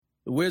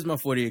The Where's My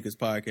 40 Acres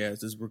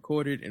podcast is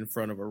recorded in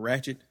front of a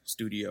Ratchet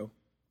Studio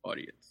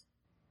audience.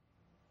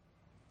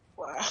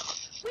 Wow.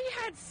 We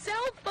had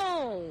cell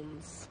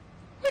phones.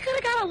 We could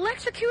have got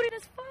electrocuted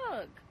as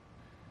fuck.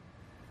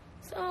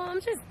 So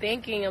I'm just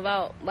thinking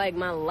about, like,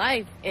 my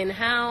life and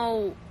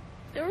how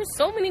there were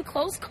so many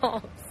close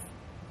calls.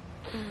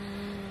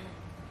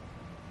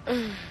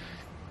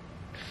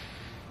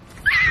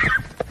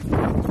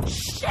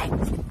 Shit!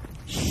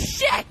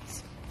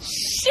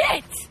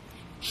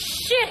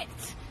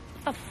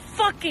 A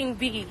fucking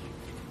bee.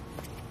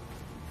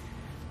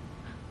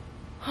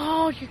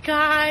 Oh, you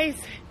guys.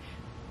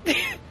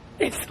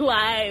 This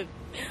live.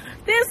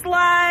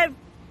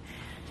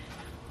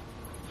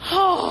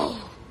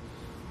 Oh.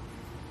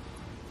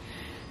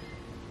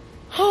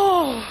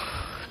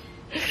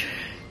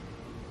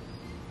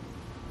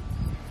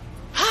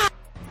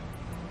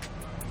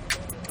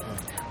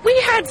 We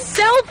had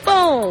cell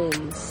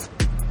phones.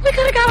 We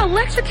could have got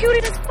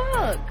electrocuted as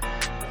fuck.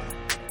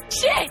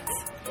 Shit!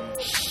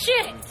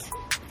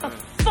 A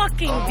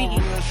fucking bee.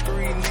 Real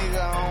street nigga,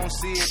 I don't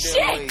see it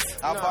that way.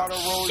 I bought a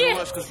Rolls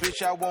Royce cause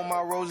bitch, I want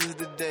my roses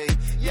today.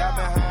 Y'all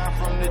been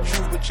hiding from the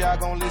truth, but y'all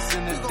gon'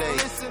 listen today.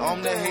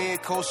 I'm the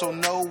head coach, so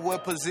know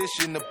what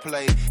position to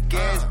play.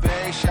 Gas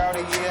bag, shout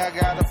it, yeah, I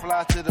gotta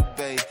fly to the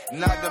bay.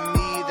 Knock the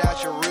meat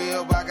out your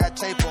rib, I got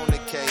tape on the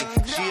K.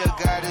 She a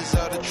goddess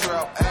of the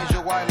trap,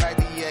 angel white like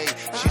the A.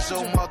 She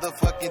so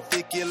motherfucking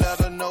thick, you let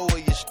her know where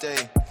you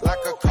stay. Like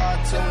a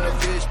cartoon, the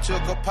bitch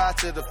took a pot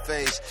to the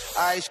face.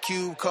 Ice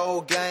Cube,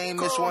 cold game,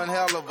 it's one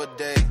hell of a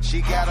day.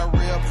 She got a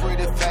real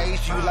pretty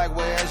face, you like,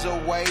 where's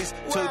her waist?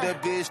 Took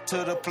that bitch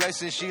to the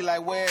place and she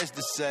like, where's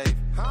the safe?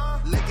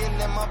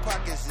 Looking at my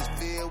pockets is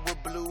filled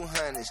with blue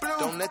honeys.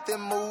 Don't let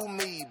them move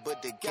me,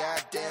 but the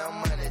goddamn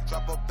money.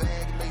 Drop a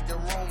bag, make the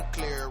room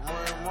clear.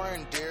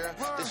 Run, dear.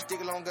 The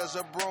stick long as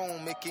a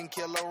broom, it can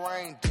kill a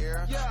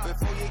reindeer.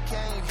 Before you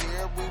came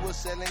here, we was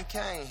selling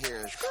cane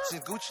here.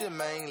 Since Gucci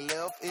Mane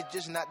left, it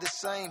just not the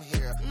same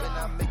here. When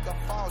I make a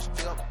false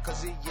step,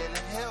 cause he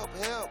yelling help.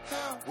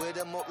 With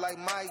him up like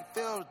Mike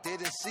Phelps,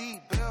 didn't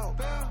see Bill.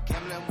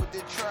 Gambling with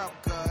the trap,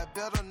 God,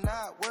 better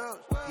not well.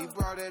 He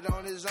brought it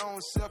on his own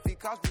self, he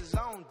caused his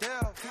own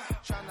death.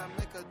 Trying to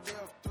make a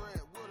death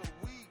threat with a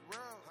weak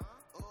world.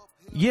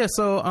 Yeah,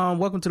 so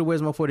welcome to the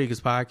Where's My 40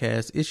 Acres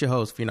podcast. It's your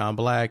host, Phenom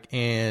Black,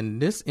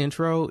 and this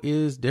intro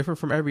is different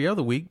from every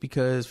other week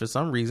because for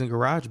some reason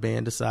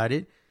GarageBand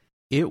decided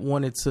it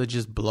wanted to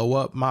just blow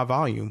up my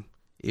volume.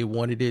 It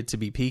wanted it to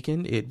be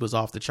peaking. It was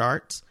off the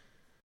charts.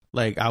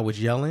 Like, I was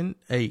yelling.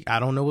 Hey, I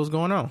don't know what's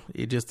going on.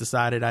 It just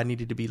decided I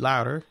needed to be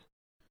louder,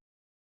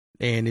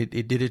 and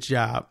it did its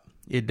job.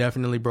 It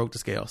definitely broke the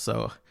scale.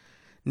 So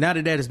now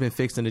that has been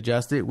fixed and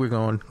adjusted, we're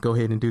going to go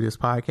ahead and do this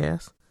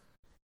podcast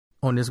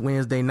on this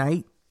Wednesday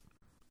night.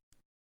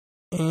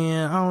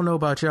 And I don't know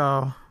about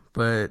y'all,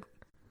 but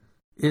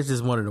it's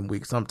just one of them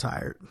weeks. I'm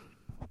tired.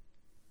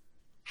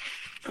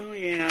 Oh,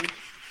 yeah.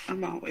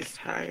 I'm always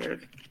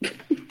tired.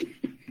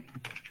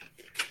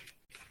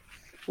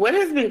 What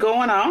has been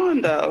going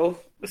on, though,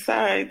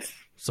 besides?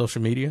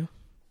 Social media?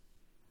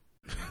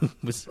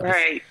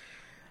 Right.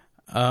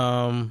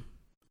 I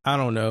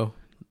don't know.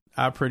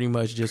 I pretty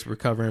much just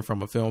recovering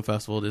from a film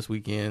festival this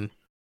weekend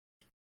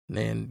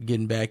and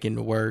getting back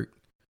into work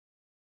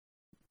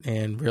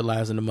and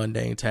realizing the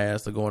mundane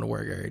task of going to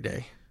work every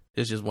day.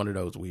 It's just one of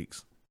those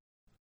weeks.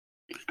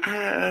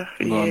 I'm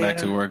going back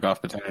to work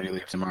off paternity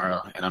leave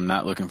tomorrow, and I'm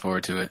not looking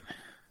forward to it.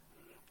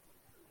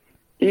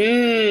 My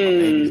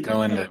baby's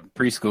going to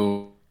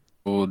preschool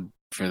for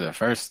the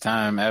first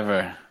time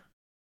ever.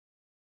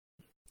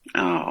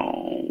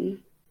 Oh,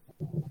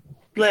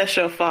 bless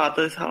your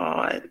father's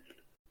heart.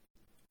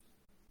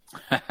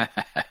 I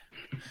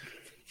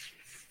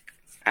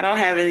don't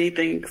have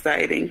anything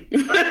exciting.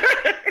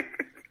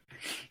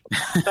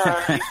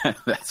 Sorry.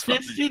 That's funny.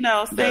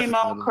 Just, same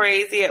old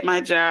crazy at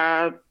my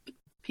job.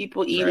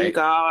 People eating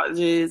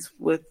gauges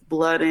with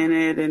blood in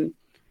it and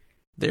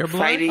their blood.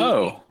 Fighting.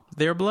 Oh,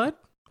 their blood?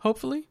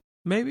 Hopefully,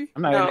 maybe.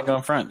 I'm not even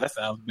going front. That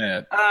sounds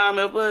bad.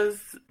 It was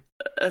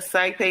a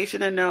psych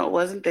patient, and no, it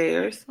wasn't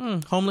theirs.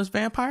 Homeless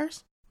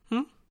vampires?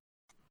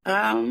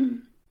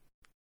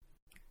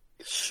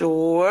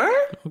 Sure.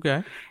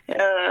 Okay.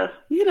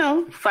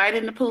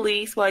 Fighting the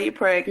police while you're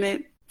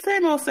pregnant.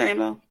 Same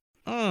old.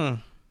 Oh,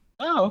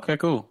 okay,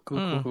 cool.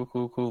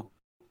 Cool.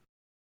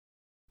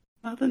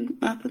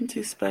 Nothing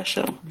too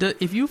special.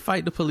 If you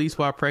fight the police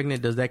while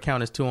pregnant, does that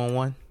count as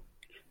 2-on-1?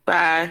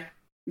 Bye.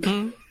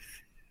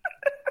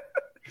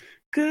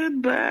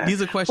 Goodbye.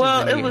 These are questions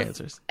that need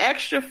answers.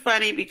 Extra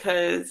funny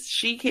because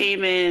she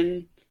came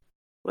in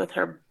with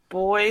her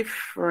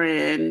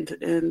boyfriend,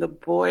 and the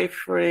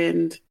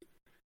boyfriend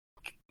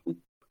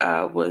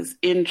was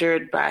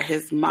injured by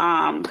his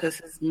mom because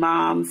his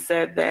mom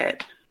said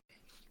that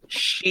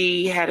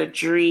she had a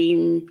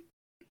dream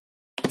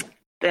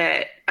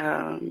that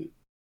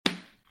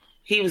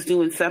he was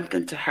doing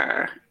something to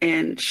her,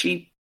 and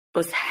she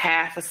was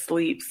half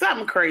asleep,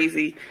 something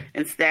crazy,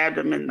 and stabbed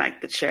him in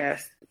like the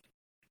chest.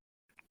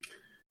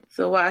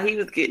 So while he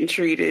was getting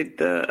treated,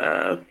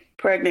 the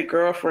pregnant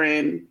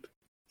girlfriend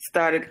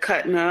started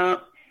cutting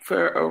up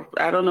for,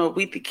 I don't know,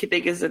 we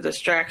think it's a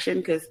distraction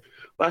because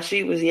while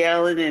she was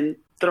yelling and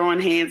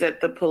throwing hands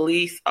at the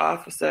police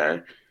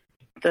officer,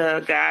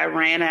 the guy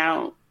ran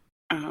out,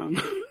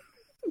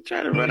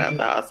 trying to run out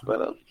the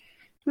hospital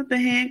with the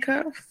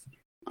handcuffs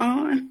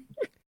on.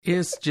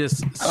 It's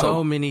just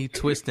so many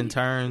twists and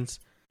turns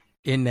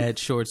in that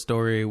short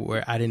story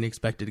where I didn't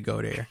expect it to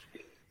go there.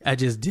 I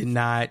just did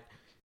not.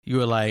 You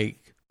were like,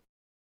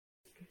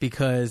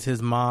 because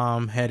his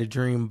mom had a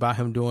dream about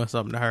him doing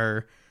something to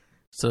her,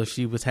 so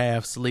she was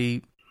half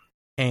asleep,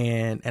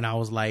 and I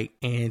was like,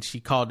 and she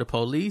called the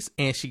police,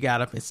 and she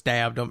got up and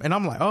stabbed him, and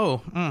I'm like,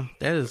 oh,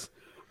 that's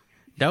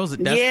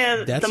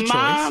the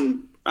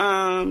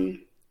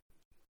mom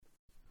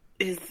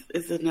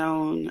is a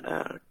known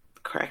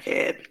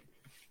crackhead,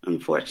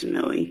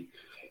 unfortunately.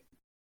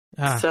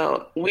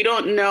 So we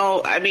don't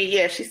know. I mean,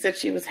 yeah, she said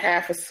she was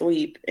half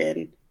asleep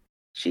and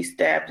she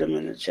stabbed him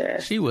in the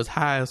chest. She was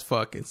high as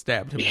fuck and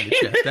stabbed him in the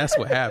chest. That's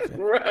what happened.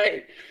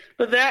 Right.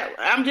 But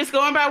I'm just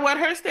going by what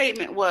her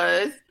statement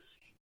was.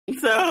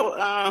 So,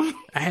 I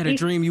had a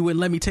dream you wouldn't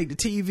let me take the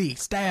TV.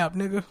 Stab,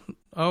 nigga.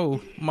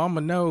 Oh,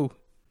 mama, no.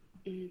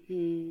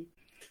 Mm-hmm.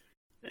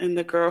 And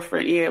the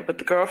girlfriend, but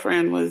the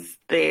girlfriend was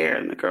there,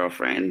 and the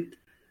girlfriend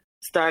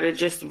started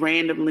just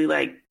randomly,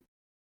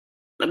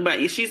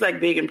 but she's like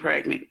big and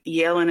pregnant,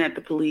 yelling at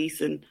the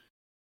police and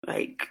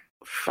like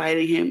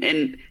fighting him,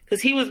 and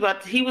because he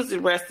was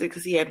arrested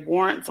because he had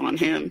warrants on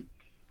him,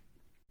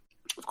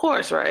 of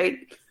course, right?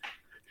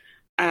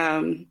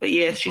 But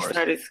yeah, she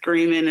started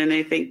screaming, and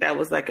they think that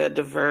was like a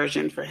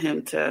diversion for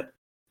him to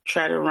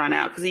try to run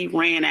out because he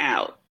ran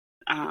out.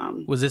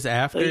 Was this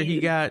after he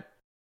got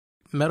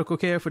medical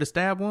care for the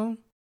stab wound?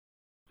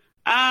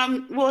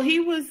 Well, he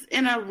was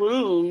in a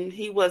room.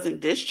 He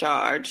wasn't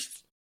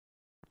discharged.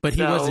 But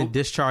he wasn't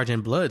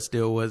discharging blood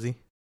still, was he?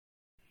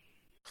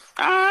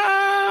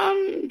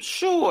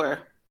 Sure.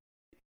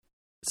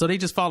 So they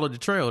just followed the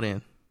trail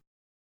then?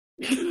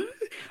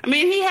 I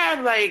mean,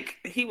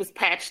 he was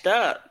patched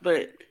up,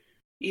 but,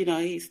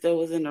 he still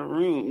was in the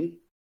room.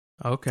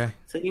 Okay.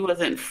 So he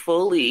wasn't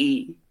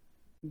fully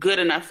good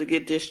enough to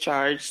get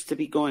discharged to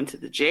be going to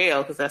the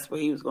jail because that's where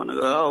he was going to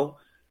go.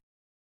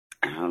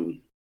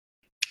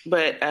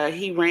 But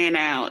he ran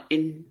out,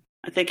 and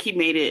I think he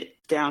made it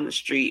down the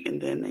street, and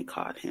then they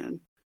caught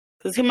him.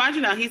 Because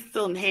imagine now he's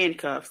still in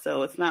handcuffs,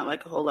 so it's not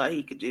like a whole lot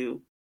he could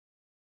do.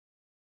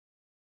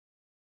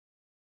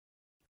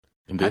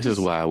 And this is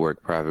why I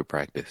work private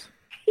practice.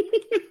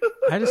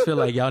 I just feel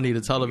like y'all need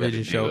a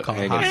television show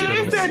called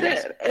Hospitals.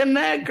 And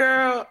that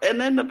girl, and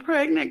then the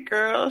pregnant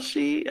girl,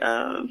 she,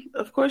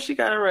 of course, she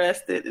got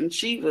arrested, and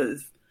she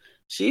was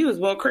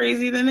more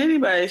crazy than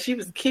anybody. She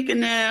was kicking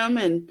them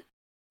and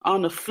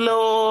on the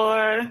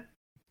floor.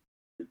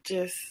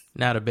 Just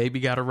now the baby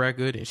got a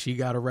record, and she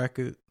got a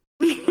record.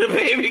 The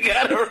baby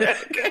got a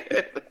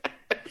record.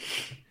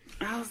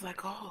 I was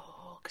like, oh.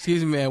 Okay.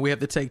 Excuse me, man. We have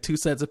to take 2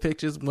 sets of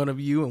pictures, one of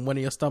you and one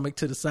of your stomach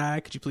to the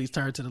side. Could you please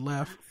turn to the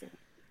left?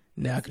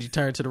 Now, could you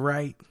turn to the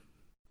right?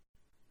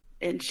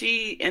 And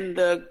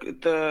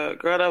the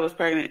girl that was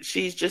pregnant,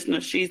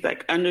 she's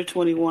like under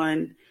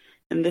 21,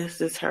 and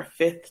this is her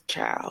 5th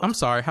child. I'm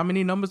sorry, how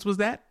many numbers was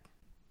that?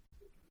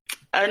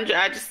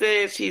 I just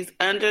said she's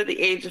under the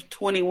age of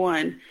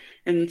 21,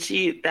 and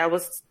that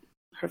was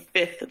her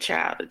 5th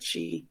child that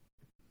she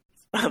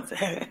was about to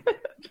have.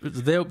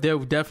 There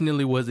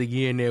definitely was a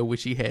year in there where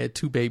she had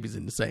 2 babies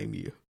in the same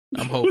year.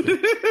 I'm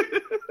hoping.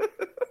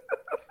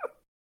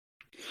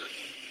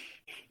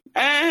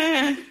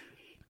 And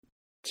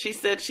she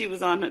said she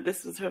was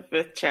this was her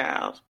 5th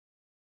child.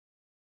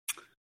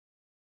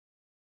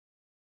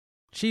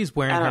 She's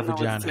wearing her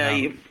vagina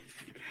out.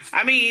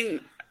 I mean,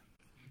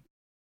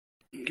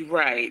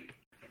 right.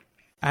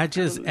 I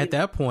just, at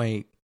that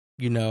point,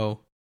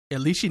 at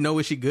least she know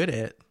what she good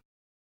at.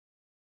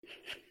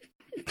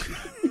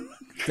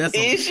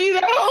 Is she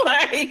though?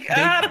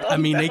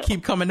 They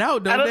keep coming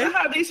out, don't they? I don't know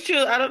how these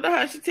children. I don't know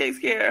how she takes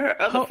care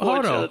of her other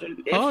 4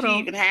 children. If she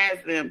even has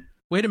them.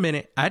 Wait a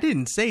minute. I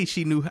didn't say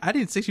she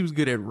was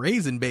good at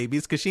raising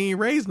babies because she ain't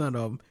raised none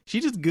of them.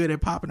 She's just good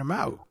at popping them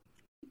out.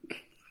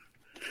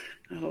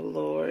 Oh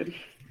Lord.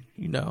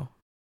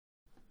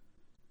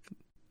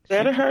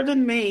 Better her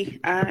than me.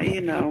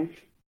 But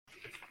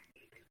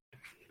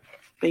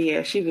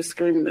yeah, she was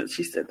screaming that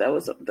she said that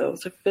was her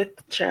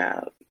 5th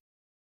child.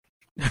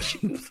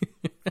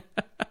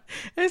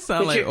 It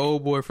sounds like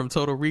old boy from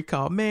Total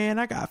Recall. Man,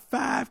 I got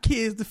 5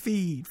 kids to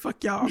feed.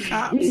 Fuck y'all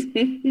cops.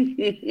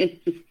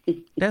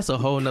 That's a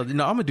whole nother.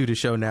 No, I'm gonna do the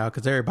show now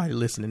because everybody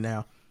listening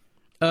now.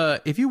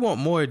 If you want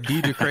more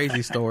Deidre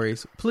crazy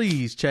stories,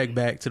 please check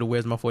back to the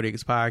Where's My 40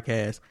 Acres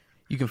podcast.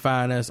 You can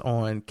find us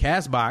on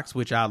Castbox,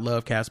 which I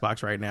love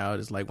Castbox right now.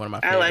 It's like one of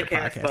my favorite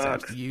podcast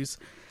apps to use.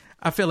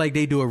 I feel like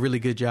they do a really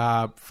good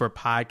job for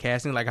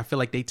podcasting. Like I feel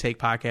like they take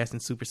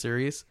podcasting super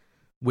serious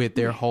with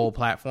their whole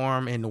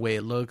platform and the way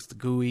it looks, the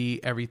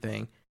GUI,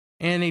 everything.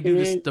 And they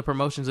do the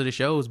promotions of the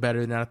shows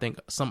better than I think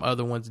some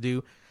other ones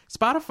do.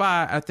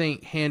 Spotify, I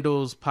think,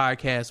 handles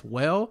podcasts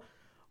well,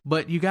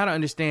 but you got to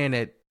understand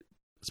that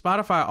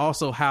Spotify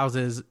also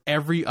houses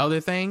every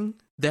other thing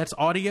that's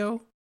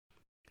audio.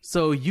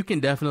 So you can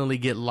definitely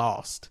get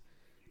lost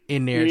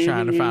in there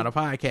trying to find a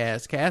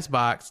podcast.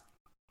 Castbox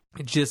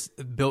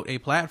just built a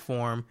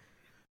platform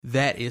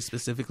that is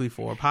specifically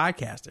for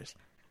podcasters.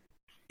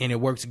 And it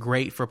works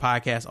great for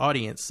podcast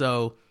audience.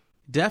 So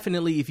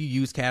definitely, if you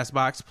use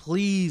Castbox,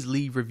 please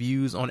leave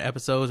reviews on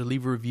episodes or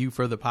leave a review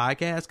for the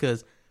podcast,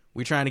 because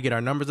we're trying to get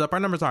our numbers up. Our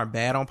numbers aren't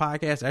bad on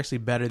podcasts, actually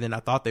better than I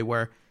thought they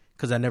were,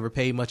 because I never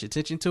paid much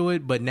attention to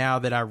it. But now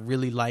that I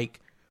really like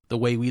the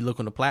way we look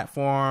on the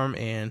platform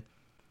and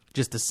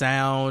just the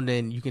sound,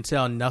 and you can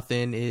tell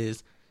nothing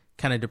is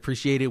kind of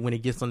depreciated when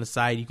it gets on the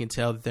site. You can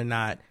tell that they're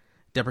not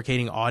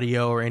deprecating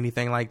audio or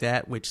anything like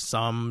that, which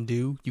some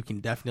do. You can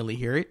definitely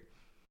hear it.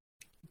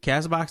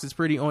 Castbox is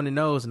pretty on the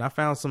nose, and I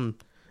found some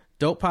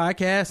dope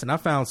podcasts and I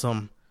found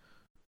some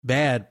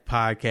bad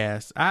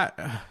podcasts.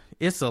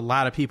 It's a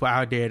lot of people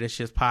out there that's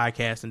just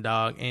podcasting,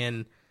 dog,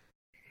 and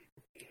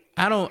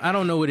I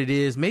don't know what it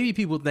is. Maybe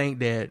people think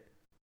that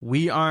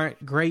we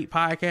aren't great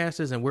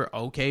podcasters and we're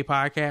okay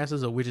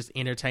podcasters, or we're just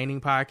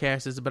entertaining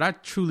podcasters, but I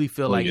truly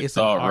feel like it's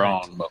all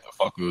wrong,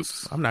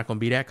 motherfuckers. I'm not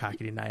gonna be that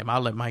cocky tonight. I'll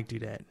let Mike do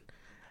that.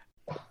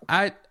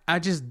 I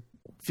just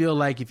feel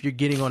like if you're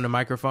getting on the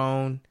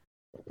microphone,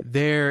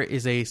 there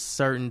is a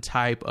certain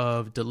type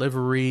of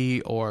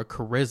delivery or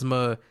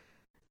charisma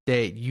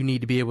that you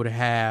need to be able to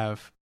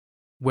have,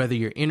 whether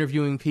you're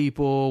interviewing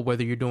people,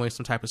 whether you're doing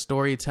some type of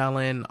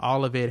storytelling.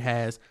 All of it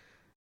has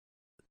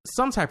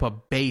some type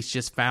of base,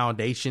 just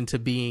foundation to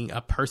being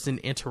a person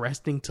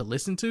interesting to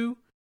listen to,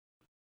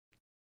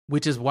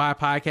 which is why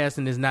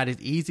podcasting is not as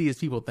easy as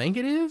people think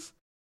it is.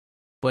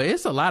 But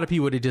it's a lot of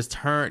people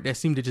that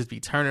seem to just be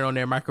turning on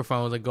their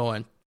microphones and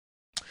going,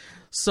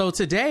 so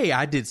today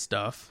I did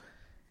stuff.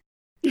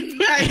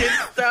 I did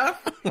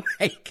stuff.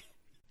 Like,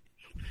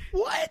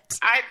 what?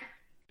 I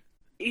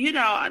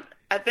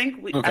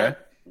think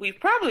we've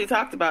probably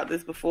talked about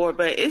this before,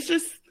 but it's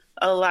just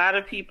a lot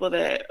of people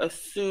that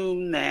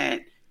assume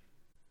that,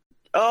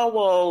 oh,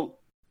 well,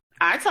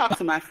 I talk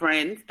to my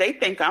friends. They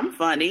think I'm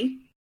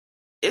funny.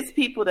 It's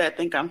people that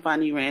think I'm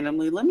funny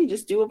randomly. Let me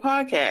just do a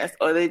podcast.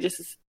 Or they just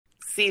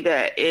see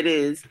that it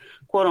is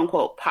quote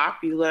unquote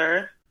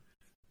popular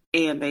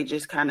and they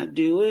just kind of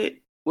do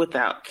it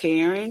without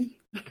caring.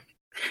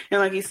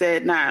 And like you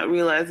said, not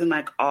realizing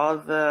like all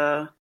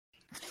the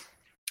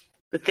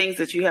things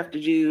that you have to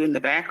do in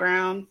the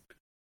background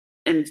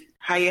and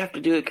how you have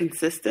to do it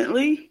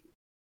consistently.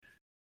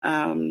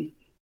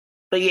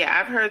 But yeah,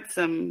 I've heard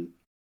some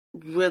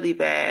really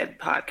bad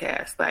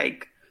podcasts,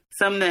 like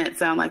some that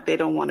sound like they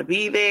don't want to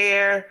be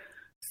there.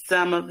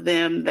 Some of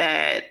them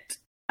that,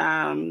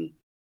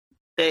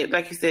 they,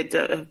 like you said,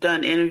 have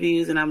done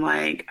interviews and I'm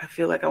like, I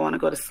feel like I want to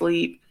go to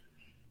sleep.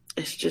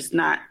 It's just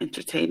not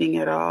entertaining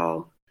at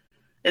all.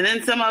 And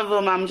then some of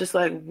them, I'm just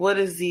like, what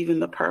is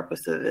even the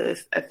purpose of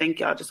this? I think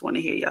y'all just want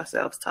to hear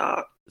yourselves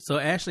talk. So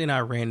Ashley and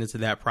I ran into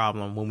that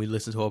problem when we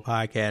listened to a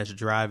podcast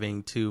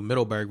driving to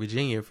Middleburg,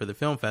 Virginia for the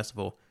film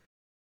festival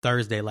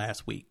Thursday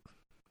last week.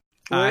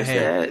 Where's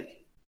that?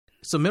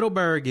 So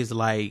Middleburg is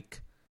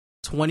like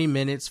 20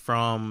 minutes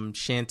from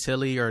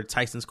Chantilly or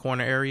Tyson's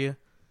Corner area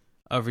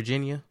of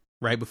Virginia,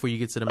 right before you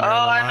get to the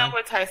Maryland line. Oh, I know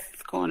where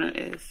Tyson's Corner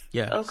is.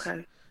 Yeah.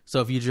 Okay.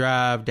 So if you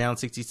drive down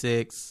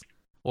 66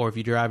 or if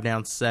you drive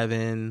down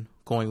 7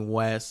 going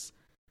west,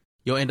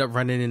 you'll end up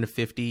running into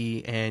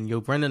 50 and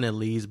you'll run into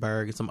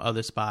Leesburg and some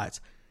other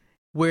spots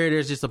where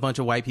there's just a bunch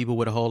of white people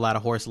with a whole lot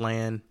of horse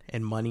land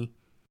and money.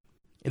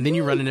 And then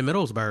you run into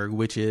Middlesburg,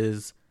 which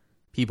is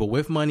people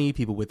with money,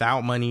 people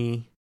without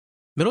money.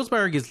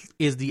 Middlesburg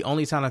is the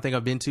only town I think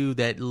I've been to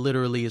that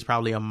literally is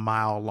probably a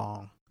mile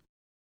long.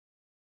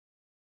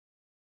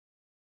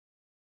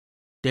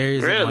 There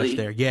isn't much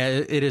there. Yeah,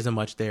 it isn't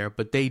much there,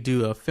 but they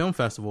do a film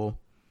festival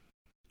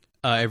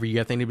every year.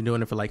 I think they've been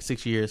doing it for like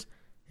 6 years.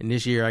 And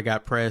this year I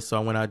got pressed, so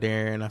I went out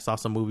there and I saw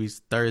some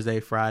movies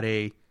Thursday,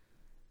 Friday,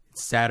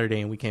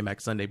 Saturday, and we came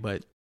back Sunday.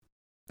 But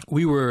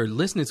we were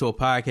listening to a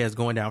podcast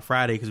going down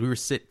Friday because we were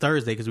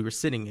Thursday because we were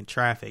sitting in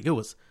traffic. It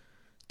was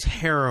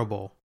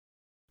terrible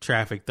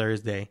traffic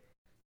Thursday.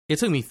 It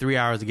took me 3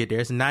 hours to get there.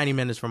 It's 90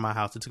 minutes from my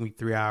house. It took me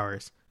 3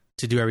 hours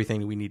to do everything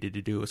that we needed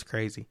to do. It was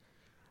crazy.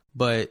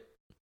 But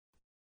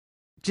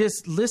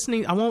just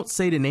listening, I won't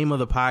say the name of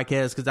the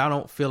podcast because I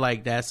don't feel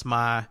like that's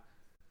my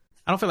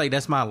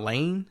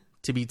lane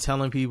to be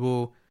telling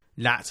people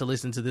not to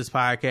listen to this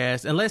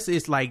podcast unless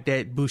it's like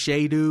that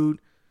Boucher dude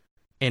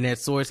and that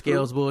sword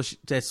scales bullshit,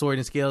 that sword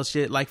and scales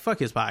shit. Like, fuck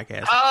his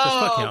podcast.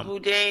 Oh, fuck him.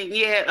 Boucher.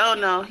 Yeah. Oh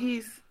no,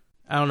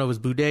 I don't know. It was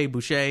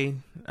Boucher.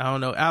 I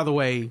don't know. Either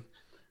way,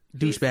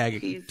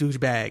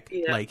 douchebag,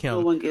 yeah, like him.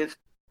 No one gives.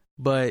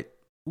 But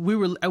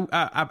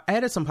I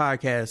added some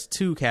podcasts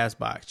to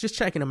Castbox, just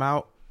checking them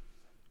out.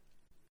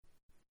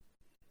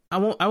 I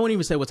won't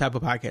even say what type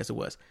of podcast it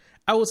was.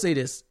 I will say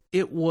this.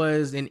 It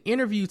was an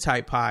interview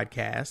type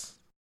podcast.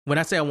 When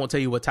I say I won't tell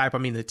you what type, I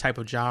mean the type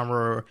of genre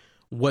or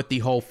what the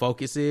whole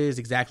focus is,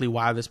 exactly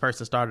why this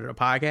person started a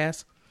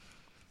podcast,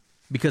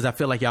 because I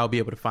feel like y'all will be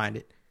able to find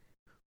it.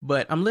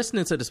 But I'm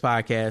listening to this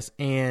podcast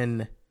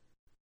and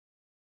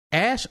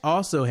Ash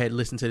also had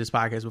listened to this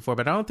podcast before,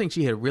 but I don't think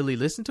she had really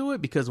listened to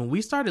it, because when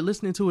we started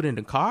listening to it in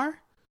the car,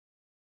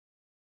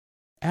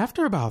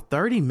 after about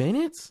 30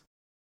 minutes,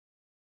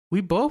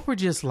 we both were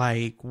just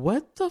like,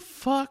 what the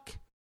fuck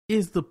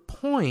is the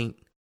point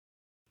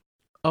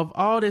of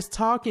all this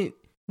talking?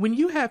 When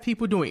you have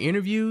people doing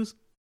interviews,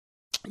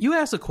 you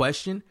ask a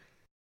question,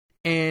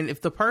 and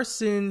if the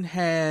person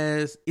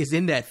is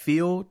in that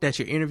field that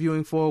you're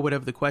interviewing for,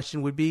 whatever the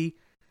question would be,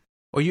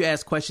 or you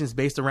ask questions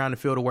based around the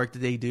field of work that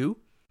they do,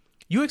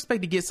 you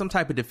expect to get some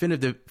type of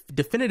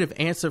definitive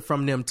answer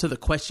from them to the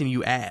question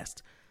you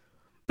asked.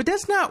 But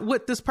that's not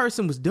what this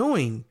person was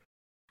doing.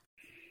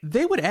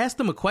 They would ask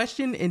them a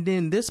question, and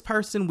then this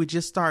person would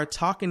just start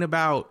talking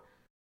about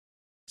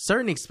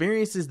certain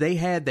experiences they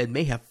had that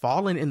may have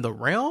fallen in the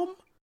realm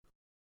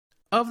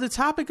of the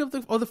topic of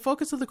the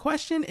focus of the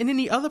question. And then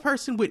the other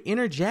person would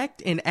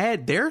interject and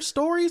add their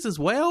stories as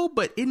well.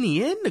 But in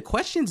the end, the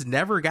questions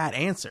never got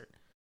answered.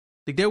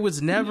 Like, there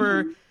was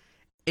never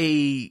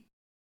a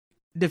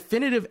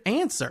definitive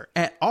answer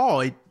at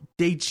all.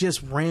 They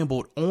just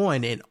rambled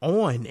on and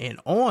on and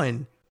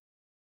on.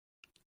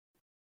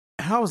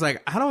 And I was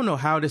like, I don't know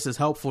how this is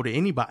helpful to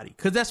anybody,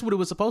 because that's what it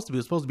was supposed to be. It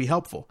was supposed to be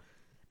helpful.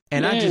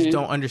 And I just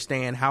don't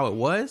understand how it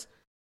was.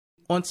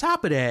 On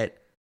top of that,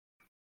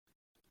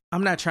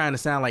 I'm not trying to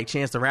sound like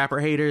Chance the Rapper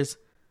haters,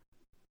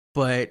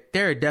 but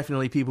there are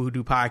definitely people who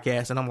do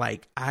podcasts, and I'm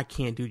like, I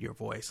can't do your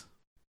voice.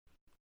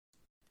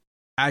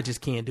 I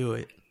just can't do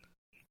it.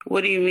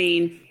 What do you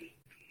mean?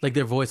 Like,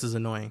 their voice is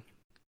annoying.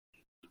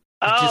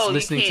 Oh, just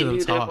listening you can't to them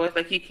do talk. their voice,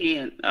 like, you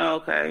can't. Oh,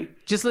 okay.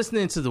 Just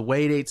listening to the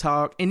way they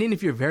talk, and then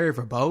if you're very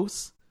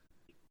verbose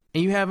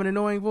and you have an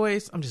annoying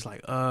voice, I'm just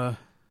like,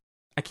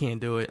 I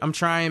can't do it. I'm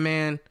trying,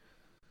 man.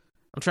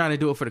 I'm trying to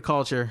do it for the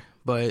culture,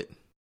 but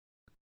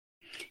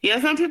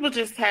yeah, some people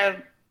just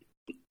have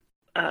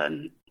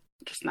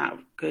just not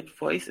good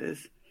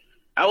voices.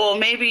 Well,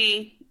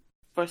 maybe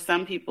for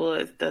some people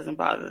it doesn't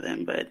bother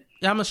them, but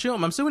yeah, I'm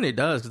assuming it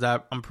does,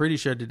 because I'm pretty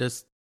sure that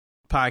this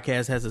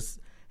podcast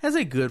has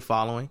a good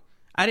following.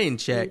 I didn't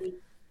check,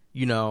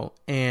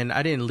 and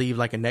I didn't leave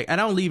like I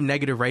don't leave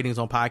negative ratings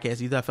on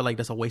podcasts either. I feel like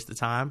that's a waste of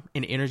time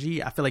and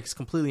energy. I feel like it's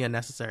completely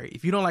unnecessary.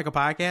 If you don't like a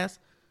podcast,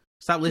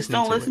 stop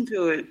listening to it. Don't listen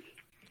to it.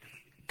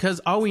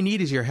 Because all we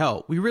need is your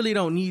help. We really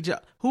don't need you.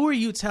 Who are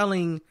you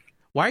telling?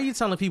 Why are you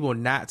telling people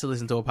not to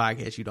listen to a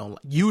podcast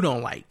you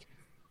don't like?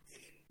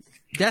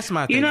 That's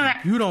my thing.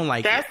 You don't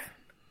like it.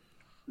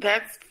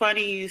 That's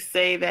funny you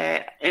say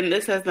that, and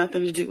this has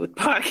nothing to do with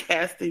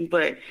podcasting,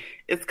 but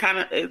it's kind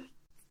of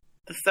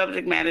the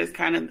subject matter is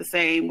kind of the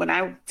same. When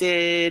I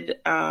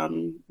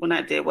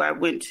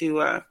went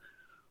to a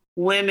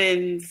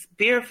women's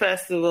beer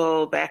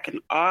festival back in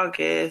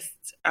August.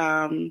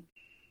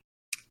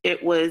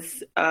 It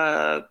was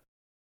a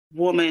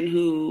woman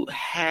who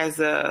has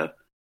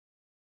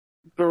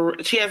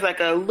she has like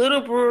a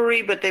little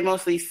brewery, but they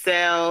mostly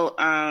sell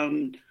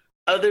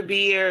other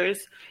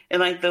beers. And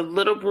like the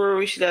little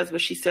brewery she does,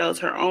 but she sells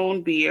her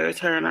own beers,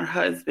 her and her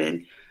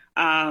husband.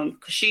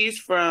 She's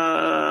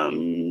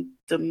from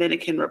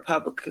Dominican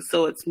Republic,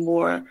 so it's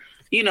more,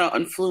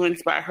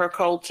 influenced by her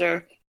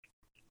culture.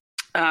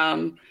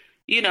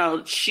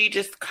 She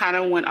just kind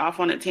of went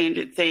off on a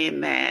tangent saying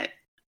that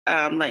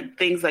like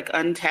things like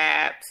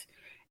Untapped,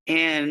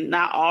 and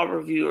not all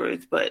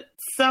reviewers, but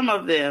some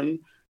of them,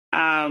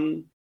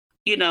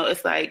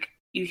 it's like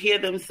you hear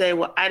them say,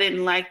 well, I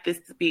didn't like this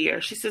beer.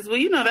 She says, well,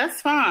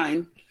 that's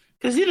fine.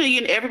 Because,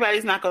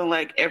 everybody's not going to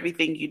like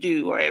everything you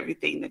do or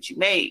everything that you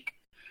make.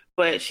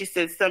 But she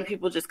said some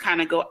people just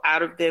kind of go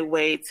out of their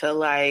way to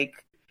like,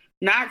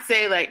 not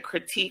say like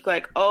critique,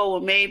 like, oh, well,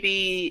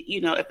 maybe,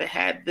 if it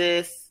had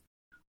this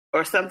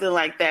or something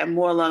like that,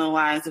 more along the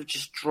lines of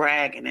just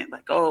dragging it.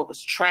 Like, oh, it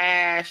was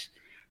trash,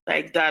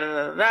 like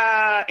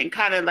da-da-da-da, and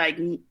kind of like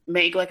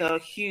make like a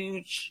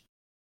huge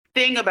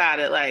thing about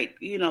it, like,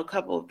 a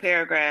couple of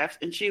paragraphs.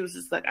 And she was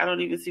just like, I don't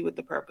even see what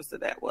the purpose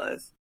of that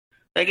was.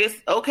 Like, it's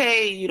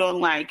okay, you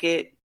don't like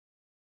it.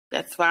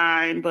 That's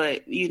fine.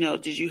 But,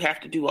 did you have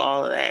to do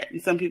all of that?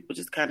 And some people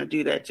just kind of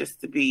do that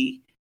just to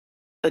be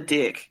a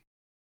dick.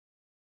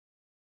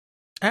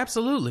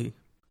 Absolutely.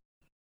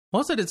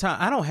 Most of the time,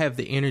 I don't have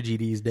the energy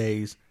these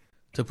days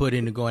to put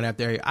into going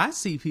after area. I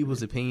see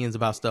people's opinions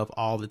about stuff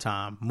all the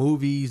time.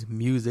 Movies,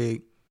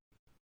 music.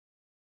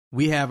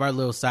 We have our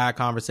little side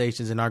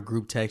conversations in our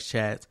group text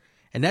chats.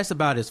 And that's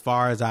about as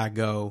far as I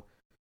go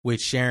with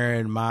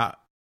sharing my,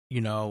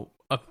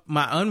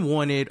 my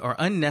unwanted or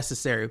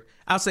unnecessary,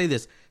 I'll say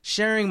this,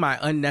 sharing my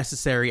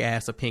unnecessary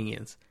ass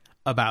opinions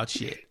about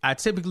shit. I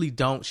typically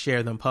don't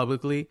share them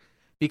publicly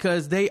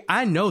because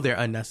I know they're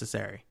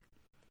unnecessary.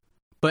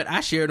 But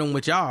I share them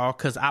with y'all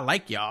because I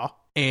like y'all,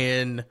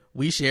 and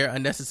we share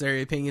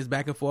unnecessary opinions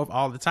back and forth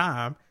all the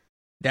time.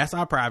 That's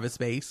our private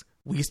space.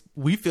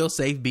 We feel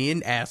safe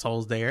being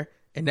assholes there,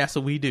 and that's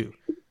what we do.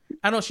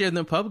 I don't share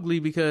them publicly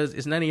because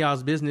it's none of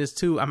y'all's business.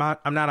 2, I'm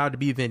not out to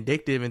be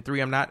vindictive, and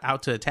 3, I'm not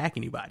out to attack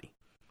anybody,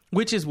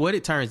 which is what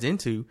it turns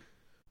into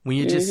when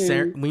you're just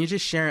when you're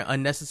just sharing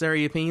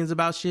unnecessary opinions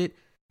about shit.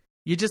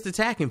 You're just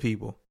attacking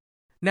people.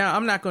 Now,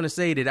 I'm not going to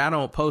say that I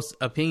don't post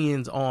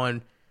opinions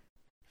on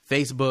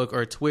Facebook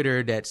or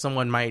Twitter that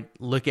someone might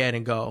look at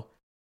and go,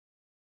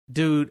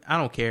 dude, I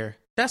don't care.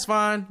 That's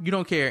fine. You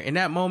don't care. In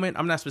that moment,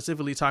 I'm not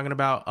specifically talking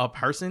about a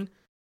person.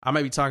 I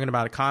might be talking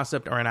about a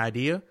concept or an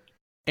idea.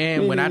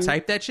 And when I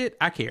typed that shit,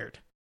 I cared.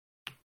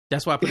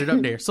 That's why I put it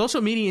up there.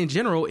 Social media in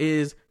general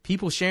is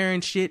people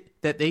sharing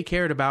shit that they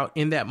cared about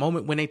in that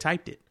moment when they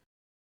typed it.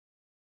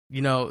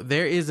 You know,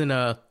 there isn't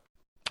a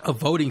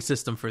voting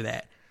system for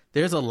that.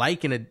 There's a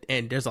like and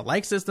there's a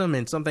like system,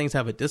 and some things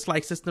have a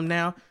dislike system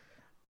now.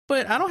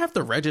 But I don't have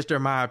to register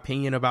my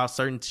opinion about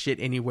certain shit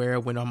anywhere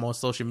when I'm on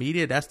social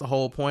media. That's the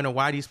whole point of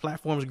why these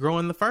platforms grow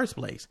in the first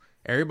place.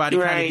 Everybody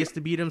kind of gets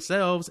to be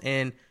themselves,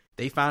 and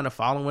they find a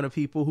following of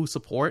people who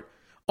support,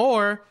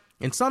 or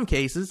in some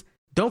cases,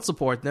 don't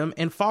support them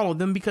and follow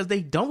them because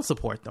they don't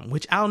support them,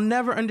 which I'll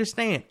never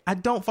understand. I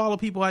don't follow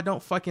people I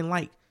don't fucking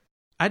like.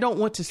 I don't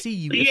want to see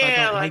you if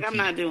I don't like you. I'm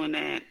not doing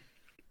that.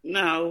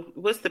 No.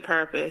 What's the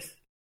purpose?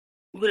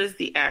 What is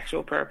the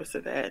actual purpose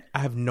of that? I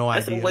have no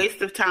idea. It's a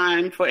waste of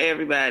time for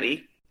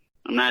everybody.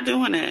 I'm not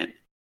doing that.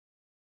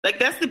 Like,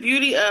 that's the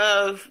beauty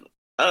of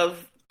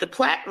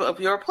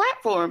your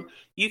platform.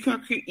 You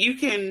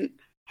can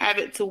have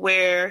it to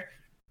where,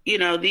 you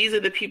know, these are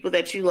the people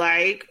that you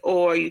like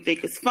or you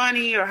think is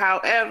funny or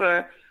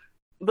however.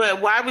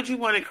 But why would you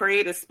want to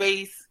create a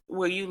space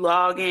where you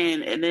log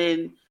in and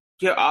then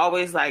you're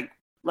always like,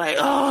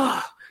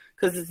 oh,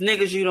 because it's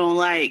niggas you don't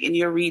like and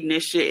you're reading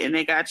this shit and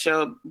they got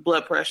your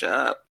blood pressure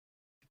up.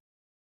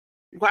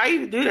 Why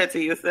you do that to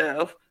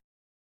yourself?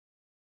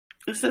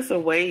 It's just a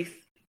waste.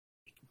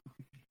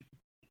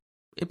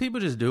 And people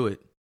just do it.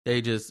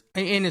 They just,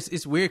 and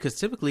it's weird because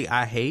typically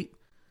I hate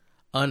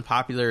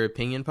unpopular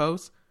opinion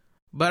posts,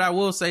 but I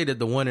will say that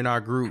the one in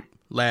our group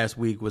last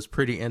week was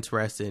pretty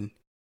interesting.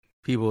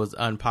 People's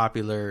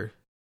unpopular,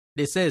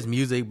 it says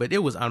music, but it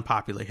was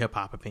unpopular hip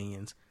hop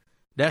opinions.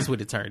 That's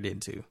what it turned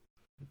into.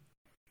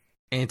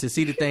 And to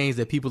see the things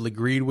that people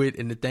agreed with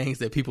and the things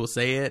that people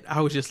said,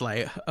 I was just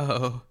like,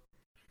 oh,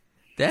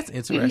 that's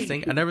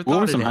interesting. I never thought what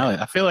were of some that.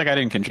 highlights? I feel like I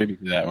didn't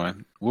contribute to that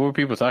one. What were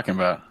people talking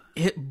about?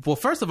 Well,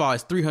 first of all,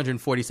 it's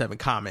 347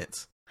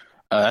 comments.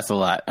 That's a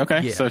lot.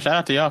 Okay, Yeah. so shout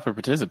out to y'all for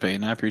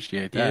participating. I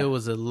appreciate that. It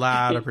was a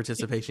lot of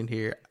participation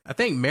here. I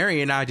think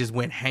Mary and I just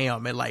went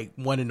ham at like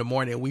 1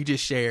 a.m. We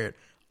just shared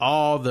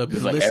all the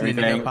like listening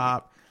to everything. hip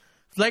hop.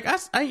 Like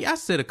I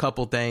said a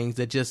couple things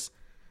that just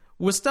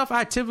was stuff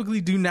I typically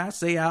do not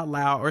say out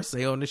loud or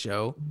say on the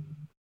show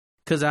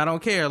because I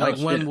don't care. Like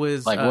one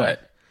was like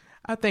what?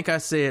 I think I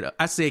said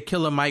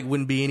Killer Mike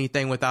wouldn't be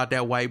anything without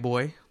that white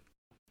boy.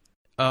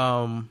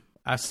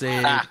 I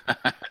said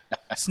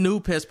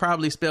Snoop has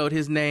probably spelled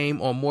his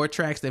name on more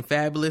tracks than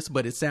Fabulous,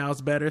 but it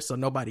sounds better, so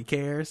nobody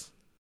cares.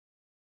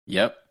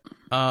 Yep.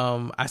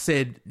 I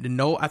said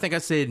I think I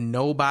said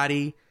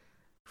nobody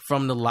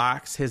from the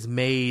Lox has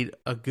made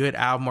a good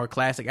album or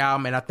classic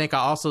album, and I think I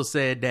also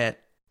said that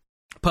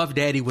Puff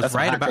Daddy was That's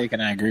right a hot about. take,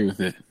 and I agree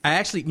with it. I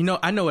actually,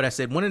 I know what I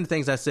said. One of the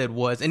things I said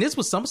was, and this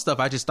was some stuff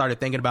I just started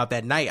thinking about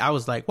that night. I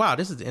was like, wow,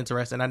 this is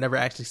interesting. I never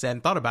actually sat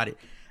and thought about it.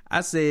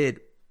 I said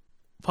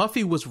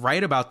Puffy was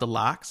right about the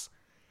Lox,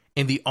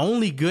 and the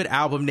only good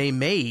album they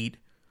made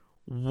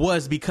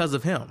was because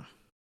of him.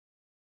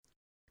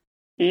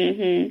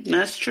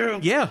 That's true.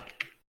 Yeah,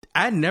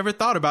 I never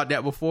thought about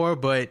that before,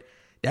 but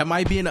that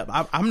might be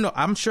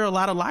I'm sure a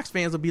lot of Lox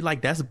fans will be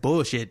like, that's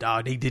bullshit,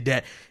 dog. They did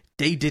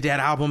that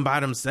album by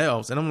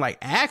themselves. And I'm like,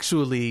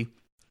 actually,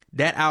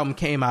 that album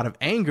came out of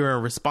anger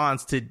in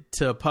response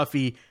to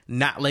Puffy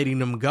not letting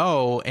them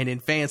go. And then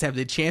fans have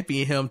to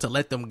champion him to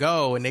let them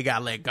go. And they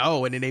got let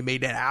go. And then they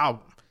made that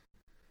album.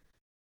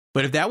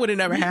 But if that would have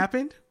never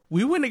happened,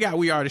 we wouldn't have got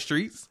We Are the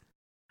Streets.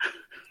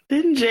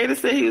 Didn't Jada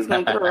say he was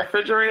going to throw a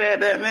refrigerator at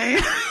that man?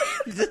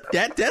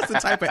 That's the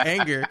type of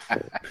anger.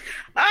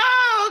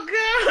 Oh,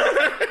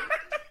 God.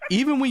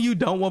 Even when you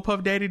don't want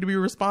Puff Daddy to be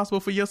responsible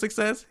for your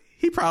success,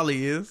 he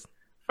probably is.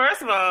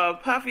 First of all,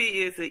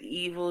 Puffy is an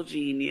evil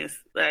genius.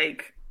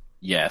 Like,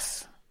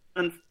 Yes,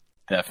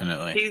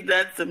 definitely. He's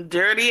done some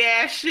dirty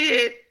ass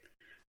shit,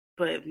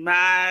 but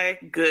my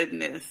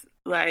goodness,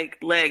 like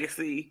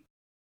legacy,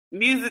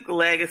 music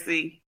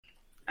legacy.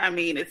 I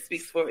mean, it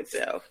speaks for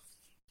itself.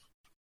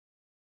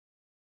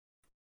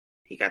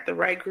 He got the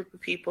right group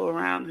of people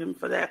around him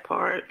for that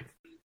part.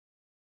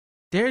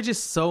 There are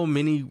just so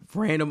many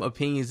random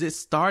opinions. It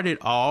started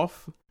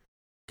off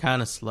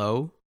kind of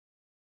slow,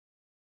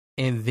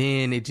 and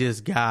then it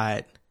just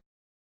got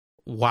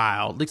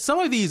wild. Like, some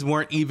of these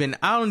weren't even,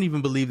 I don't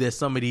even believe that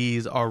some of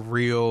these are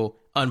real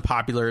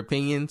unpopular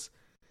opinions.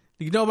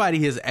 Like,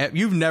 nobody has,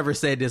 you've never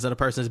said this and a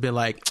person's been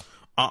like,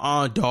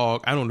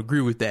 dog, I don't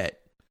agree with that.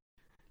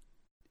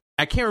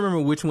 I can't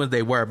remember which ones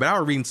they were, but I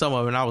was reading some of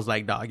them and I was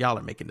like, dog, y'all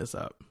are making this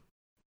up.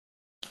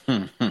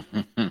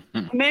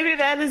 Maybe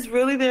that is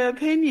really their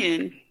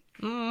opinion.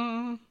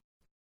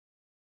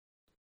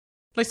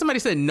 Like, somebody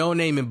said No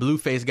Name and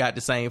Blueface got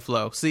the same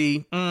flow.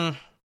 See? Wow.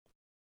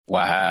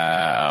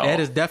 That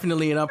is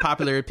definitely an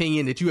unpopular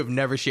opinion that you have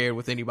never shared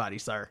with anybody,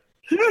 sir.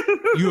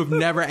 You have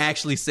never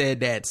actually said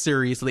that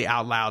seriously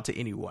out loud to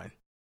anyone.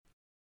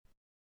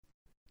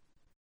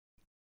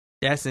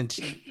 That's in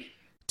 2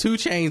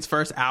 Chainz's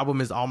first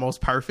album is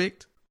almost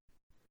perfect.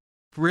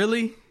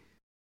 Really?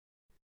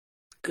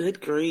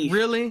 Good grief.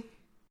 Really?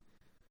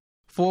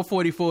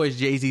 444 is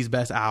Jay-Z's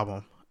best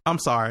album. I'm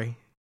sorry.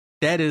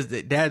 That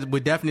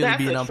would definitely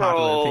be an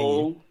unpopular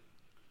opinion.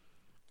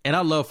 And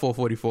I love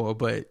 444,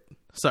 but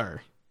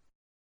sir.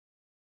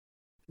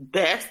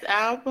 Best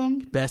album?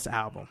 Best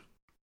album.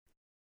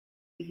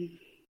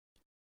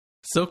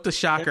 Silk the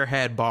Shocker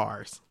had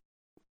bars.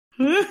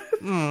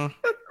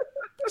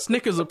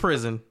 Snickers of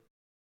Prison.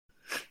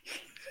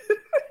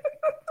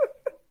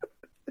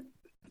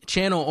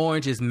 Channel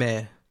Orange is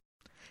meh.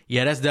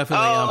 Yeah, that's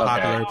definitely an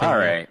unpopular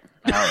opinion.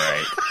 All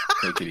right.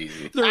 Take it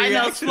easy. I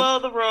know, slow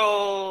the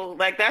roll.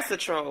 Like, that's a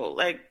troll.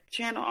 Like,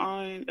 Channel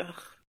Orange.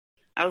 Ugh.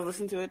 I was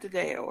listening to it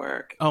today at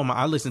work. Oh my!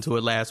 I listened to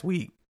it last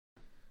week.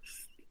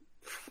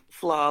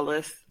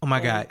 Flawless. Oh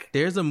my God!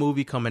 There's a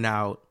movie coming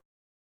out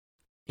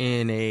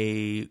in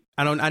a.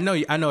 I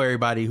know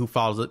everybody who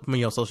follows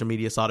me on social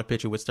media saw the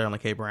picture with Sterling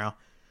K. Brown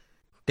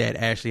that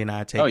Ashley and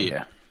I take. Oh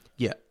yeah.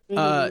 Yeah.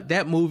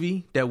 That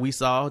movie that we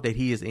saw that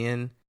he is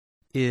in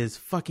is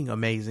fucking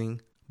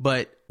amazing.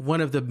 But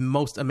one of the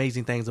most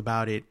amazing things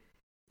about it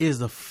is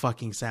the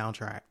fucking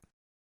soundtrack.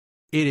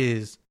 It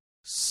is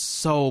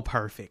so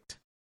perfect.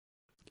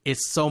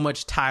 It's so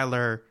much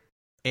Tyler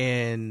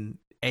and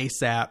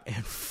ASAP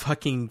and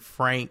fucking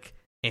Frank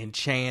and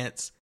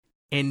Chance.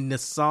 And the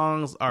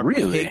songs are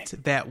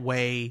picked that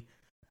way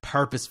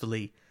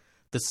purposefully.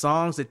 The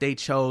songs that they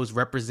chose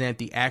represent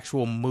the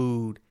actual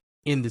mood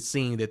in the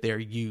scene that they're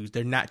used.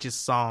 They're not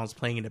just songs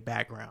playing in the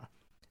background.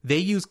 They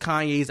use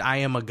Kanye's I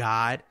Am a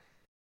God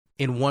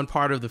in one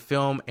part of the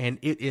film, and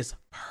it is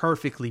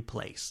perfectly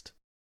placed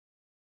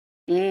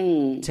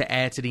to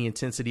add to the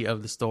intensity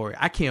of the story.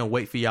 I can't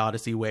wait for y'all to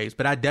see Waves,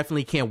 but I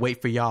definitely can't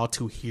wait for y'all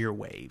to hear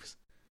Waves.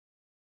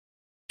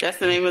 That's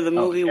the name of the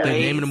movie, Waves? The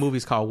name of the movie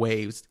is called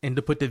Waves, and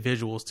to put the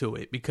visuals to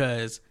it,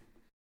 because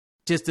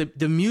just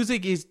the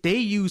music is, they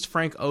use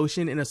Frank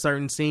Ocean in a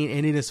certain scene,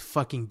 and it is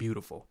fucking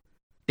beautiful.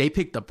 They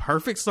picked the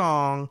perfect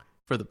song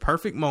for the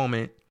perfect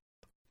moment.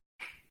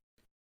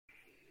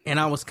 And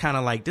I was kind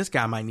of like, this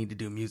guy might need to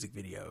do music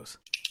videos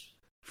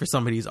for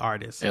some of these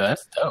artists. Yeah,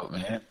 that's dope,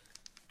 man.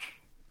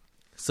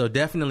 So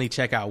definitely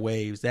check out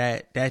Waves.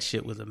 That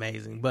shit was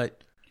amazing.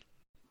 But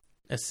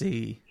let's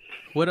see.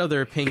 What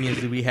other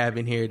opinions do we have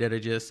in here that are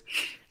just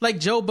like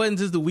Joe Buttons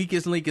is the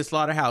weakest link in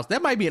Slaughterhouse?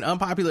 That might be an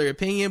unpopular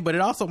opinion, but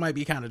it also might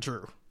be kind of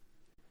true.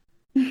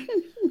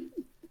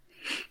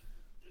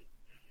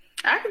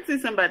 I can see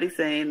somebody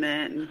saying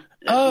that.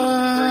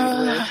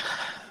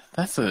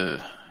 That's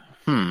a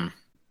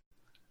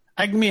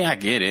I mean, I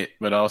get it,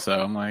 but also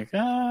I'm like,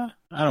 I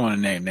don't want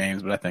to name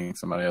names, but I think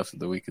somebody else is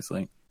the weakest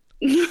link.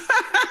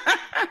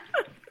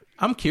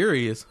 I'm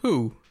curious.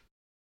 Who?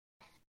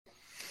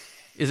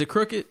 Is it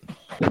Crooked?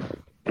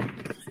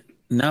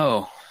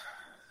 No.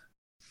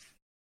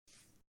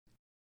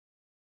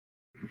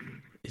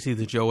 It's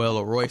either Joel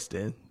or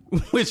Royston.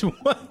 Which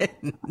one?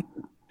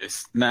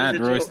 It's not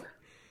Royston.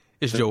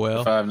 It's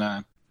Joel.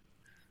 5'9".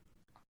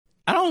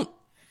 I don't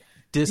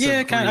disagree.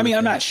 Yeah, kind of. I mean,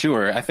 I'm not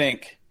sure. I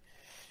think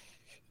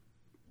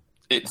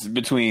it's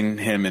between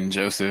him and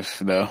Joseph,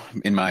 though,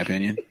 in my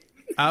opinion.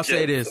 I'll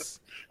say this.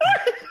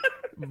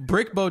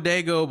 Brick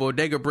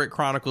Bodega Brick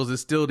Chronicles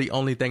is still the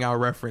only thing I'll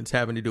reference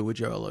having to do with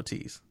Joel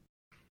Ortiz.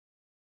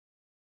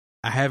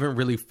 I haven't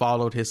really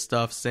followed his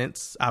stuff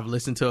since. I've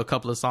listened to a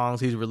couple of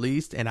songs he's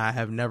released, and I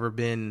have never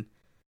been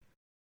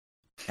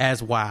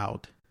as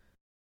wowed.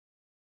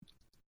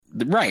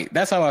 Right.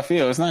 That's how I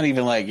feel. It's not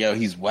even like, yo,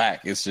 he's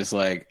whack. It's just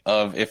like,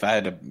 if I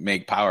had to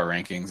make power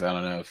rankings, I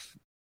don't know if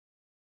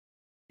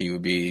he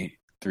would be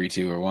 3,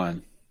 2, or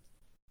 1.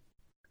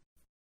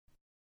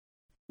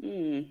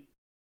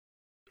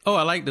 Oh,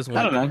 I like this one.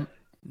 I don't know.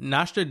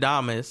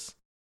 Nostradamus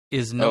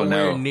is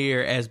nowhere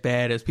near as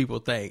bad as people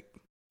think.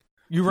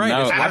 You're right.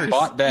 No, it's I worse.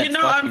 bought that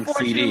fucking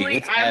CD.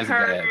 It's I've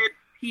heard bad.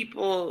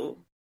 people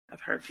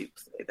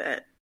say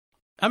that.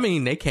 I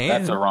mean, they can.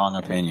 That's a wrong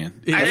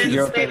opinion. I didn't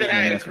Your say that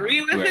I opinion.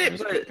 agree with it,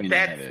 but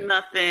that's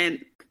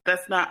nothing.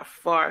 That's not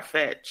far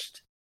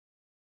fetched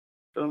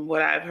from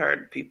what I've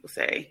heard people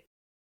say.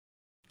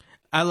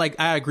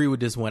 I agree with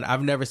this one.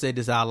 I've never said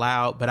this out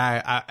loud, but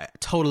I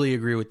totally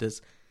agree with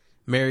this.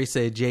 Mary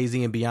said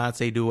Jay-Z and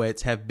Beyonce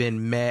duets have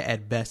been meh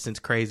at best since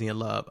Crazy in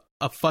Love.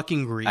 A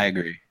fucking agree. I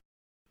agree.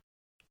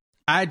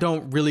 I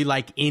don't really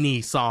like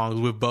any songs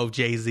with both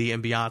Jay-Z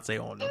and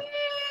Beyonce on them.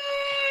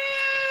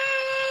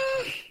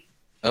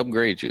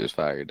 Upgrade You is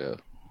fire, though.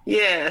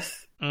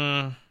 Yes.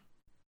 Mm.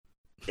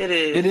 It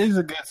is. It is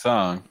a good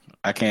song.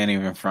 I can't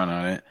even front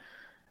on it.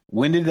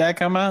 When did that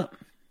come out?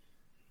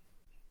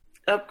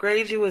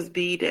 Upgrade You was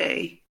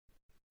B-Day.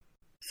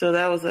 So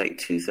that was like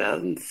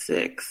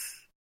 2006.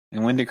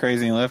 And when did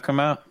Crazy in Love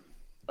come out?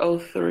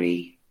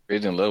 03.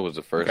 Crazy in Love was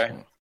the first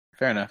one.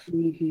 Fair enough.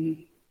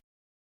 Mm-hmm.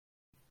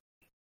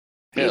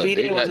 Hell,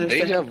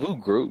 Deja Vu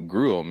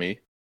grew on me.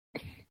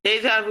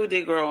 Deja Vu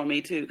did grow on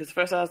me too, because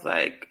first I was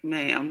like,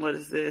 "Man, what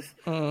is this?"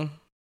 But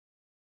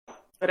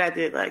I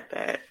did like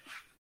that.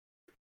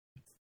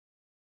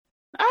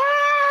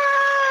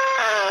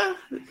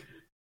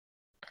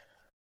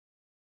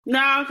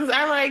 No, because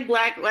I like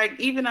Black. Like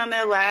even on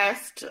their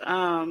last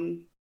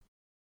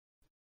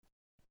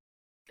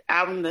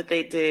album that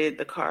they did,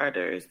 The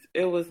Carters,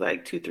 it was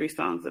like 2-3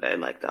 songs that I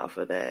liked off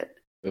of that.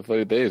 The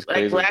funny thing is,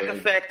 like Black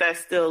Effect, I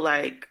still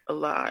like a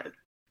lot.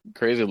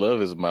 Crazy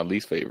Love is my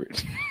least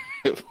favorite.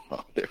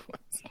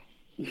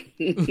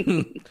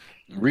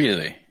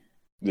 Really?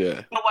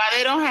 Yeah. But why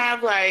they don't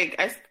have like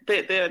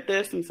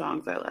there's some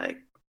songs I like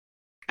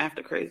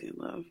after Crazy in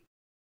Love.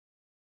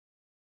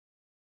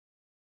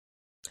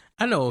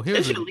 I know.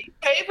 Is your least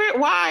favorite?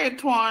 Why,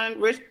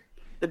 Twan? Rich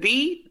the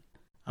Beat?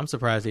 I'm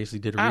surprised he actually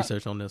did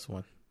research on this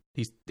one.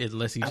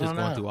 Unless he's just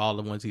going through all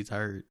the ones he's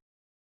heard.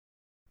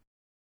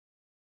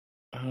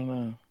 I don't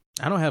know.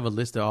 I don't have a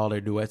list of all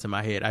their duets in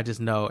my head. I just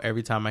know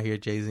every time I hear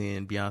Jay-Z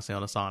and Beyonce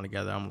on a song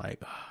together, I'm like,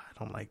 oh, I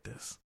don't like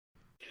this.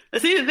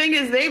 But see, the thing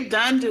is, they've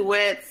done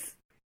duets.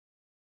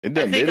 I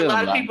think a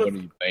lot of people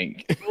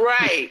think.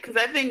 Right, because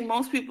I think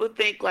most people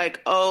think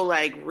like, oh,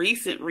 like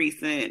recent,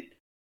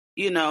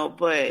 you know,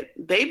 but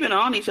they've been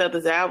on each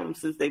other's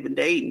albums since they've been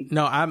dating.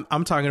 No,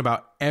 I'm talking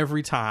about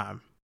every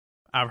time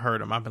I've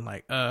heard them, I've been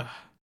like, I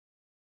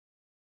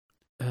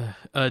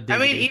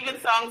mean, even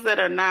songs that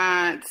are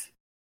not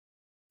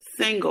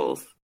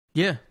singles.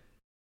 Yeah.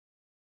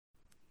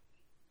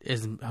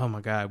 Oh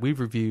my God. We've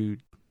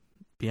reviewed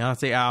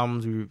Beyonce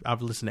albums.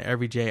 I've listened to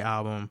every J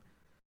album.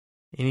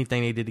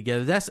 Anything they did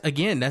together.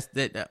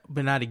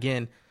 But not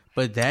again.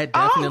 But that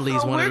definitely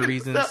is one of the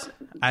reasons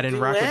I didn't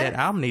rock with that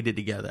album they did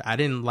together. I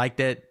didn't like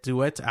that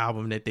duets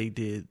album that they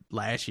did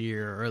last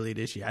year or early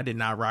this year. I did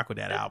not rock with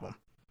that album.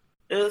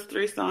 It was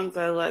 3 songs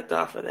I liked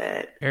off of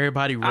that.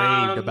 Everybody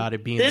raved about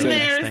it being. Then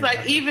there's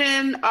like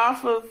even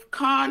off of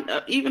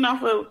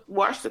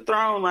Watch the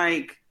Throne.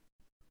 Like,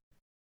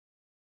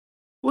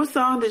 what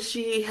song did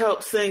she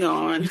help sing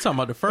on? You talking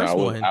about the first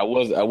one? I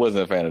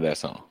wasn't a fan of that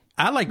song.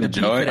 I like the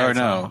beat Joy or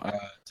no?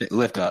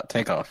 Lift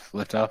Off.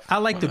 I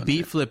like the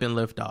beat flip and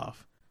Lift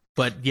Off.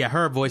 But yeah,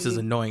 her voice is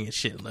annoying as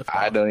shit. Lift Off.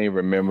 I don't even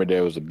remember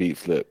there was a beat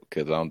flip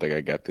because I don't think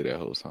I got through that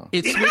whole song.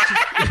 It's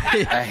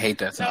I hate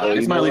that song.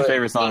 It's my least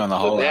favorite song on the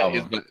whole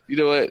album. You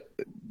know what?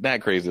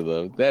 Not Crazy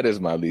Love. That is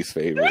my least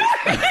favorite.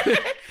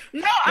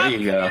 No, there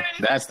you go.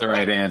 That's the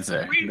right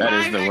answer. That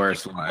is the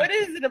worst one. What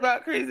is it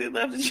about Crazy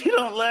Love that you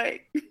don't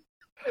like?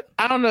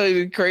 I don't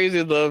know.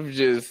 Crazy Love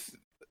just.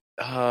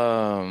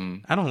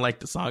 I don't like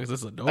the songs.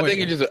 It's annoying. I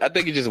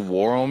think it just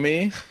wore on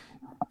me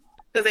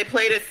because they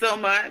played it so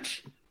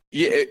much.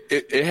 Yeah,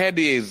 it had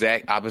the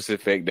exact opposite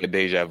effect that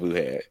Deja Vu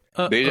had.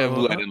 Deja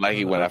Vu, I didn't like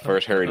it when I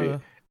first heard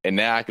it, and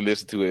now I can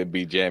listen to it and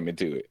be jamming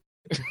to it.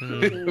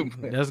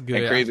 That's good.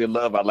 And Crazy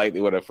Love, I liked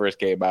it when it first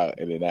came out,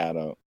 and then now I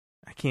don't.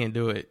 I can't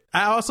do it.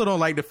 I also don't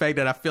like the fact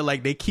that I feel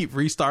like they keep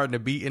restarting the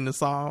beat in the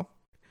song.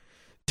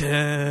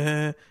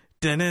 Dun,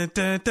 dun, dun,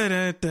 dun, dun,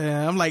 dun,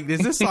 dun. I'm like,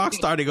 is this song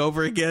starting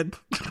over again?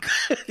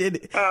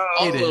 It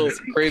is.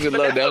 Crazy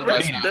Love.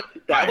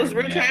 That was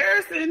Rich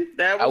Harrison.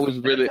 I was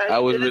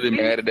really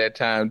mad at that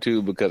time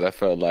too because I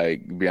felt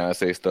like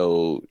Beyonce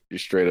stole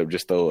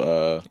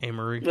A.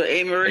 Marie. But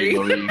A.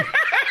 Marie.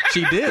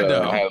 She did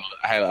though.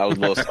 I was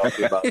a little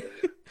salty about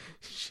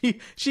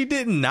it. She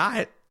did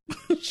not.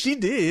 She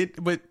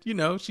did, but you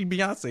know, she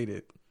Beyonce'd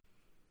it.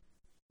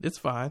 It's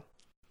fine.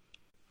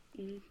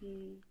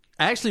 Mm-hmm.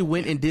 I actually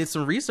went and did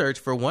some research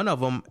for one of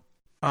them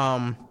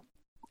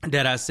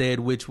that I said,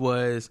 which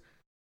was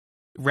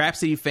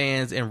Rhapsody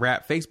fans and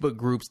rap Facebook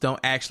groups don't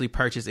actually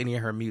purchase any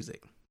of her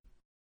music.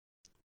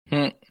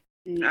 I'm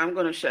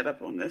going to shut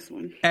up on this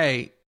one.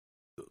 Hey,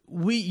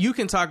 you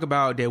can talk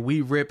about that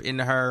we rip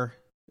into her,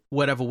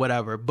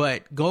 whatever,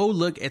 but go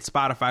look at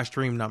Spotify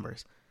stream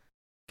numbers.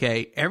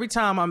 Okay, every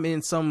time I'm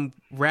in some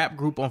rap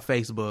group on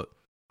Facebook,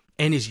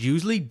 and it's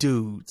usually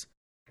dudes,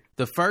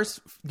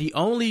 the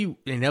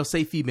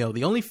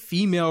only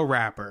female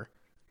rapper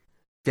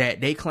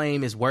that they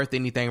claim is worth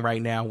anything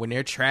right now when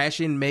they're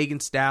trashing Megan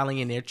Thee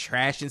Stallion, they're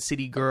trashing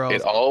City Girls.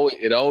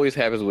 It always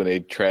happens when they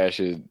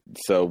trashing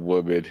some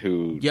woman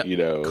who, you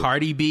know,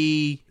 Cardi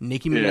B,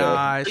 Nicki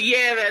Minaj.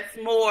 Yeah, that's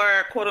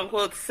more quote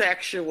unquote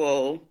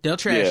sexual. They'll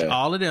trash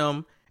all of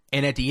them,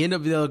 and at the end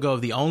of it, they'll go,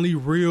 the only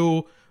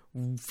real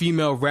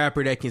female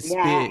rapper that can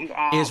spit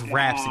is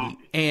Rhapsody.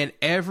 And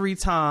every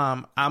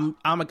time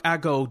I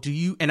go, do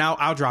you? And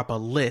I'll drop a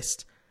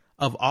list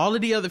of all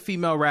of the other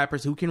female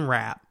rappers who can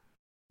rap.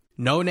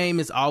 No Name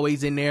is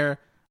always in there.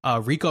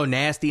 Rico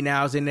Nasty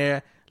now is in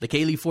there.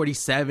 LaKaylee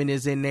 47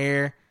 is in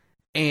there.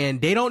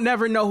 And they don't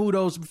never know who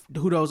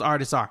those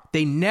artists are.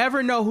 They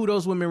never know who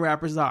those women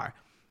rappers are.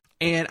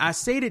 And I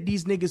say that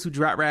these niggas who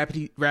drop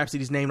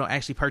Rhapsody's name don't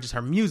actually purchase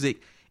her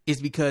music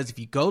is because if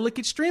you go look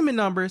at streaming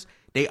numbers,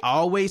 they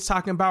always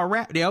talking about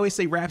rap. They always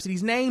say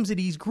Rhapsody's names in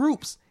these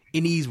groups,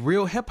 in these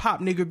real hip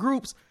hop nigga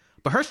groups.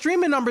 But her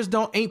streaming numbers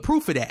ain't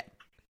proof of that.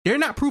 They're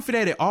not proof of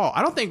that at all.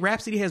 I don't think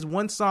Rhapsody has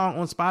one song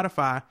on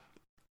Spotify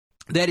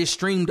that is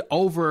streamed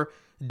over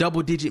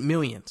double-digit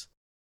millions.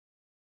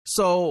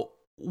 So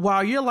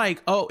while you're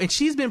like, oh, and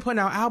she's been putting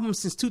out albums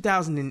since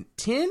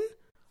 2010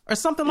 or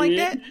something like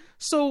that.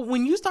 So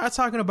when you start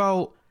talking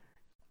about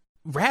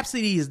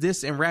Rhapsody is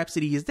this and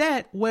Rhapsody is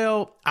that.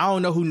 Well, I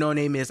don't know who No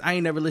Name is. I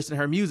ain't never listened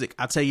to her music.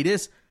 I'll tell you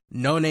this.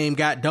 No Name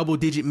got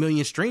double-digit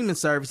million streaming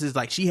services.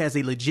 Like, she has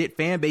a legit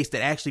fan base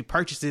that actually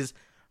purchases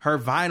her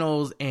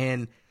vinyls,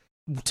 and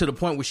to the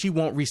point where she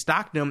won't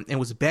restock them and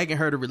was begging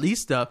her to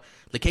release stuff.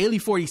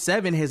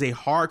 Lakaylee47 has a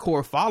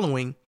hardcore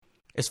following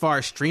as far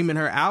as streaming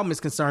her album is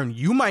concerned.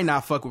 You might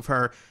not fuck with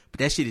her, but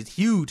that shit is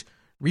huge.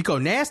 Rico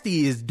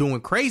Nasty is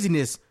doing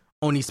craziness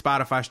on these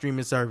Spotify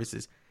streaming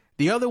services.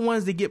 The other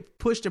ones that get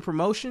pushed in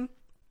promotion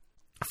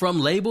from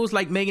labels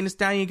like Megan Thee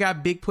Stallion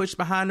got big push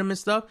behind them and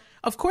stuff.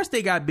 Of course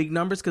they got big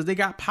numbers because they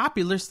got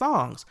popular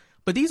songs.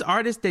 But these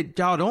artists that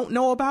y'all don't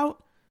know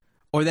about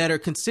or that are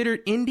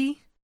considered indie,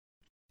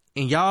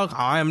 and y'all,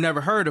 I have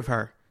never heard of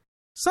her,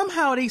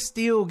 somehow they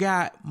still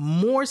got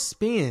more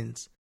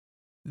spins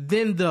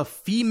than the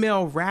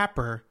female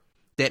rapper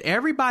that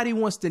everybody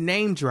wants to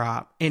name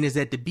drop and is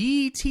at the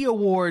BET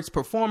Awards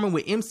performing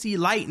with MC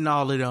Lyte and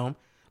all of them,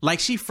 like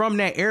she from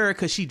that era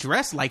because she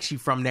dressed like she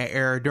from that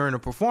era during a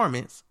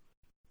performance.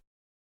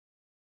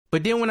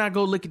 But then when I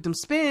go look at them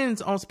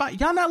spins on Spot,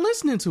 y'all not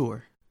listening to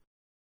her.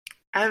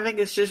 I think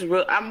it's just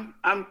real.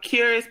 I'm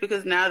curious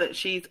because now that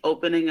she's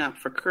opening up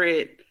for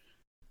Crit,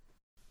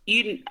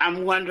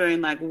 I'm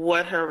wondering like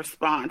what her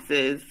response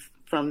is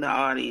from the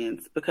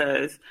audience,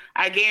 because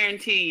I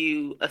guarantee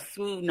you a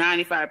smooth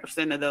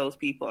 95% of those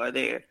people are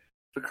there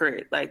for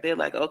Crit. Like, they're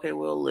like, okay,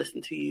 we'll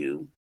listen to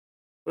you.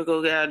 We'll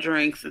go get our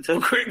drinks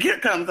until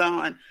Crit comes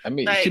on. I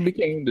mean, like, she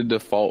became the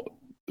default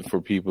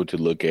for people to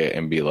look at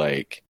and be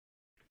like,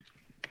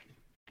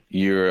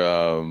 you're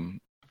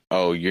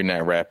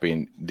not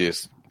rapping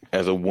this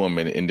as a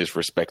woman in this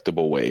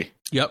respectable way.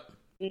 Yep.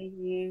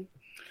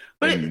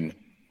 Mm-hmm.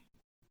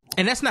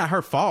 And that's not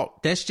her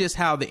fault. That's just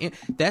how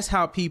that's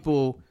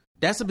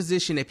a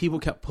position that people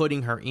kept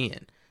putting her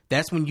in.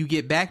 That's when you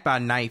get backed by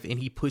Knife and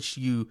he puts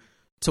you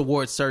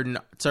towards certain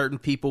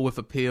people with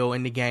appeal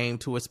in the game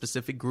to a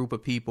specific group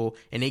of people,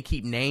 and they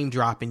keep name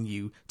dropping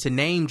you to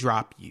name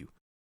drop you.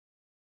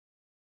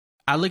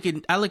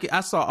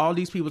 I saw all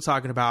these people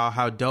talking about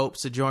how dope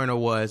Sojourner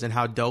was and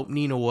how dope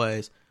Nina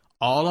was,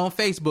 all on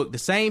Facebook. The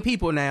same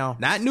people now,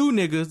 not new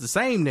niggas, the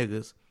same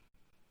niggas.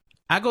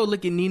 I go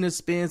look at Nina's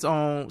spins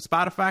on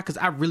Spotify because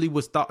I really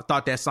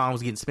thought that song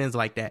was getting spins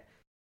like that.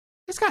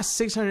 It's got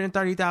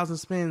 630,000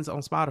 spins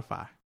on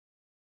Spotify.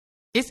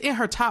 It's in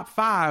her top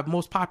 5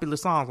 most popular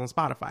songs on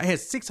Spotify. It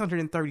has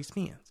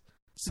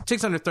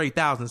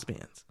 630,000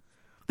 spins.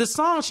 The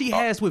song she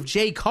has with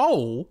J.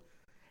 Cole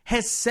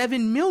has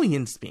 7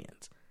 million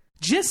spins.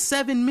 Just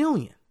 7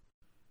 million.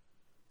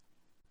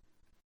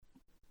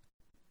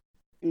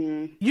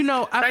 Mm. You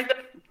know,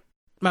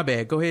 my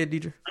bad. Go ahead,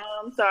 Deidre.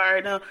 I'm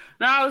sorry. No,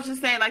 I was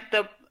just saying, like,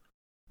 the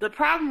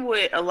problem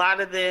with a lot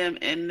of them,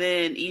 and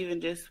then even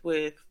just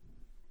with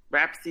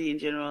Rhapsody in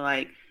general,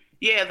 like,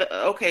 yeah,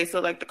 so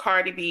like the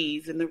Cardi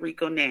B's and the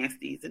Rico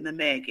Nasties and the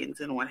Megans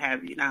and what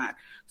have you not.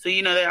 So,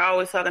 you know, they're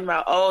always talking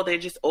about, oh, they're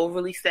just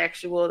overly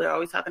sexual. They're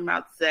always talking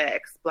about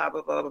sex, blah,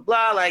 blah, blah, blah,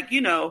 blah. Like,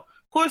 you know,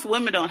 of course,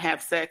 women don't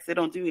have sex. They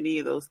don't do any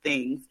of those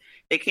things.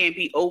 They can't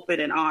be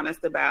open and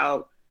honest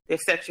about their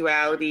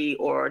sexuality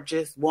or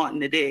just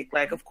wanting the dick.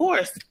 Like, of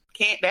course,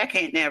 that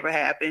can't never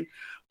happen.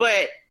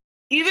 But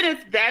even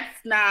if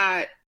that's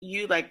not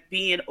you, like,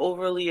 being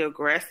overly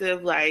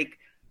aggressive, like,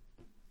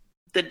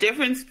 the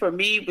difference for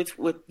me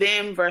with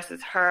them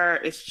versus her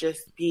is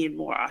just being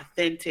more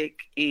authentic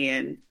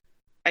and,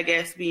 I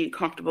guess, being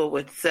comfortable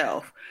with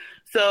self.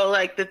 So,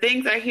 like, the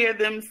things I hear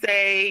them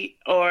say,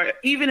 or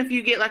even if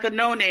you get, like, a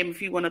No Name,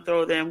 if you want to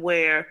throw them,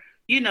 where,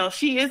 you know,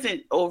 she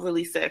isn't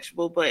overly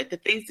sexual, but the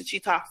things that she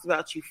talks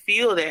about, you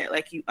feel that,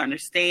 like, you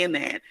understand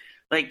that.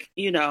 Like,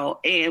 you know,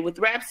 and with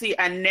Rhapsody,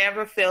 I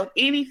never felt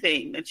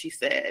anything that she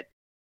said.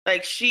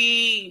 Like,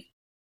 she,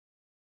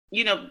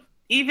 you know,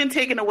 even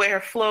taking away her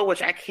flow,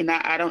 which I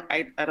cannot, I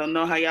don't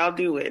know how y'all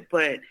do it,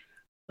 but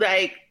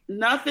like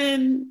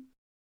nothing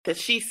that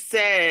she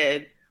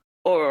said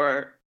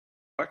or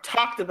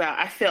talked about,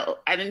 I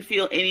didn't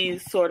feel any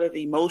sort of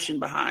emotion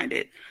behind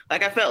it.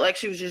 Like, I felt like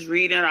she was just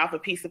reading it off a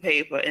piece of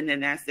paper and then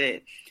that's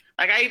it.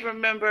 Like, I even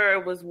remember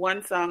it was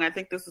one song, I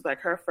think this was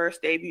like her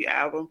first debut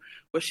album,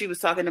 where she was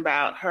talking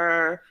about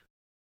her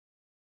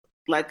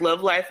like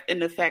love life and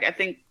the fact, I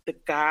think the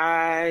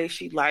guy,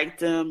 she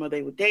liked him or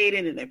they were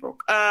dating and they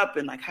broke up,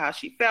 and like how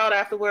she felt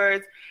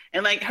afterwards.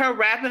 And like her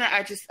rapping,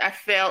 I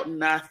felt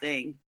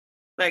nothing.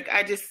 Like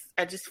I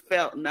just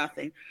felt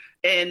nothing.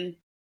 And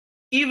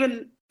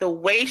even the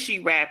way she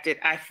rapped it,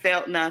 I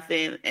felt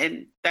nothing.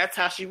 And that's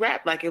how she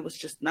rapped. Like it was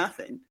just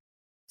nothing.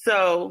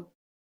 So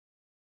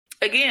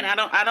again, I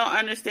don't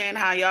understand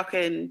how y'all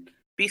can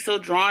be so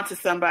drawn to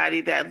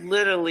somebody that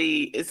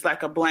literally is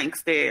like a blank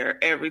stare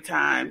every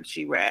time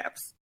she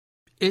raps.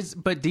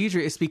 But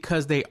Deidre, it's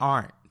because they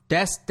aren't.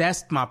 That's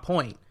my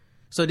point.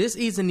 So this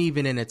isn't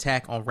even an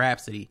attack on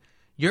Rhapsody.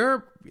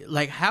 You're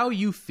like, how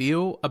you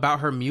feel about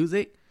her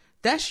music,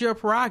 that's your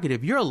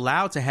prerogative. You're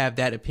allowed to have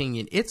that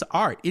opinion. It's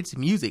art. It's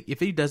music.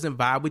 If it doesn't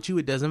vibe with you,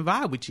 it doesn't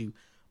vibe with you.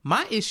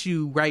 My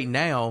issue right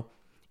now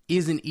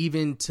isn't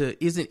even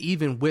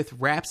with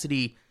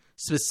Rhapsody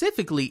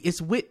specifically,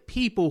 it's with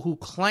people who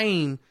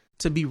claim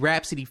to be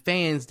Rhapsody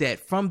fans that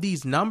from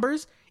these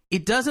numbers,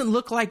 it doesn't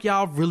look like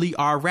y'all really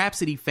are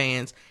Rhapsody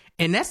fans.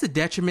 And that's a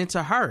detriment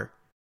to her.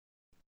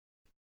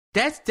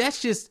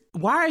 That's just,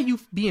 why are you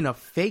being a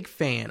fake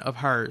fan of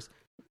hers?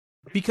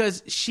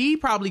 Because she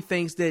probably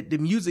thinks that the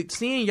music,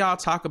 seeing y'all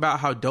talk about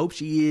how dope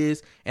she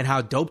is and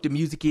how dope the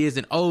music is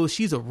and, oh,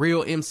 she's a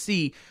real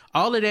MC,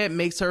 all of that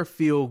makes her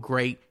feel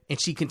great,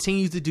 and she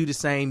continues to do the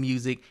same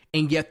music,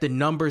 and yet the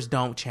numbers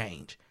don't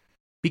change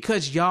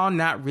because y'all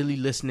not really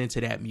listening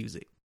to that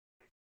music.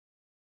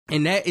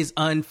 And that is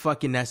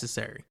unfucking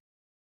necessary.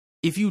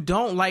 If you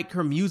don't like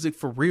her music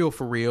for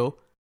real,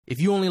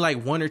 if you only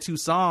like one or two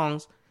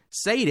songs,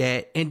 say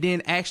that, and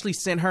then actually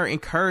send her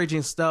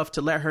encouraging stuff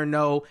to let her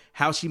know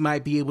how she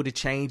might be able to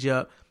change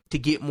up to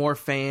get more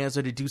fans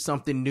or to do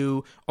something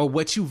new, or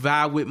what you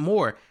vibe with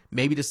more.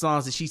 Maybe the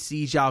songs that she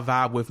sees y'all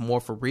vibe with more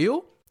for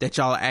real, that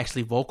y'all are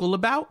actually vocal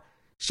about,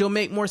 she'll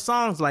make more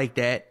songs like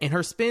that and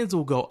her spins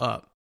will go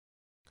up.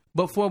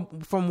 But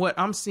from what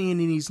I'm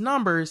seeing in these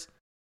numbers,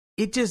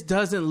 it just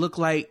doesn't look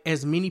like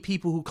as many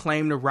people who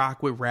claim to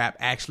rock with rap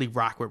actually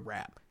rock with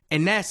rap.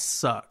 And that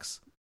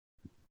sucks.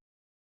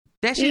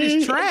 That shit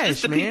is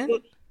trash, man.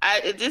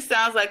 It just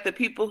sounds like the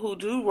people who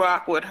do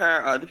rock with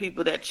her are the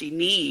people that she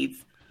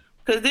needs.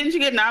 Because didn't she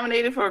get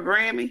nominated for a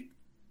Grammy?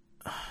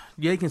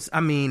 Yeah,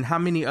 I mean, how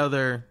many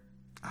other...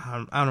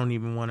 I don't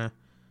even want to...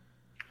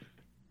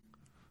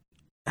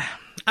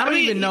 I don't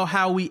even know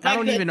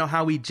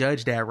how we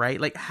judge that, right?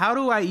 Like, how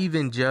do I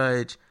even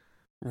judge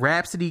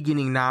Rhapsody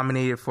getting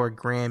nominated for a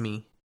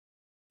Grammy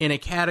in a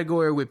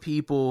category with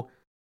people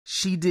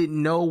she did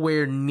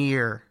nowhere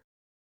near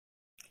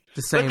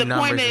the same numbers?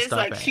 But the point is,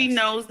 like, she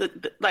knows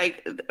that,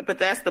 like, but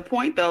that's the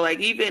point, though. Like,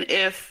 even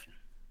if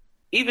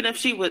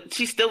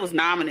she still was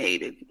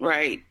nominated,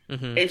 right?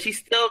 Mm-hmm. And she's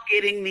still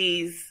getting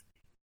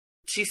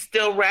she's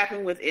still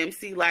rapping with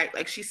MC Lyte,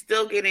 like she's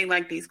still getting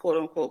like these quote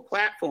unquote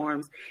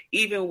platforms,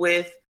 even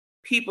with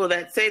people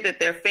that say that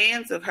they're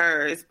fans of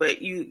hers,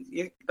 but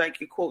you're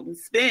quoting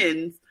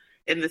spins,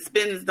 and the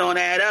spins don't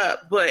add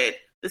up. But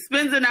the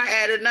spins are not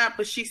adding up,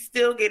 but she's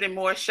still getting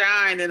more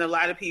shine than a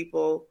lot of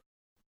people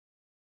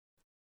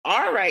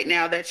are right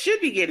now that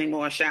should be getting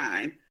more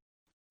shine.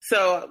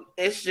 So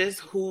it's just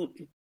who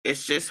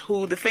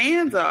the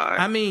fans are.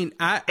 I mean,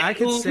 I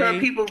could say her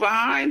people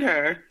behind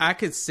her. I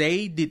could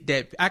say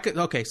that I could.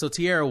 Okay, so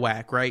Tierra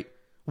Whack, right?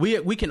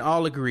 We can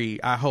all agree,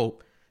 I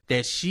hope,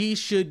 that she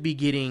should be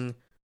getting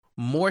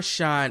more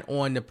shine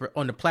on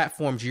the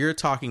platforms you're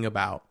talking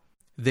about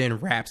than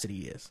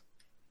Rhapsody is.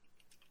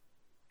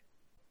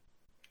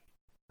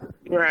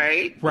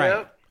 Right.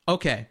 Yep.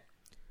 Okay.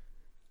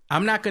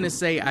 I'm not going to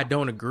say I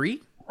don't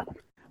agree,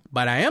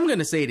 but I am going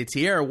to say that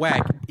Tierra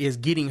Whack is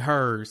getting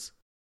hers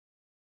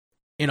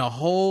in a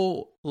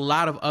whole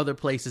lot of other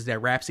places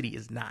that Rhapsody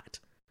is not.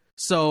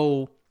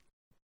 So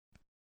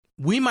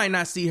we might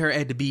not see her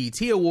at the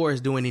BET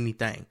Awards doing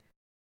anything.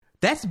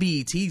 That's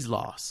BET's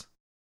loss.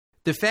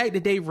 The fact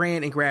that they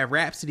ran and grabbed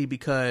Rhapsody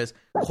because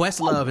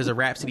Questlove is a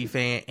Rhapsody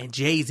fan and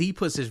Jay-Z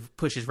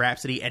pushes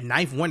Rhapsody and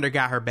Ninth Wonder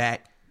got her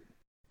back,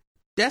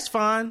 that's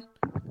fine.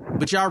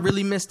 But y'all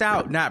really missed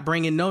out not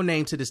bringing No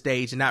Name to the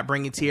stage and not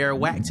bringing Tierra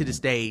Whack to the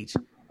stage,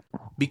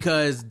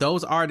 because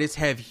those artists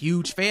have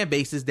huge fan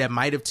bases that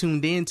might have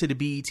tuned in to the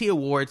BET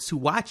Awards to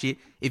watch it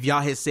if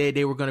y'all had said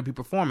they were going to be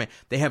performing.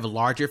 They have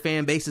larger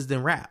fan bases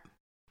than rap.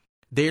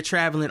 They're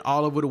traveling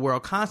all over the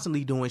world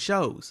constantly doing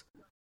shows,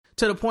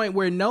 to the point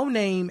where No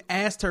Name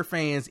asked her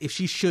fans if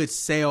she should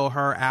sell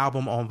her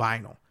album on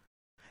vinyl.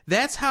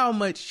 That's how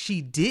much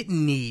she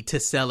didn't need to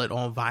sell it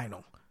on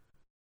vinyl.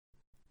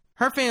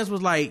 Her fans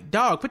was like,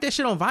 dog, put that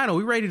shit on vinyl.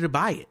 We ready to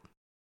buy it.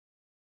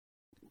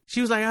 She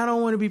was like, I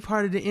don't want to be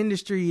part of the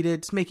industry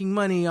that's making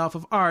money off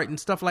of art and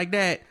stuff like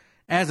that.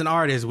 As an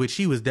artist, which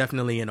she was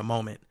definitely in a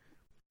moment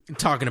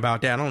talking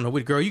about that. I don't know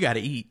what girl you got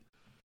to eat.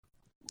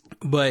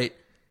 But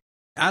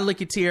I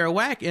look at Tierra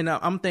Whack and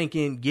I'm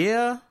thinking,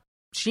 yeah,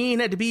 she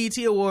ain't at the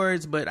BET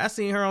Awards, but I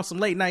seen her on some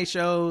late night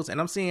shows and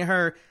I'm seeing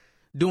her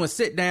doing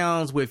sit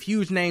downs with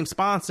huge name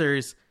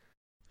sponsors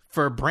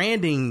for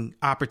branding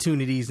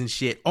opportunities and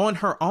shit on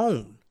her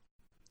own.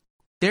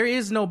 There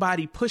is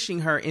nobody pushing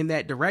her in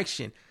that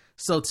direction.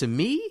 So to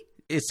me,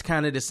 it's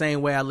kind of the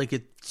same way I look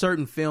at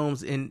certain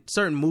films and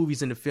certain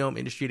movies in the film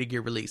industry that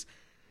get released.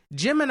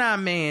 Gemini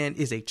Man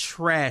is a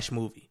trash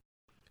movie.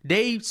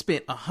 They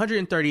spent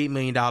 $138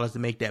 million to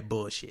make that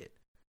bullshit.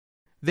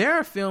 There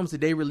are films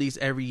that they release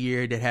every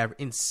year that have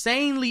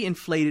insanely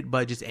inflated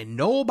budgets and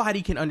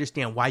nobody can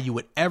understand why you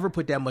would ever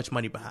put that much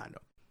money behind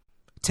them.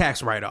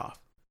 Tax write-off.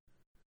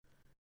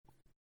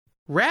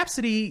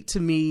 Rhapsody, to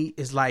me,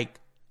 is like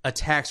a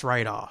tax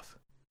write-off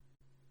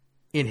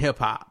in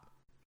hip-hop.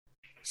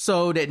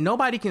 So that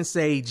nobody can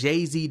say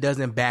Jay-Z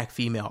doesn't back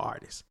female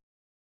artists.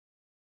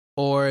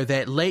 Or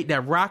that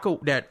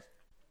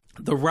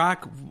the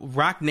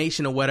Rock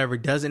Nation or whatever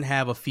doesn't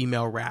have a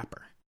female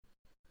rapper.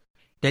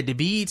 That the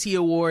BET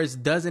Awards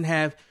doesn't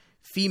have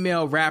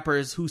female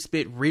rappers who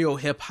spit real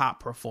hip-hop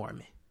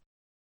performing.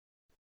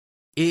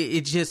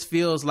 It just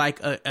feels like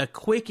a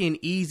quick and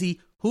easy.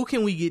 Who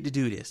can we get to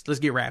do this? Let's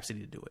get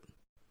Rhapsody to do it.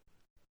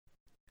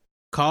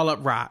 Call up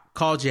Rock.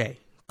 Call Jay.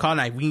 Call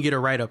Knife. We can get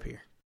her right up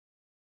here.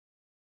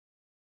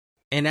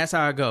 And that's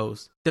how it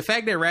goes. The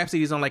fact that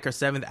Rhapsody is on like her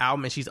 7th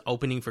album and she's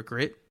opening for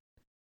Crit.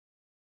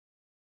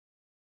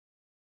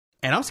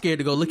 And I'm scared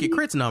to go look at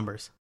Crit's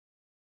numbers.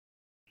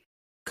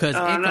 Cause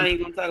I'm not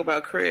even gonna talk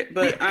about Crit,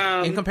 but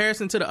in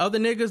comparison to the other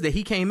niggas that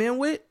he came in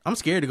with, I'm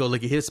scared to go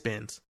look at his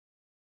spins,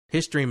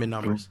 his streaming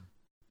numbers.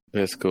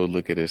 Let's go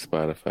look at his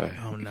Spotify.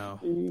 Oh no.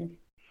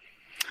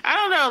 I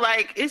don't know.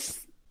 Like it's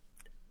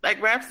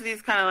like Rhapsody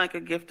is kind of like a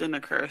gift and a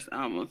curse,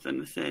 almost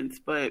in a sense,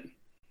 but.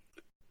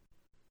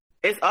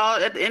 It's all,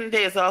 at the end of the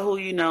day, it's all who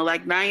you know.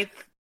 Like, Ninth,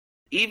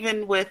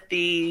 even with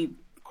the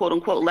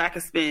quote-unquote lack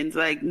of spins,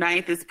 like,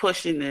 Ninth is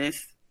pushing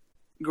this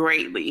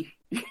greatly.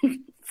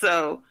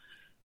 So,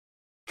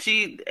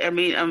 she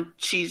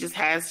just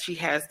has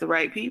the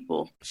right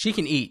people. She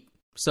can eat.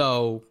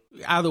 So,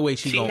 either way,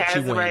 she has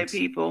the wins. right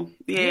people.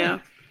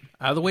 Yeah.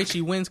 Either way,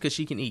 she wins because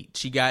she can eat.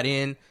 She got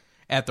in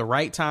at the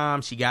right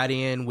time. She got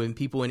in when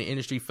people in the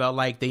industry felt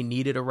like they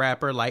needed a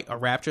rapper, like a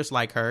raptress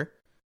like her.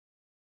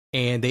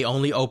 And they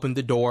only opened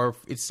the door,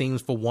 it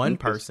seems, for one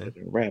person.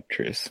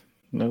 Raptress.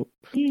 Nope.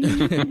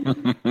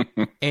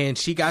 And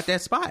she got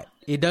that spot.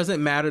 It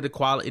doesn't matter the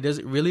quality.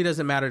 It really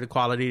doesn't matter the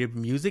quality of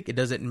music. It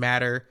doesn't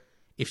matter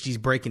if she's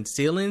breaking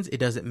ceilings. It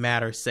doesn't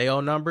matter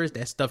sale numbers.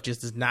 That stuff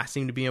just does not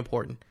seem to be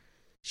important.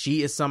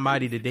 She is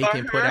somebody that they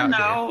can put out there.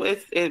 No,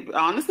 it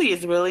honestly,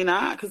 it's really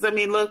not. Because, I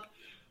mean,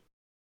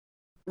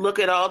 look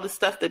at all the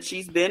stuff that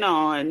she's been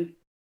on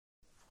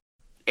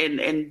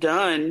and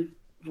done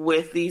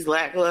with these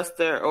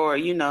lackluster or,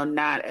 you know,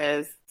 not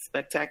as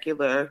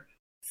spectacular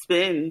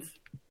spins.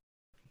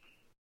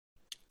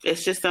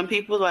 It's just some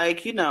people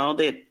like, you know,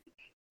 that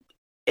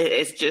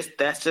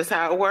that's just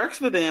how it works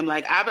for them.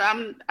 Like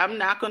I'm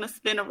not going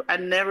to I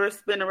never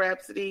spin a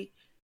Rhapsody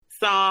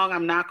song.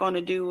 I'm not going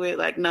to do it.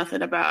 Like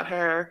nothing about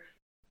her,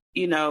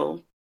 you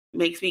know,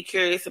 makes me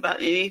curious about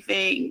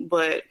anything,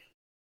 but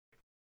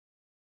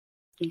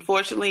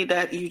unfortunately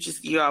that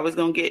you're always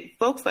going to get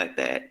folks like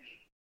that.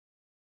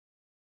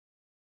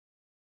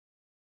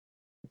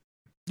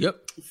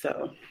 Yep.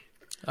 So,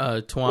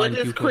 Twan, what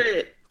is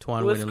Crit?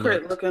 What's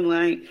Crit looking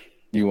like?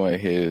 You want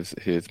his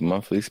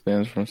monthly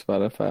spins from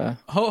Spotify?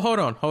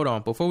 Hold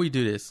on. Before we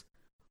do this,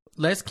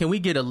 can we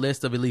get a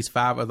list of at least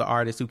 5 other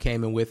artists who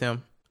came in with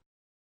him?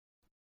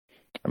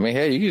 I mean,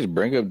 hey, you can just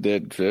bring up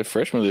that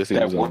freshman list.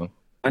 That One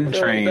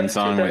Train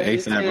song with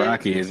A$AP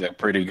Rocky is a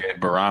pretty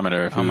good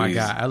barometer. Oh my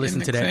god, I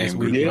listened to that this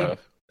weekend.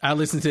 I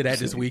listened to that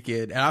this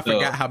weekend, and I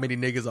forgot how many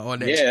niggas are on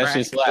that track. Yeah, it's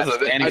just last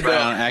Danny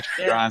Brown,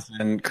 Action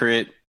Bronson,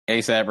 Crit,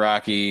 A$AP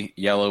Rocky,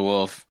 Yellow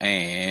Wolf,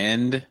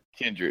 and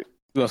Kendrick.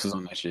 Who else is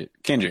on that shit?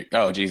 Kendrick.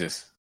 Oh,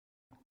 Jesus.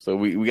 So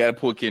we got to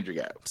pull Kendrick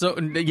out. So,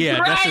 yeah,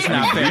 right. That's just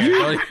not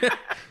fair.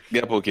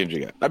 Got to pull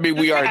Kendrick out. I mean,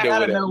 we already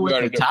know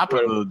what the top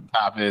of the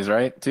top is,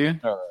 right, too?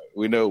 All right.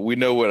 We know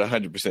what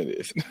 100%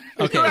 is.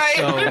 Okay, right.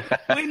 So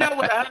we know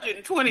what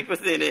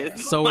 120%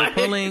 is. So we're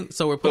pulling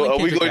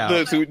Kendrick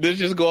out. So let's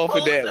just go off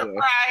of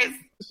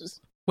that.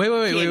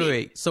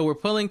 Wait. So we're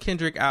pulling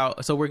Kendrick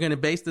out. So we're going to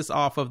base this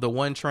off of the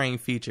One Train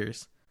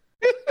features.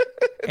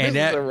 And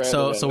that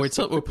so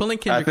we're pulling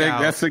Kendrick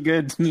out. I think that's a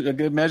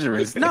good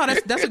measurement. No,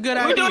 that's a good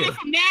idea. We're doing it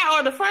from now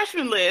on the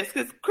freshman list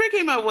because Crit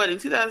came out in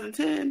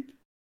 2010.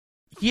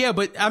 Yeah,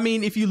 but I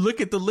mean, if you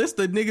look at the list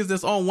of niggas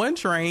that's on One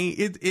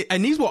Train,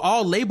 and these were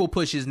all label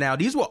pushes. Now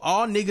these were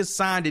all niggas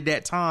signed at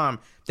that time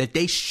that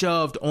they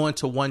shoved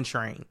onto One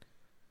Train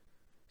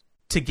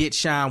to get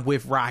shine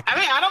with Rocky. I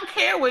mean, I don't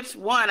care which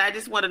one. I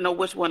just want to know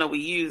which one are we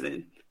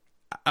using.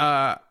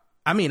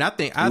 I mean, I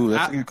think that's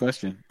a good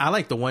question. I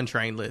like the One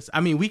Train list.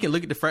 I mean, we can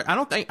look at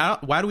the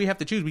why do we have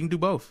to choose? We can do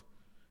both.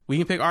 We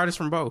can pick artists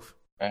from both.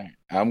 Right.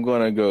 I'm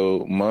gonna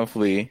go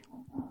monthly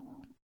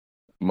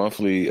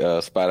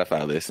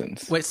Spotify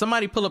listens. Wait,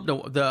 somebody pull up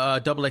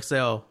the double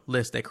XL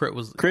list that Crit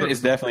was. Crit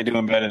is definitely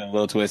doing better than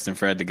Lil Twist and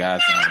Fred the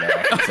Godson.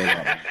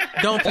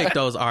 Don't pick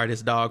those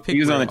artists, dog. He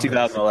was on the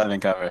 2011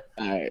 cover.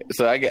 All right,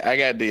 so I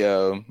got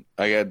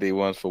the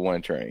ones for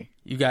One Train.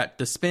 You got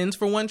the spins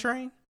for One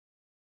Train.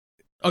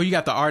 Oh, you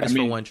got the artists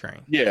for One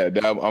Train. Yeah,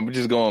 I'm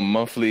just going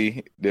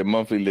monthly. Their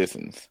monthly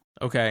listens.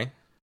 Okay.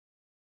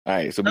 All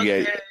right, so we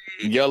got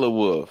Yellow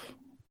Wolf,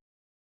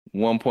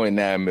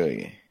 1.9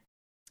 million.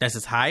 That's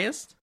his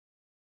highest?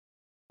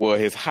 Well,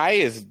 his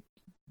highest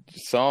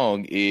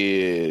song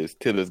is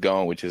Till It's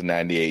Gone, which is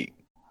 98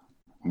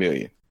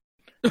 million.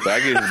 So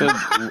I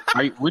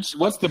guess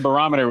what's the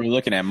barometer we're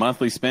looking at?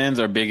 Monthly spins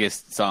or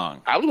biggest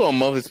song? I was going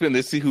monthly spin.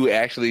 Let's see who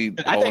actually.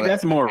 I think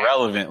that's more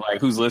relevant.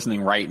 Like who's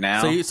listening right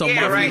now? So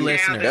monthly right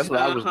listeners. Now, that's what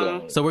I was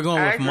going. So we're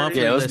going with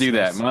monthly. Yeah, let's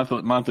listeners. do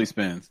that. Monthly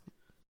spins.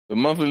 The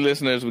monthly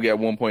listeners, we got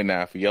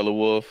 1.9 for Yellow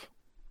Wolf.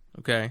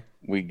 Okay.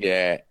 We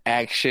got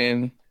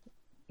Action,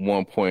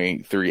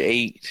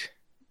 1.38.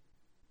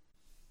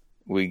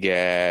 We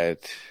got,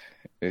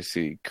 let's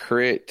see,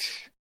 Crit,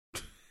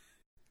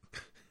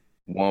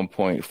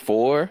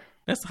 1.4.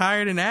 That's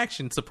higher than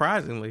Action,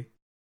 surprisingly.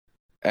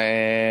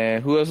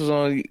 And who else was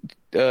on?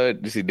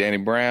 Danny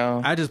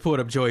Brown. I just pulled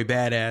up Joey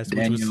Badass,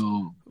 which was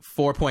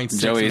 4.6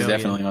 Joey is million.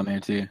 definitely on there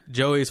too.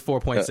 Joey's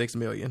 4.6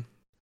 million.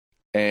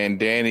 And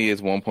Danny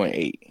is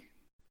 1.8.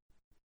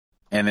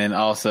 And then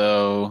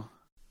also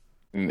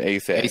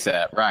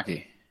ASAP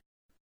Rocky.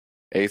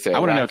 ASAP I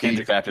want to know Rocky.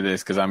 Kendrick after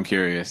this because I'm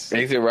curious.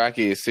 ASAP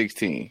Rocky is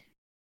 16.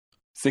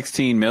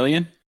 16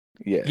 million?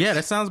 Yes. Yeah,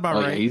 that sounds about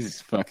Oh, right. yeah,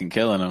 he's fucking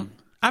killing them.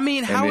 I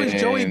mean, how And is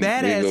then Joey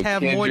there Badass go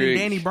have more than Kendrick.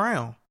 Danny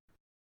Brown?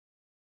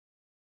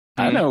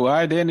 I know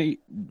why Danny.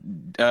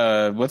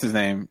 What's his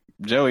name?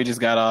 Joey just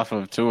got off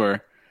of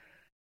tour.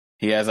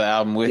 He has an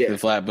album with the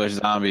Flatbush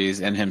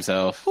Zombies and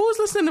himself. Who's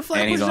listening to And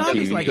Flatbush he's on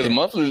Zombies TV. like Because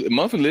that?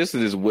 monthly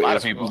listeners is lot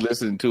of who's people.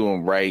 listening to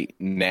him right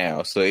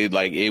now. So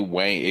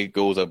it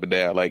goes up and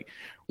down. Like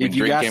when If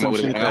you Drake got came some out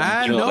with shit an that-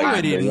 I album, know like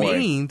what it one.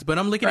 means, but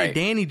I'm looking at Right.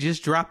 Danny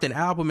just dropped an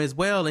album as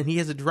well, and he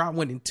hasn't dropped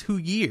one in 2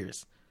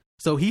 years.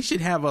 So he should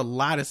have a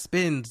lot of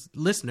spins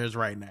listeners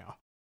right now.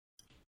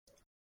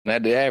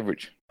 Not the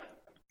average.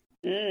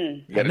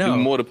 You got to No. do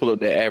more to pull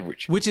up that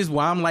average. Which is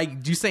why I'm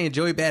like, you saying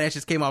Joey Badass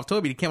just came off tour,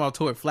 but he came off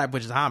tour with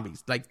Flatbush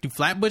Zombies. Like, do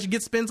Flatbush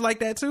get spins like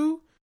that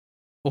too?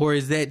 Or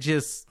is that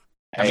just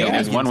Hey, Joey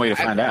that's one gets- way to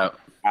find out.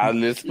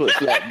 Let's put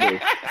Flatbush.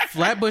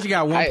 Flatbush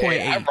got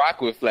 1.8? I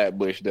rock with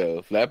Flatbush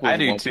though. Flatbush. I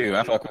do 1.8. too.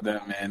 I fuck with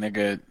them, man. They're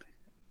good.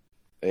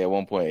 They at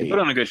 1.8. They put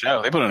on a good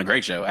show. They put on a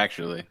great show,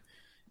 actually.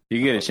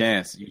 You get a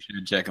chance, you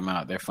should check them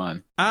out. They're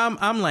fun.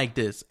 I'm like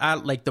this. I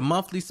like the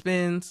monthly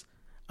spins.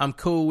 I'm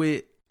cool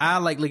with. I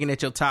like looking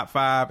at your top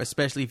 5,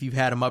 especially if you've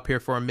had them up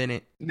here for a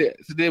minute.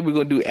 So then we're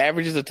gonna do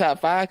averages of top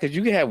 5 because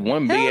you can have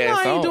one Hell big no, ass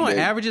I song. ain't doing that-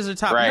 averages or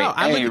top. Right. No,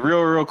 I hey, look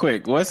real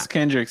quick. What's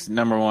Kendrick's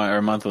number one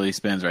or monthly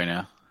spins right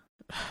now?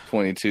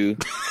 22.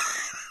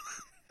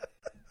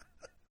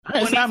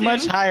 It's not 22?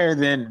 much higher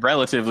than,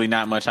 relatively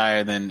not much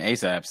higher than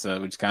ASAP, so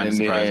which kind of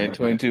And then surprising.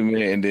 22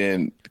 million. And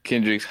then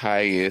Kendrick's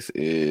highest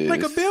is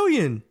like $1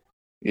 billion.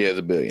 Yeah, it's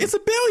 $1 billion. It's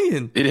 $1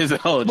 billion. It is a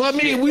whole. Well, I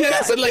mean, we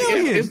That's but like $1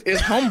 billion.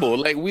 it's humble.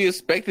 Like we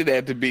expected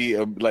that to be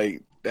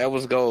like that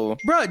was goal.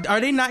 Bro, are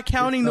they not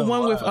counting the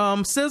one with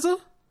SZA?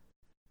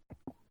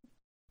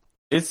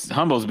 It's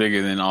Humble's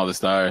bigger than All the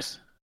Stars.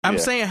 I'm Yeah.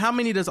 saying, how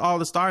many does All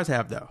the Stars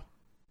have though?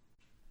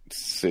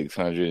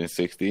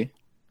 660.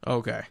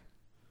 Okay.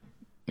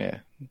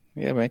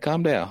 Yeah, man,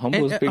 calm down.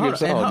 Humble's bigger hold on,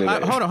 song. than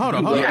that. hold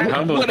on. Yeah,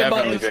 Humble's What about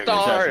definitely the bigger,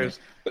 trust me. stars?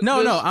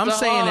 No, The I'm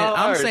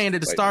saying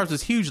that the Like- Stars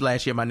was huge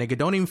last year, my nigga.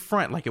 Don't even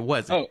front like it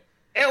wasn't. Oh,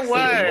 It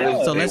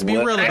was. So let's be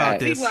real about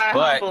this.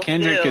 But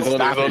Kendrick could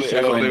stop It's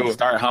the show only- and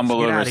start Humble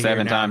Get over outta here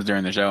 7 now. times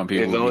during the show, and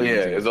people It's would only, be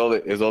into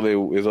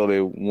it. it's only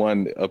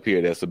one up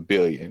here that's $1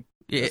 billion.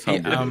 Yeah, That's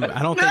humble.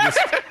 I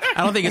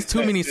don't think it's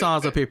too many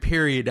songs up here.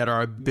 Period, that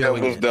are $1 Devils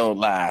billion. don't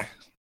lie.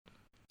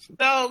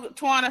 So,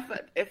 Twan,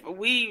 if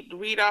we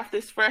read off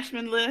this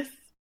freshman list,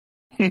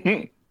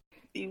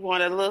 you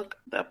want to look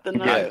up the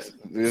numbers?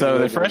 Yes. So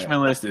the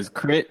freshman list is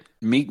Crit,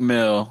 Meek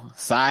Mill,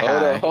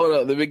 Sci-Hi. Hold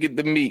on. Let me get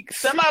the Meeks.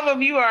 Some of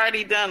them you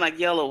already done, like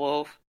Yellow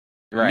Wolf.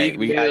 Right, Meek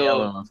we got Mill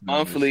Yellow.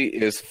 monthly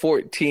is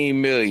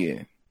 14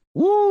 million.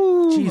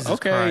 Woo! Jesus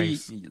okay,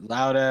 Christ.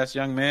 loud ass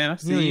young man. I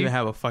see You don't you. even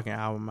have a fucking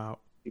album out.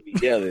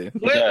 Yelling.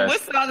 What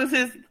song is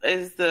his?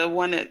 Is the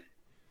one that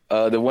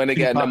The one that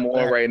got Tupac number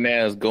one Black. right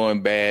now is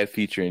Going Bad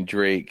featuring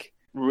Drake.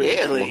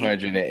 really?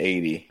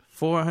 480.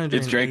 400.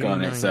 It's Drake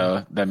on it,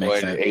 so that makes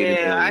sense.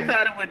 480 Yeah, I million.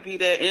 thought it would be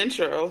the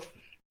intro.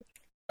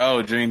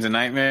 Oh, Dreams and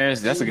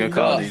Nightmares. That's a good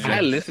call. I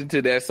DJ. listened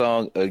to that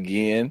song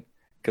again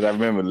because I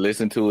remember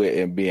listening to it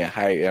and being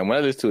hyped. And when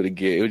I listened to it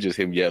again, it was just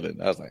him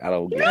yelling. I was like, I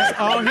don't get it.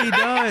 all he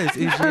does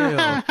is yell.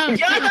 Y'all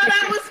thought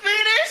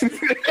I was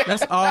finished?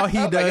 That's all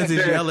he does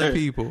is yell at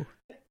people.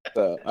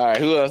 So, all right,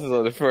 who else is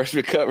on the first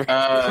recovery?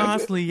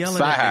 Constantly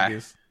yelling at Sci-Hi.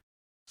 niggas.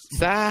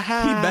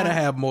 Sci-Hi. He better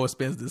have more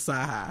spins than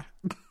Sci-Hi.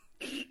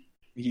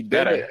 He I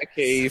better. can't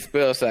even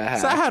spell Sci-Hi.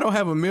 Sci-Hi don't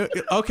have a million.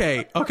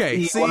 Okay.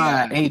 See,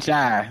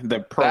 C-Y-H-I, the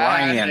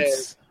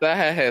Parians.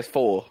 Sci-Hi has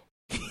 4.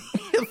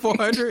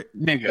 400.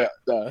 Nigga.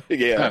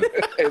 Yeah,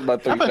 it's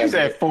about I thought you 3,000.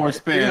 said 4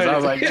 spins. I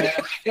was like,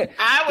 yeah.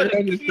 I would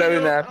have killed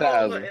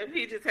 379,000. over if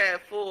he just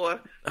had 4.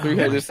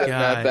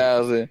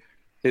 379,000.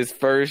 His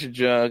first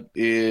junk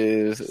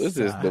is what's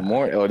this? The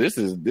morning. Oh, this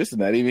is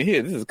not even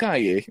here. This is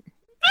Kanye.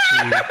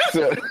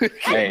 So,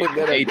 Hey, put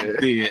that up hate there.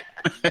 to see it.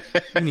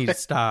 You need to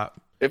stop.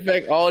 In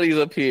fact, all these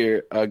up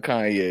here are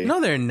Kanye.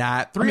 No, they're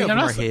not. I Three mean, of I'm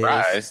them are not his.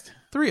 surprised.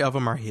 3 of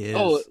them are his.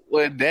 Oh,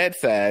 well, that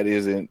side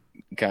isn't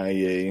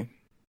Kanye.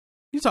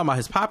 You talking about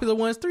his popular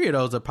ones? 3 of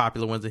those are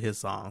popular ones of his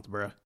songs,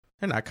 bro.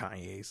 They're not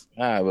Kanye's.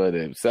 But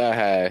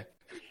Sci-Hi,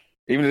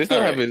 even though they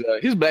still have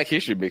his Black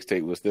History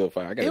mixtape was still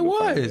fire. I gotta It go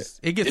find was.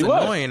 It gets It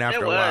was. annoying after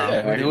It a was.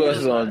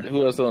 while. that.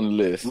 Who else on the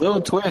list?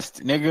 Little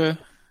Twist, nigga.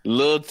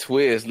 Lil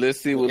Twist.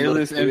 Let's see what Lil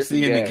Illest Twist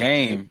MC in the got.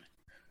 game.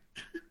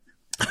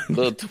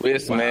 Lil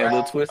Twist, man.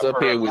 Lil Twist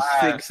up here with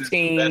Best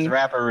 16,000.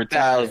 rapper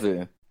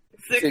retired.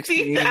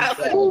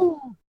 16,000.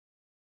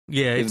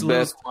 Yeah, His it's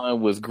best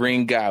one was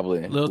Green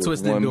Goblin. Lil with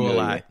Twist didn't 1 do a million.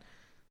 lot.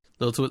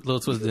 Lil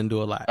Twist didn't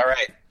do a lot. All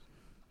right.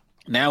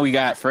 Now we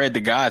got Fred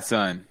the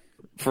Godson.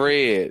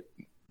 Fred,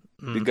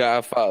 the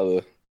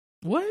Godfather.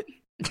 What?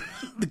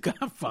 The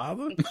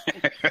Godfather.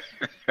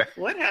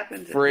 What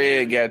happened to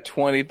Fred got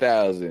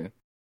 20,000.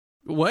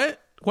 What?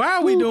 Why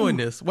are we doing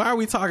this? Why are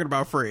we talking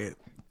about Fred?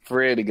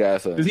 Fred the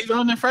Godson. Because he's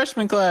on the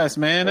freshman class,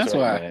 man. That's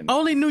why. Man.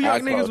 Only New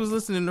York niggas close. was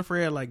listening to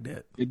Fred like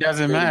that. It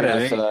doesn't Fred matter.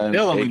 the Godson,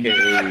 They'll only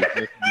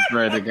AKA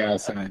Fred the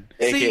Godson.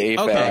 AKA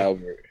okay. Fat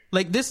Albert.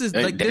 Like this is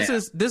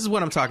this is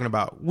what I'm talking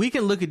about. We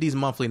can look at these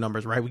monthly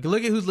numbers, right? We can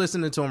look at who's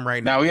listening to them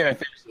right now. Now we gotta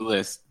finish the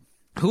list.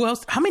 Who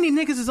else? How many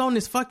niggas is on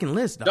this fucking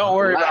list? Dog? Don't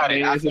worry about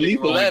it. It's at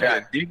least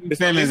 11. Diggy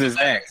Simmons is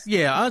next.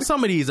 Yeah,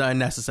 some of these are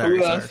unnecessary.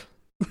 Who Sir. else?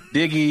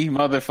 Diggy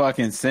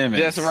motherfucking Simmons.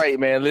 That's right,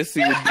 man. Let's see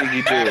what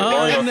Diggy do.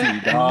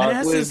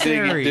 What's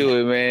Diggy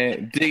doing,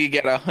 man? Diggy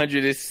got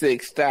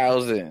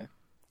 106,000.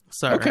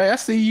 Sir. Okay, I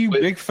see you,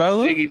 big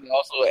fella. Diggy's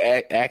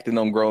also acting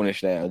on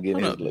grownish now.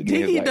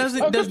 Diggy does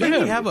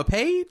Diggy have a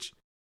page?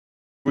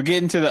 We're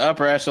getting to the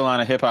upper echelon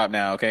of hip hop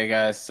now, okay,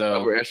 guys? So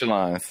upper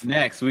echelons.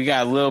 Next, we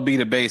got Lil B,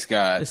 the bass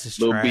god. This is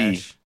Lil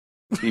trash.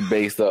 B. He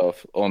based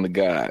off on the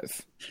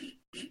gods.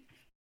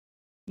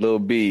 Lil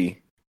B.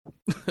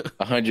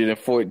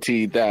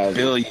 114,000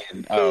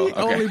 billion. Oh,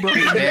 okay. Only broke,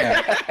 he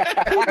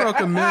broke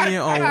 $1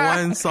 million on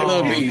one song.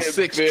 Lil B,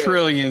 6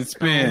 trillion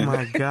spin. Oh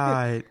my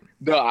god.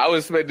 No, I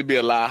was expecting to be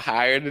a lot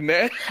higher than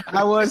that.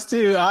 I was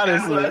too,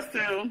 honestly. I was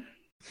too.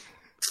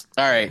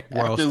 All right,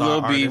 World after star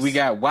Lil B, artist. we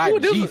got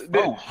YG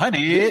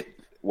 400.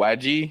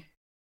 YG.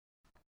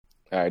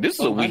 All right, this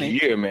is a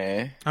weak year,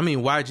 man. I mean,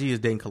 YG is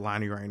dating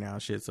Kalani right now,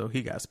 shit. So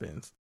he got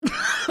spins.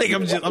 Like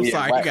I'm sorry. He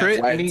got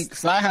spins.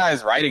 Sly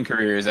High's writing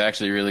career is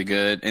actually really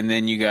good, and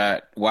then you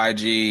got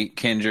YG,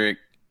 Kendrick,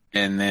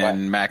 and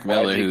then Mac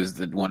Miller, who's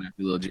the one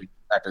after Lil G.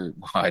 After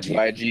YG.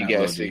 YG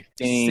got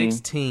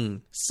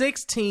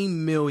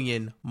 16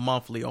 million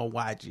monthly on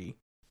YG.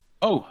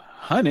 Oh,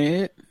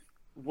 100.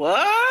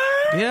 What?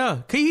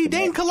 Yeah, he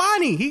dating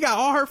Kalani. He got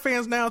all her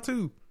fans now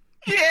too.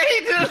 Yeah, he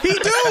do. He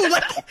do.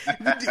 Like,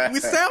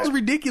 it sounds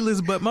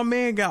ridiculous, but my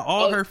man got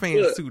all her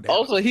fans too. Now.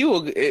 Also,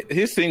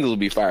 his singles will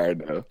be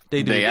fired though.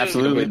 They do. They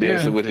absolutely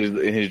do. With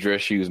his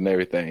dress shoes and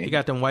everything. He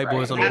got them white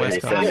boys on the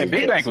West Coast. Yeah,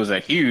 Big Bank was a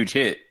huge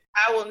hit.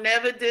 I will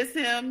never diss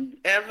him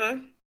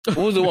ever. What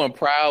was the one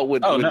Proud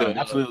with the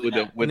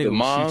Nigga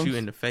moms shoot you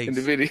in the face in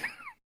the video?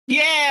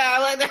 Yeah, I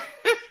like that.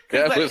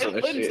 That was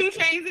Wasn't shit. 2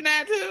 Chainz in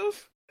that too?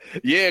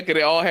 Yeah, because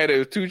they all had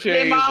their 2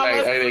 Chainz,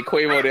 mamas. like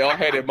Quavo, they all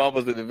had their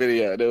mamas in the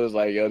video. They was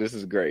like, yo, this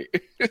is great.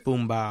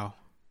 Boom bow.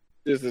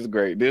 This is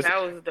great. This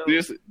was dope.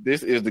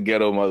 this is the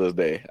ghetto Mother's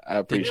Day. I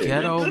appreciate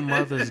Ghetto it.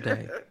 Mother's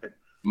Day.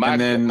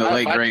 And then the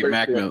late great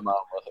Mac Miller mama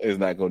is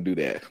not gonna do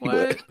that.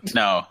 What?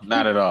 No,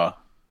 not at all.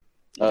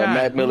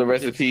 Mac Miller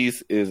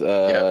recipes is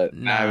 9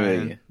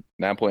 million.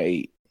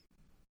 9.8.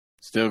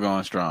 Still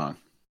going strong.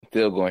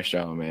 Still going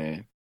strong,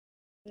 man.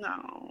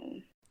 No.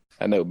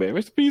 I know, man.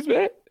 Recipes,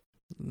 man.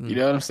 You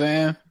know what I'm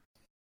saying?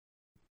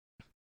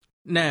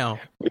 Now,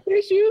 We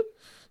miss you.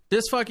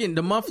 this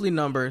the monthly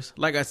numbers,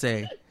 like I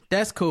say,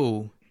 that's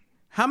cool.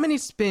 How many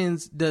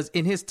spins does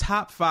in his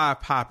top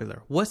 5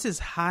 popular? What's his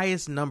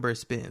highest number of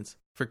spins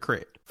for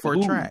Crit? For a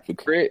track? For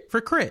Crit. For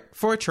Crit.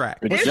 For a track.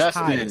 For What's his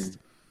Justin. highest?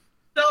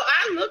 So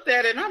I looked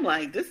at it and I'm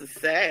like, this is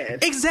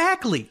sad.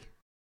 Exactly.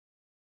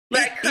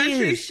 Like It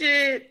country is.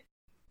 shit.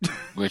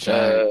 Which He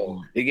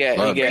got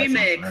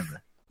Remix.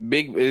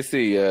 big. Let's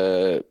see.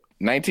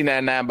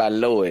 1999 by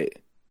Lloyd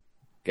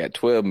got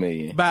 12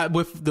 million. But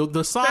with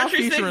the song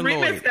Country 6 featuring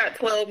Remix Lloyd. got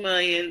 12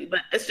 million, but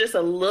it's just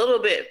a little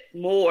bit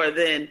more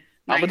than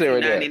I'm gonna tell you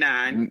right there.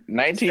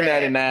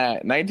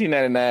 1999.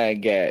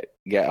 1999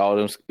 got all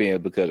them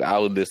spins because I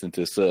was listening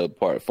to Sub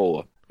Part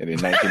 4 and then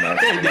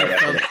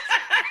 1999.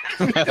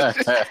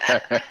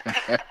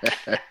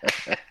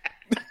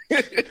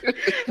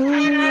 You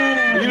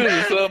listen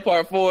to Sub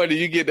Part 4 and then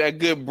you get that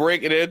good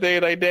break and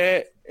everything like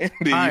that. And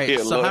then All you right, hear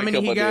so Lloyd how many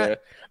come he up got? there.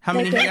 How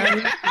many he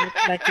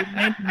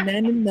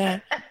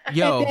got?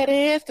 Yo,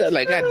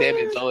 Like, God damn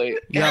it, Lloyd.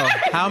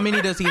 how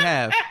many does he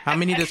have? How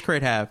many does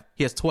Crit have?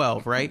 He has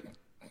 12, right?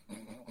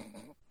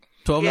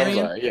 12 I'm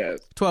million? sorry, yes.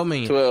 12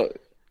 million. 12.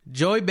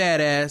 Joey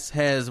Badass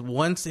has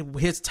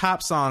his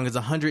top song is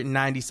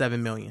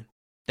 197 million.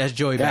 That's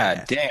Joey God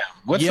Badass. damn.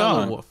 What Yellow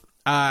song? Wolf.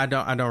 I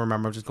don't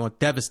remember. I'm just going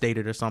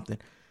Devastated or something.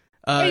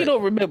 How you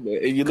don't remember?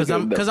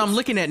 Because I'm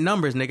looking at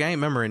numbers, nigga. I ain't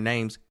remembering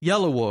names.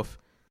 Yellow Wolf,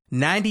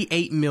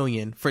 98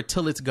 million for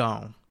Till It's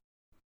Gone.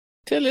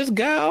 Till it's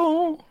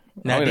gone.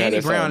 Now I don't know how Danny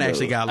that Brown song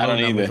actually goes. got I low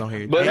don't numbers either. on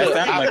here. But That look,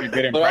 sounds like a good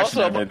but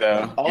impression also- of it,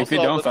 though. also If it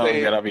don't I'm sound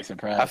saying- good, I'll be I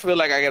surprised. feel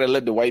like I gotta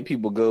let the white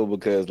people go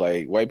because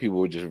like white people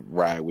would just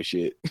ride with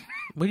shit.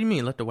 What do you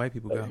mean? Let the white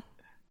people go.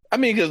 I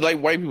mean, because like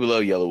white people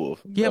love Yellow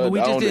Wolf. Yeah, but we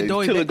I just don't did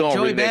know. Joey Till It's Gone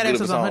really that good Badass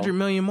of a is song. 100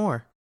 million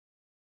more.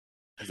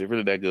 Is it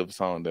really that good of a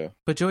song though?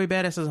 But Joey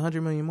Badass is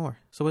 100 million more.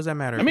 So what does that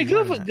matter? I mean, if you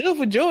good run for that? good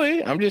for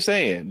Joey. I'm just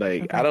saying,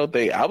 like, I don't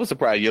think I was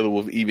surprised Yellow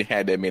Wolf even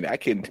had that many. I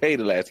couldn't tell you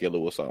the last Yellow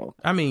Wolf song.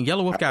 I mean,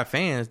 Yellow Wolf got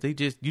fans. You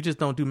just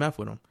don't do meth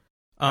with them.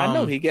 I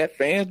know he got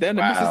fans down in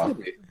Wow.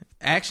 Mississippi.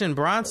 Action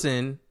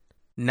Bronson,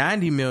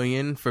 90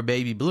 million for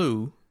Baby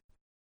Blue.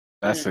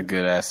 That's a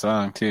good ass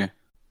song, too.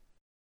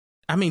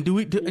 I mean,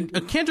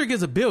 Kendrick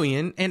is $1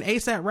 billion, and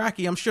ASAP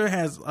Rocky, I'm sure,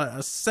 has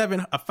a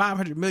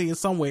 500 million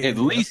somewhere. At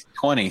least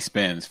 20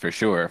 spins for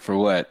sure. For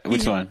what?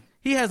 Which one?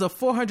 He has a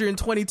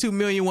 422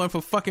 million one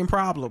for fucking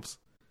Problems.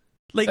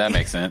 Like, that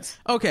makes sense.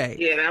 Okay.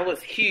 Yeah, that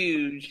was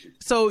huge.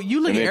 So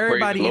you look at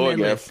everybody in that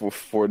list. For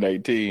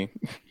 419.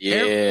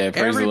 Yeah,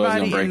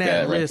 everybody in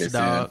that list,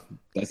 dog.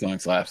 That song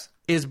slaps.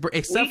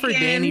 Except for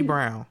Danny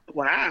Brown.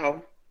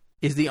 Wow.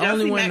 Is the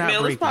only one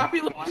not breaking.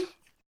 Popular one?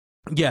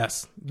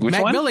 Yes. Which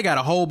Mac one? Miller got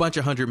a whole bunch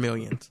of 100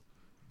 millions.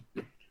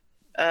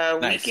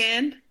 Nice.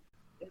 Weekend,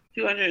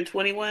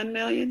 221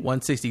 million.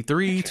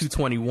 163,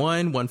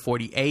 221,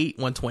 148,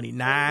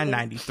 129,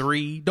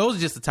 93. Those are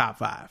just the top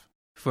 5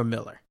 for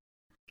Miller.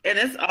 And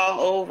it's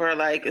all over,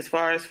 like, as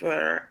far as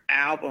for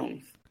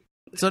albums.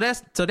 So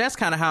that's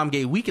kind of how I'm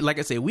getting. We can, like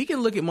I said, we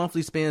can look at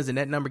monthly spins and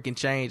that number can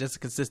change. That's a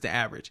consistent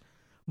average.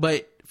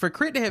 But for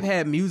Crit to have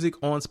had music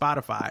on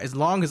Spotify, as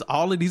long as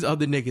all of these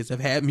other niggas have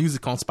had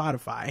music on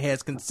Spotify,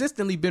 has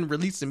consistently been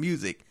releasing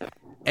music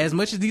as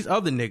much as these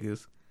other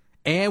niggas,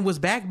 and was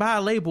backed by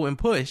a label and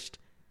pushed.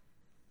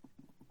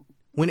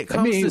 When it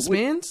comes to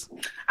spins,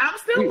 I'm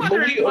still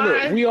wondering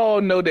why. We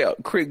all know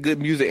that Crit good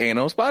music ain't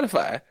on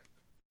Spotify.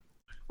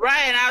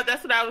 Right, and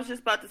that's what I was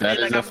just about to say.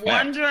 Like, I'm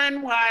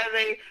wondering why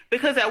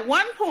because at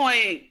one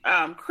point,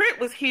 Crit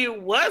was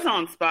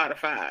on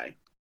Spotify,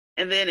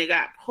 and then it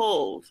got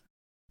pulled,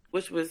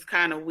 which was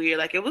kind of weird.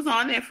 Like, it was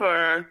on there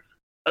for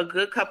a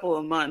good couple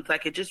of months.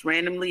 Like, it just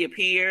randomly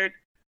appeared,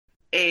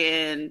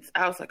 and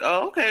I was like,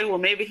 oh, okay, well,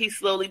 maybe he's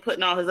slowly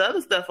putting all his other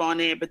stuff on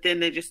there, but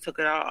then they just took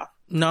it off.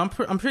 No,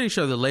 I'm pretty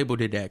sure the label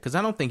did that, because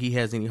I don't think he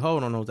has any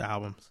hold on those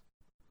albums.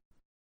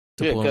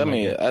 Yeah, I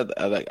mean,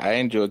 I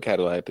enjoy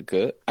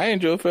Catalactica. I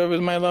enjoy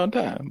Forever's My Long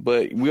Time,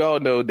 but we all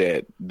know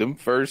that them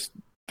first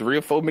 3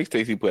 or 4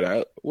 mixtapes he put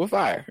out were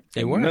fire.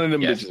 They were. None of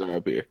them bitches are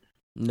up here.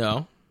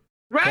 No.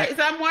 Right,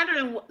 so I'm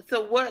wondering,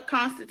 so what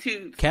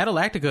constitutes...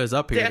 Catalactica is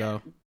up here,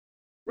 though.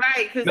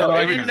 Right, because... No,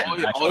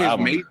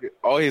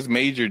 all his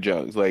major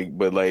junks,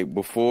 but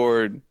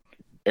before...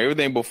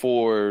 Everything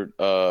before...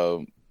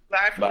 Live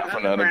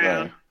from the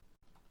Underground.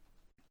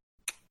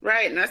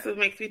 Right, and that's what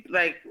makes me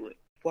like...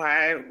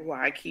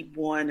 Why keep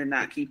one and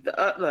not keep the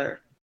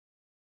other?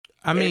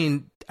 I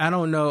mean, I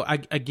don't know. I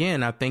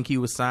think he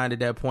was signed at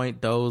that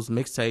point. Those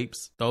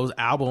mixtapes, those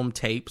album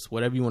tapes,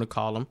 whatever you want to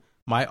call them,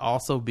 might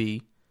also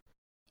be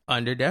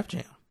under Def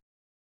Jam.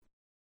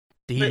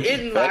 But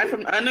isn't Live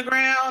from the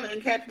Underground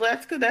and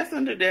Catalactica, that's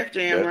under Def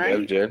Jam, right?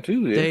 Def Jam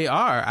too. Yeah. They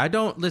are. I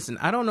don't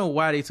know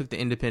why they took the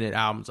independent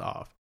albums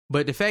off,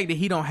 but the fact that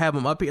he don't have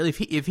them up here,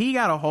 if he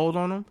got a hold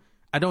on them.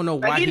 I don't know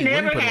why he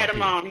never had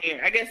them on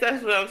here. I guess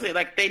that's what I'm saying.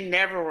 Like, they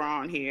never were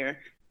on here.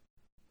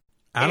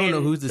 I don't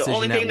know whose decision that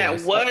was. The only thing that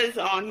was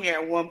on here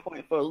at one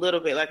point for a little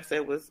bit, like I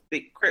said, was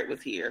Big Crit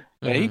was here.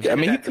 Yeah, he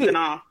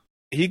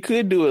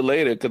could do it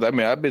later, because I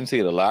mean, I've been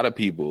seeing a lot of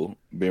people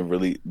been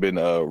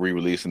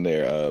re-releasing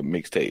their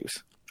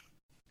mixtapes.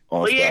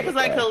 Well, yeah, because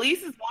like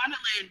Elise's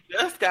Wonderland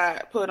just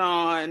got put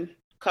on a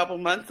couple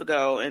months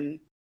ago, and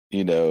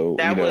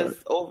that was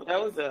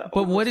a.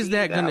 But what is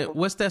that gonna?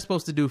 What's that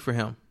supposed to do for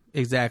him?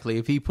 Exactly.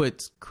 If he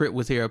puts Crit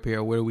was here up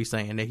here, what are we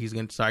saying? That he's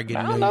going to start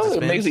getting millions of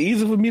spins? It makes it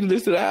easy for me to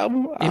listen to the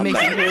album. I'm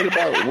not worried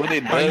about what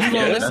it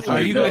does. Are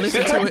you going to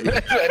listen to it?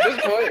 At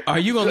this point. Are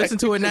you going to listen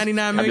to it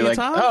 99 million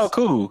times? Oh,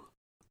 cool.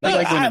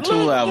 Like when the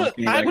Tool album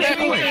came out.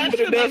 It's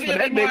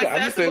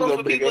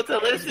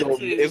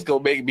going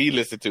to make me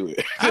listen to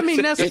it. I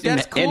mean,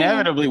 that's cool.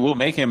 Inevitably, we'll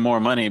make him more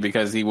money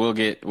because he will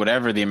get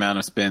whatever the amount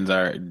of spins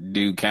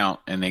do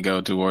count, and they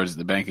go towards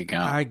the bank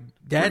account.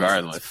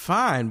 That's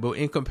fine, but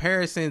in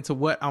comparison to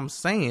what I'm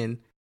saying,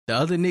 the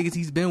other niggas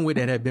he's been with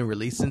that have been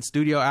releasing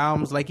studio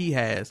albums like he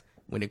has,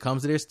 when it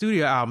comes to their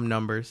studio album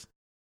numbers,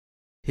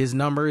 his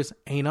numbers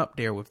ain't up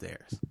there with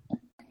theirs.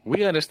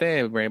 We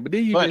understand, Brand, but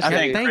then you just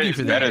thank you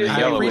for that.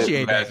 I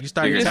appreciate that. You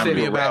started telling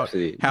me about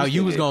how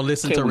you was going to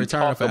listen to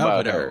Return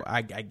Forever, though.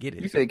 I get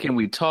it. You said, can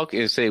we talk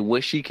and say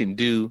what she can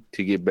do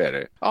to get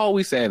better? All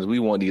we saying is we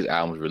want these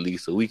albums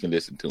released so we can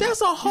listen to them. That's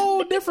a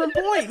whole different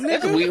point,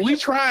 nigga. We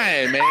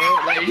trying, man.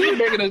 Like, you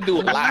making us do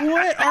a lot.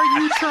 What are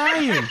you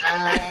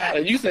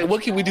trying? You say,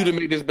 what can we do to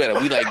make this better?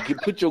 We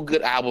put your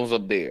good albums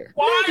up there.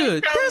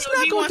 Nigga, that's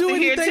not going to do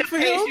anything for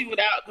him.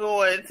 Without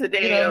going to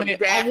damn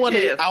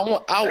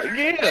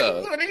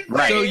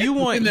Right. So you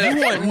want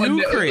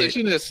New Crit?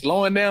 She just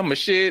slowing down my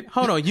shit.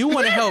 Hold on, you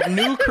want to help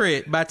New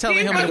Crit by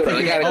telling him to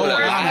put his old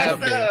albums up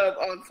there?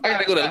 I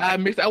gotta go to live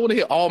mix. I want to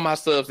hear all my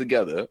subs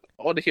together.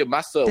 I want to hear my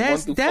sub 1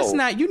 through 4. That's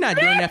not. You're not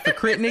doing that for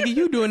Crit, nigga.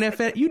 You doing that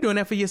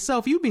for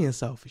yourself. You being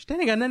selfish. That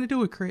ain't got nothing to do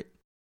with Crit.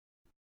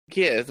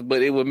 Yes,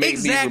 but it would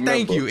make me remember.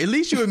 Thank you. At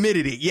least you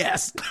admitted it.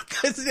 Yes,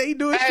 because they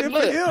doing shit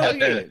for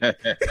him.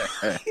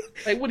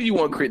 Like, what do you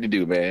want Crit to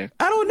do, man?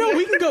 I don't know.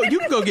 You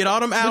can go get all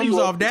them albums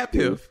off that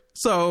Piff.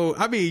 So,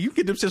 I mean, you can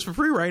get them just for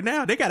free right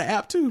now. They got an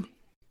app, too.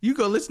 You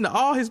go listen to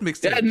all his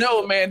mixtapes.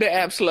 No, man, the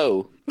app's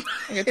slow.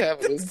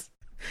 This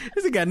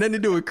ain't got nothing to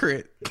do with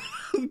Crit.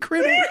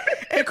 Crit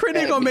ain't going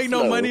to make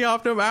no money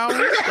off them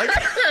albums.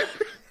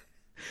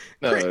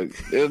 No,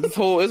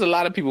 there's a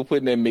lot of people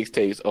putting their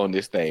mixtapes on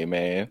this thing,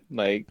 man.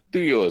 Like, do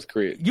yours,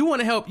 Crit. You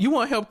want to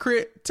help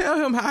Crit? Tell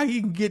him how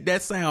he can get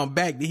that sound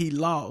back that he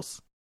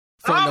lost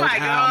from those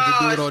albums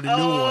to do it on the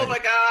new one. Oh my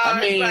god! I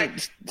mean,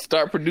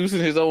 start producing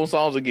his own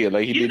songs again,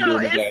 like he did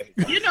doing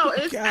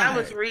the I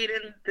was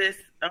reading this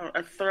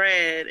a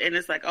thread, and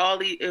it's like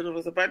it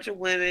was a bunch of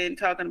women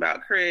talking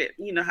about Crit.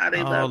 You know how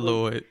they love him.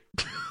 Lord.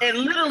 And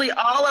literally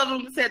all of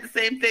them said the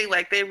same thing,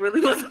 like they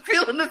really wasn't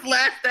feeling this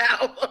last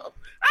album.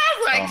 I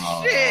was like,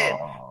 shit,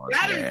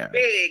 that is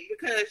big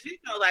because,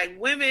 like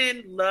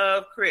women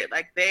love Crit.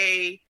 Like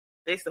they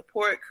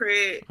support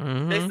Crit.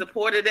 Mm-hmm. They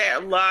supported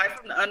that Live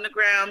from the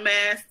Underground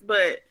mess,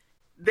 but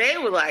they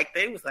was like,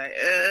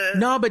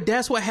 No, but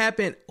that's what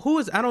happened.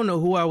 I don't know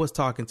who I was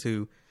talking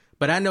to,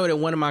 but I know that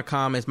one of my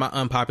comments, my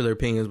unpopular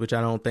opinions, which I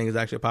don't think is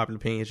actually a popular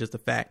opinion, it's just a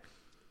fact.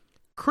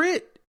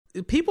 Crit,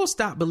 people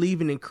stopped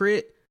believing in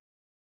Crit.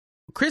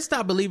 Crit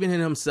stopped believing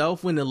in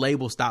himself when the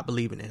label stopped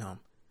believing in him.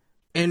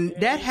 And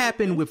that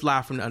happened with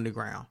Live from the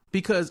Underground.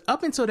 Because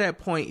up until that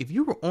point, if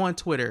you were on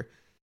Twitter,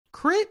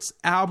 Crit's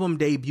album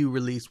debut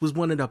release was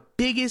one of the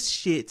biggest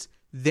shits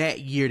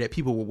that year that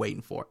people were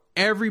waiting for.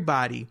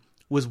 Everybody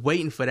was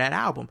waiting for that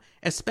album,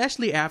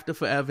 especially after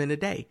Forever and a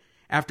Day.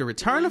 After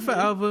Return of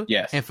Forever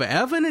and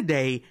Forever and a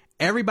Day,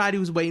 everybody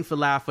was waiting for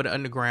Live for the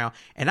Underground.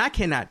 And I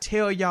cannot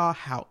tell y'all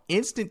how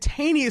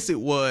instantaneous it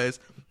was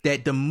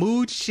that the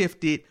mood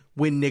shifted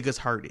when niggas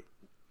heard it.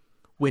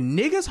 When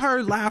niggas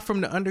heard Live from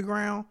the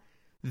Underground,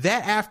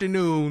 that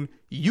afternoon,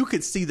 you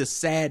could see the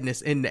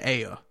sadness in the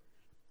air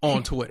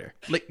on Twitter.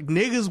 Like,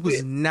 niggas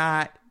was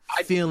not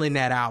feeling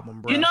that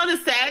album, bro. You know,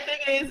 the sad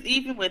thing is,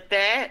 even with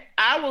that,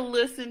 I will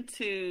listen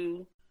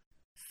to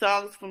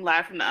songs from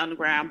Live from the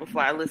Underground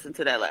before I listen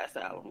to that last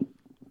album.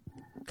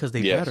 Because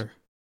they better.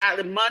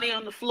 The Money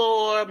on the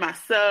Floor, my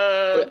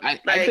sub. I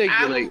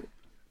think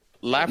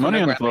Live from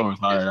Money on the Floor was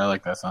hard. I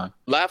like that song.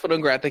 Live from the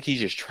Underground, I think he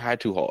just tried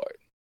too hard.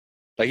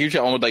 Like he's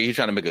almost like he's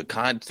trying to make a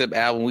concept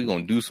album. We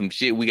gonna do some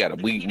shit. We gotta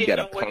plan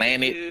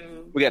it.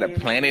 We gotta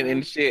plan it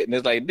and shit. And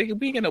it's like, nigga,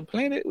 we ain't gonna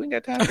plan it. We ain't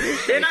got time for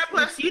this shit. Then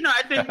plus,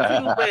 I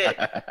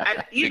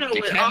think too,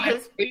 with all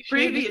his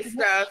previous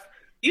stuff,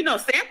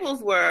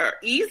 samples were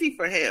easy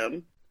for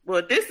him.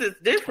 But this is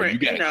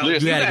different. You gotta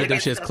get them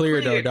shits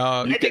clear though,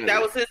 dog. I think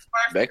that was his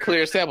first. That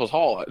clear sample's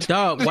hard,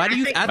 dog. Why do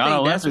you? I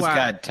think that's why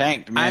got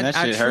tanked, man. That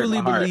shit I truly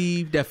hurt my heart.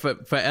 believe that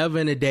Forever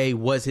and a Day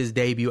was his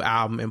debut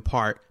album in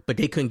part, but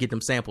they couldn't get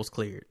them samples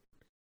cleared,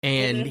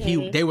 and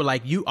they were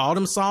like, all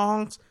them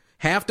songs,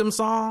 half them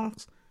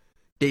songs,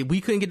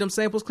 we couldn't get them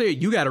samples cleared.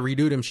 You got to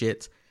redo them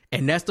shits,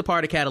 and that's the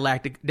part of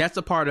Cadillac. That's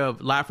the part of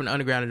Live from the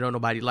Underground that don't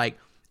nobody like.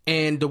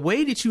 And the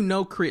way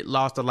that Crit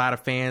lost a lot of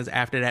fans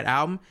after that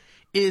album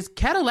is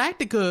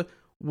Cadillactica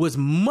was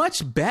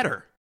much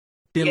better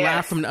than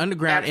Live from the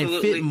Underground and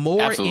fit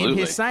more in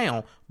his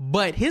sound.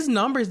 But his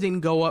numbers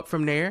didn't go up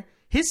from there.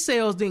 His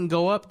sales didn't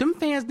go up. Them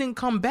fans didn't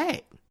come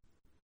back.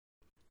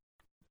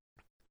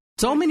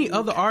 So many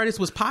other artists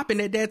was popping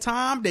at that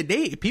time that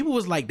people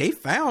was like, they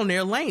found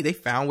their lane. They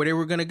found where they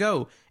were going to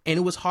go. And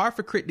it was hard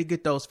for Crit to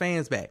get those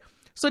fans back.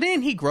 So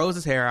then he grows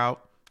his hair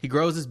out. He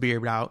grows his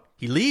beard out.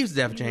 He leaves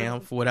Def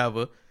Jam for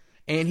whatever.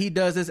 And he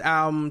does this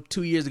album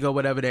 2 years ago,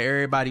 whatever, that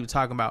everybody was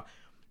talking about.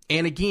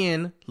 And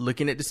again,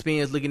 looking at the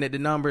spins, looking at the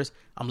numbers,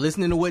 I'm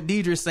listening to what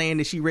Deidre's saying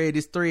that she read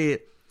this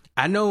thread.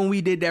 I know when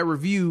we did that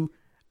review,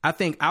 I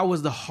think I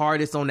was the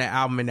hardest on that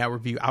album in that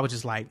review. I was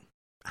just like,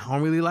 I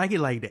don't really like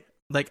it like that.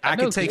 Like, I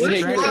can take some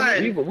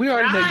credit. We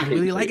already know you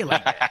really like it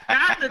like that.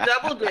 Not the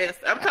double disc.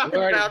 I'm talking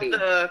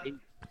about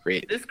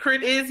this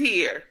Crit is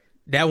here.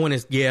 That one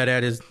is,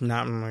 that is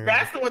not.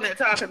 That's the one they're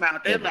talking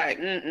about. They're like,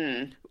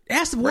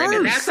 That's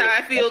Brandon, worse. that's how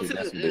I feel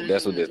too.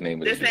 That's what this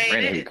name is.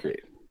 Brandon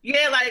Crit.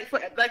 Yeah,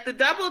 like the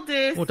double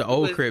disc. With the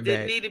old Crit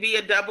didn't need to be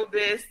a double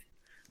disc.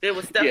 There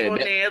was stuff on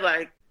there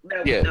like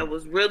that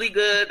was really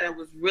good. That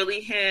was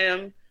really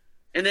him.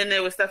 And then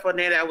there was stuff on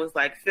there that was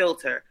like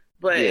filter.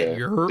 But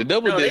the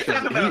double disc. They're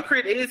talking about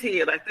Crit is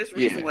here. Like this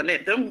recent one,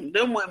 them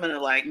women are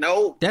like,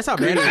 no. That's how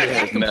bad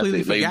it is.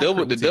 Completely like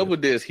the double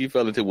disc. He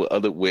fell into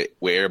where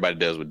everybody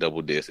does with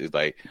double disc. It's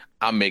like,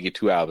 I'm making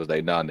 2 albums.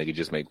 Like, nah, nigga,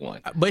 just make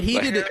one. But he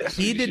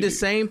did the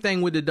same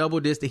thing with the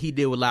double disc that he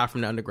did with Live from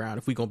the Underground.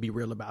 If we gonna be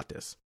real about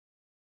this,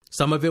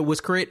 some of it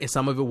was Crit and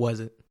some of it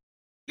wasn't.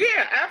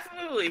 Yeah,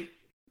 absolutely.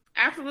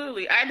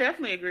 Absolutely. I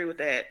definitely agree with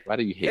that. Why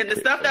do you hate And the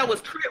Crit stuff that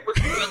was Crit was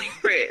really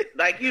Crit.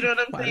 Like, you know what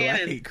I'm saying? I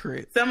hate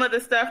Crit? Some of the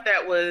stuff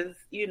that was,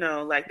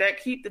 like that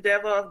Keep the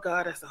Devil Off.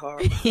 God, that's a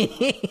horrible song.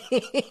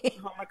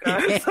 Oh my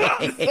God, that song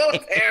is so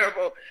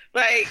terrible.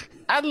 Like,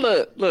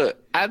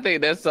 look, I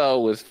think that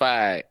song was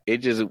fine. It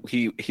just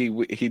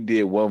he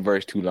did one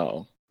verse too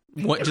long.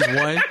 What?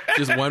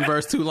 Just one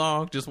verse too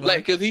long? Just one?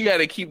 Like, cause he got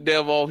to keep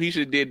Devil Off. He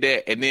should have did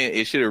that, and then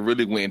it should have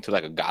really went into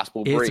like a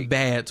gospel break. It's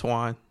bad,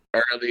 Twan.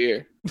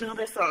 Earlier. No,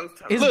 that song's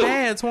terrible. It's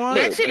bad, Twan.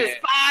 That shit is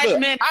 5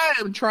 minutes. I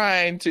am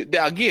trying to,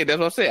 again, that's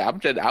what I'm saying.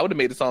 I would have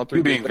made the song 3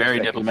 You're being very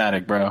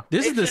diplomatic, bro.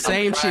 This is the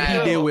same shit he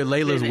did with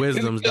Layla's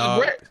Wisdoms,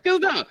 dog.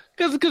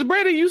 Because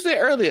Brandon, you said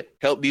earlier,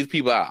 help these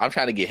people out. I'm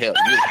trying to get help.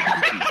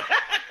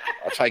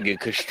 try to get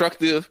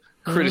constructive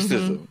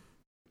criticism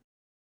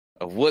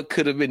of what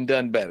could have been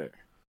done better.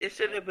 It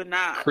should have been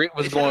not. Crit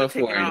was going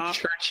for a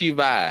churchy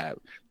vibe.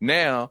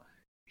 Now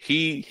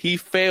he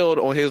failed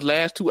on his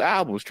last 2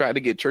 albums trying to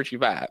get churchy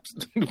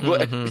vibes.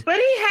 But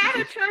he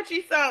had a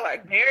churchy song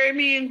like "Bury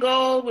Me in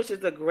Gold," which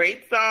is a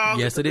great song.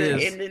 Yes, it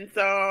is. Ending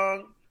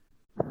song.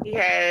 He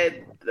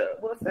had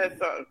what's that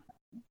song?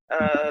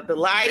 The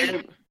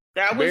Light.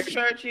 That was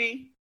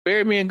churchy.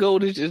 "Bury Me in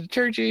Gold" is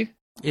churchy.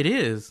 It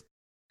is.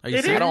 Are you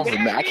I don't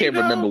remember. I can't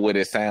remember what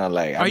it sounds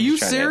like. Are you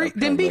serious?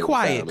 Then be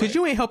quiet, because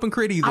you ain't helping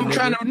Crit either. I'm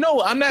trying to.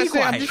 No, I'm not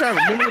saying. I'm just trying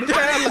to remember what it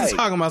sounds like.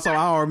 Talking about something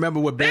I don't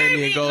remember what "Bury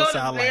Me in Gold"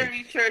 sound like.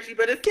 Very churchy,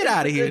 but it's get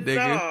out of here,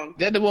 nigga.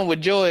 That the one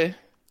with Joy.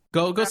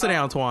 Go sit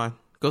down, Twan.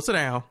 Go sit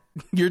down.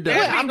 You're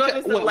done.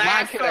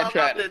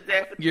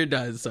 You're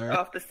done, sir.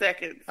 Off the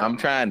second. I'm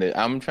trying to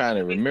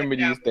remember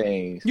these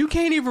things. You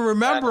can't even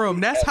remember them.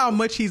 That's how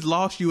much he's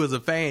lost you as a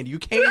fan. You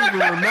can't even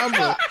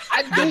remember.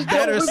 I just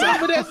don't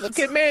remember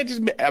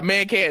that. A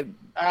man can't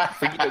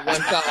forget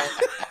one song.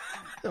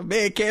 A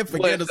man can't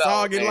forget a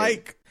song he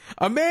like.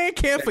 A man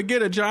can't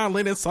forget a John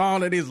Lennon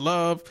song that he's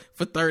loved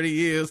for 30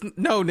 years.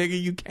 No,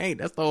 nigga, you can't.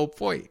 That's the whole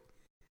point.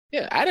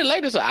 Yeah, I didn't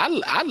like this. I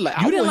you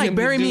didn't like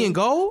 "Bury Me in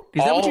Gold"?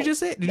 Is that what you just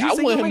said? Did you I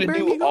say want you him like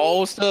to do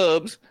all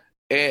subs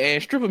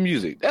and stripper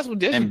music. That's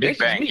what. And Big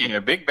Bang,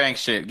 Big Bang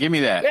shit. Give me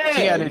that.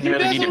 Yeah, I didn't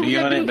really need to be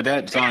on it, but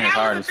that song is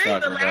hard as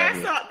fuck. The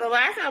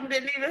last album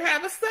didn't even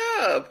have a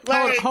sub.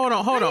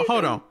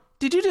 Hold on.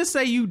 Did you just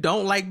say you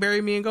don't like "Bury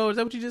Me in Gold"? Is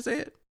that what you just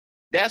said?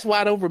 That's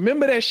why I don't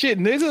remember that shit,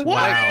 nigga.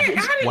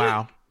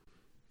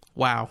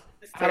 Wow.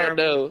 I don't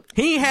know.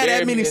 He ain't had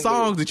that many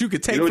songs that you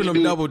could take from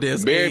them double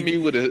discs. Bury me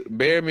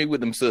with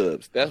them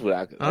subs. That's what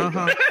I could.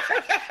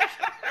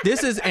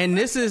 This is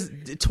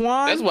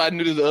Twan. That's why I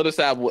knew this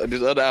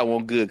other album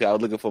was good, because I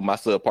was looking for my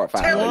sub part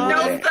 5. I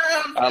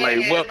was like,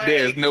 well,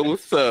 there's no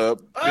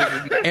sub.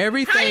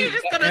 Everything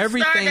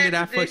that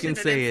I fucking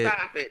said.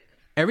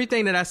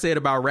 Everything that I said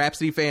about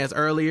Rhapsody fans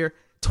earlier,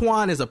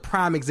 Twan is a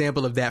prime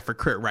example of that for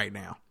Crit right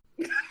now.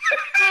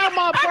 I'm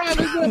a prime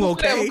example.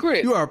 Okay,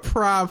 Crit. You are a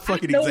prime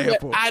fucking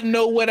example. I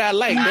know what I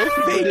like. No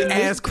fake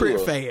ass Crit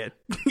fan.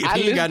 If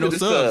he ain't got no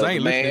subs, I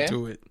ain't listening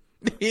to it.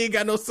 He ain't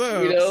got no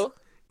subs. You know?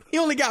 He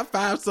only got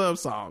 5 sub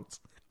songs.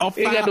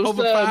 Over 5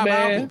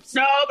 albums.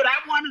 No, but I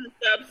wanted a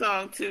sub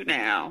song too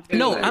now.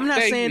 No, I'm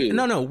not saying.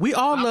 No. We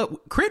all love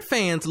Crit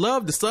fans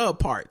love the sub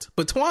parts,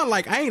 but Twan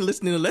I ain't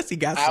listening unless he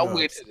got subs. I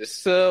went to the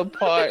sub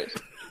part.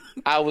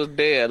 I was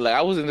there. Like,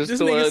 I was in the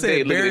store the other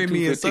day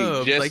looking at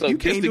 215 just to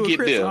get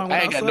them.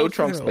 I ain't got no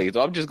trunk space,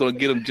 so I'm just gonna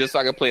get them just so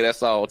I can play that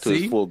song to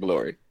its full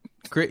glory.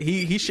 Crit,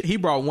 he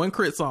brought one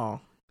Crit song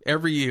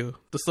every year.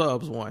 The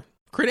subs one.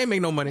 Crit ain't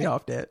make no money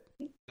off that.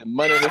 The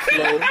Money on the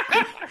Flow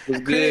was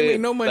good. Crit ain't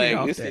make no money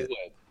off that.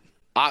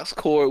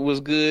 Oxcord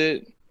was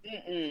good.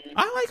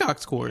 I like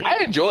Oxcord. I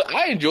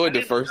enjoyed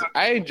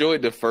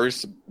the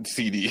first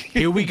CD.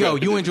 Here we go.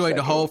 You enjoyed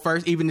the whole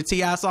first, even the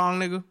T.I. song,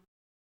 nigga?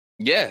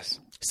 Yes.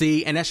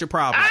 See, and that's your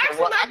problem.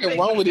 I can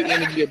run with the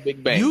energy of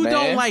Big Bang. You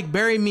don't like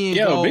 "Bury Me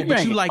in Gold," Big Bang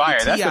but you like fire.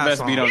 the T.I. That's the best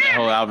song. beat on the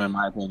whole album, in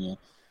my opinion.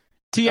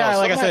 T.I.,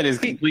 like I said, is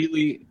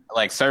completely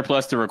like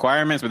surplus to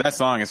requirements, but that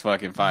song is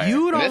fucking fire.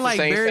 You don't like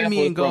 "Bury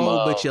Me in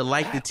Gold," but you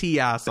like the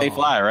T.I. song. They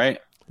fly, right?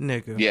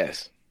 Nigga.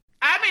 Yes.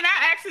 I mean,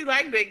 I actually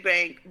like Big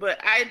Bang, but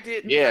I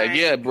didn't.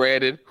 Yeah,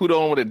 Brandon. Who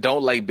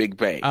don't like Big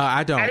Bang?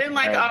 I don't. I didn't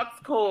like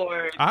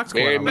Oxcord.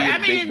 Bury Me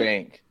with Big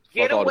Bang.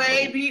 Get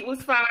Away beat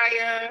was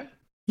fire.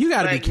 You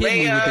gotta be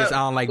kidding me with this. I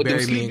don't like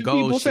 "Bury Me in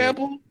Gold" shit.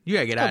 You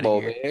gotta get out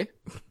of here. Man.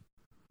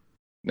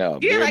 No,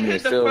 yeah, like the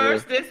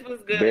first disc was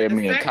good.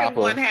 The second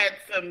one had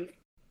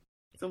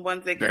some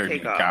ones they could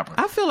take off.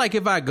 I feel like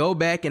if I go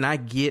back and I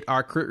get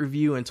our Crit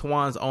review and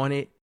Twan's on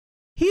it,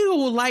 he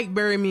will like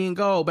 "Bury Me in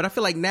Gold." But I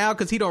feel like now,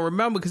 because he don't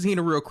remember, because he ain't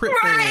a real Crit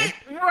fan,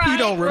 he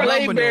don't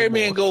remember. "Bury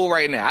Me in Gold"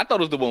 right now. I thought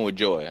it was the one with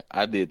Joy.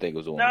 I did think it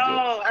was the one with Joy.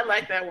 No, I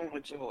like that one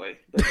with Joy.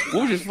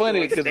 Which is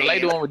funny, because I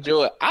like the one with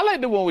Joy. I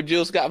like the one with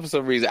Jill Scott for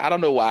some reason. I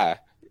don't know why.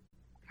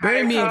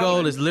 "Bury Me in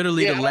Gold" is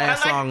literally the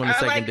last song on the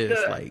second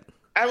disc.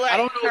 I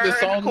don't know the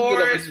song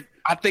chorus.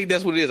 I think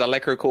that's what it is. I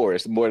like her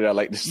chorus more than I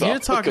like the song. You're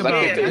talking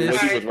about what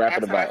she was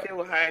rapping about.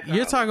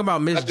 You're talking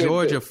about Miss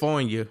Georgia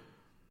Fonya.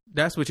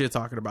 That's what you're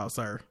talking about,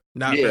 sir.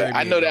 Not yeah,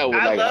 I know that one.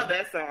 I love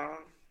that song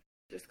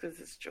just because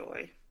it's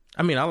Joy.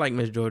 I mean, I like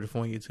Miss Georgia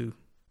Fonya too.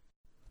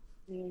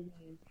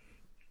 Mm-hmm.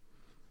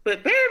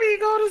 But "Bury Me in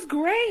Gold" is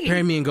great.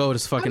 "Bury Me in Gold"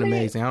 is fucking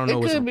amazing. I don't know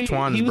what's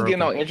Twan is He was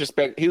getting on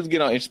introspect. He was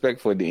getting on introspect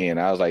for the end.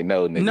 I was like,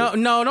 no, nigga.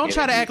 No, don't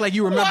try to act like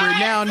you remember it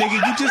now, nigga.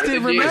 You just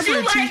didn't remember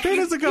it 2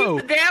 minutes ago.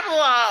 Keep the devil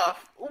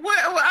off.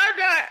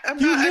 I'm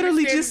you not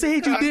literally just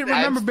said you didn't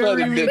remember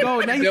 "Bury Me in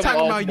Gold." Now you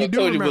talking about you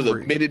do remember it. Was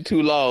a minute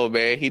too long,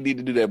 man. He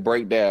needed to do that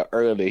breakdown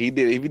earlier.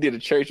 If he did a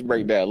church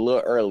breakdown a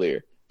little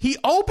earlier. He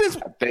opens.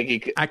 I think he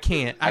could. I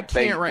can't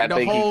right.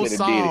 The whole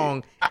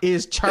song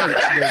is church,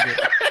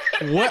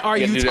 nigga. What are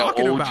you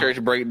talking about?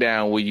 Church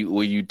breakdown where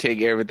you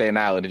take everything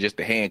out and just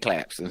the hand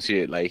claps and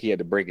shit. Like he had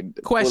to break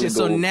it. Question.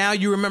 So now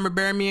you remember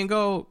 "Bury Me in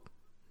Gold"?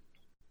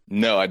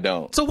 No, I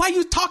don't. So why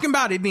you talking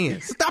about it then?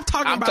 Stop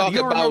talking about it. I'm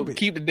talking about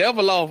Keep the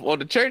Devil Off on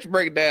the church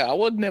breakdown. I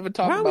was never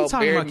talking about. Why are we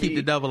talking about Keep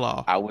the Devil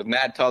Off? I was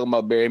not talking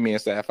about Bury Me in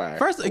Sapphire.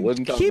 First,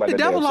 Keep the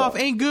Devil Off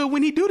ain't good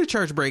when he do the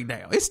church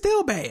breakdown. It's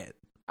still bad.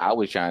 I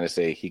was trying to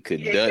say he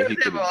could. Keep the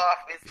Devil Off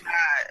is not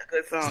a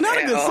good song. It's not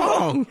a good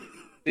song.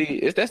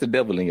 See, that's the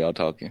devil in y'all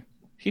talking.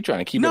 He trying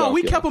to keep it off. No,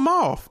 we kept him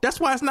off. That's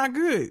why it's not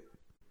good.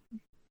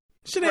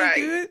 Shit ain't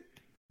good.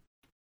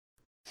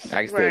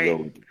 I can still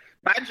go.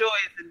 My joy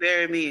is to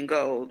Bury Me in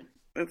Gold.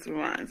 That's what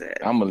mine's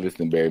at. I'm gonna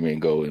listen to Bury Me in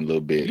Gold in a little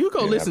bit. You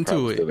go listen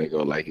to it. Still ain't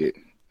gonna like it.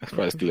 I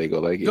probably still ain't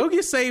gonna like it. Go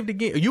get saved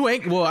again. You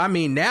ain't. Well, I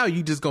mean, now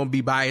you just gonna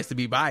be biased to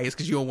be biased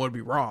because you don't want to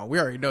be wrong. We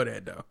already know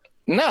that though.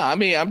 No, I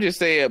mean, I'm just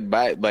saying.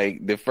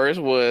 Like the first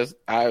was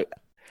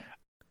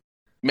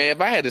Man,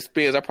 if I had to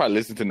spins, I probably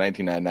listened to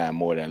 1999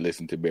 more than I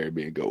listened to Bury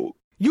Me in Gold.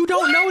 You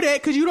don't know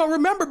that because you don't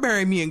remember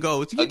Bury Me in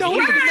Gold. You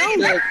don't even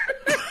know that.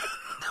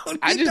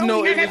 I just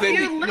know it was if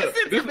you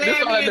listen to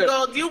Bury Me in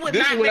Gold, you would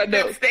not make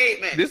that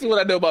statement. This is what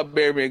I know about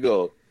Bury Me in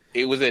Gold.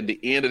 It was at the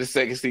end of the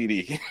second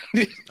CD.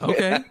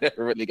 Okay. I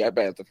never really got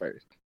past the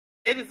first.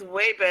 It is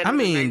way better. I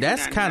mean,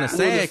 that's kind of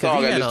sad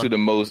because he listened to the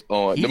most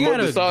on. He had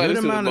a good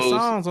amount of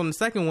songs on the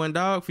second one,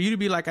 dog. For you to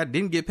be like, I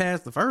didn't get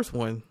past the first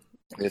one.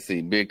 Let's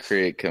see, Big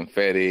Crit,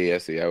 Confetti.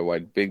 I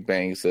watched Big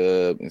Bang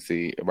Sub and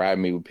see Ride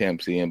Me with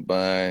Pimp C and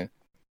Bun.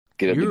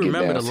 You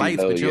remember the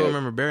lights, but you don't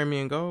remember Bury Me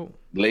in Gold?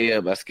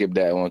 Layup, I skipped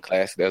that one.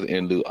 Classic, that was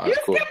interlude. You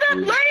skipped that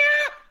Layup?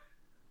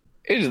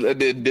 It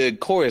just the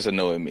chorus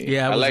annoying me.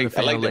 Yeah, I like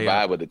the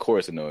vibe, but the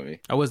chorus annoying me.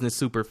 I wasn't a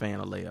super fan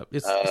of Layup.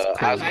 It's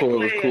Oscorp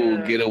was cool.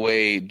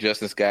 Getaway,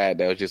 Justin Scott.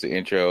 That was just an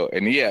intro.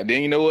 And yeah,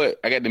 then you know what?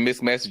 I got the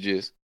mixed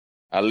messages.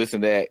 I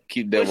listened to that.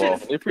 Keep the Devil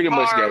Off. It pretty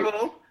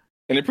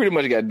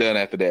much got done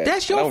after that.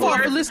 That's your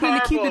fault for listening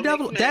to Keep the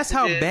Devil. That's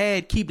how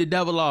bad Keep the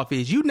Devil Off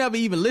is. You never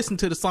even listened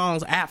to the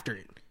songs after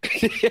it.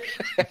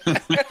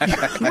 Right.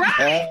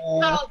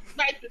 So,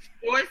 like, the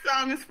George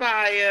song is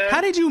fire.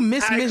 How did you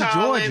miss Miss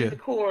Georgia? The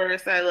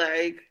chorus I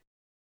like.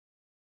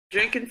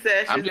 Drinking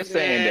Sessions. I'm just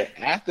saying that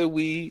after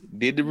we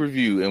did the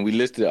review and we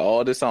listed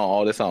all the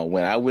song,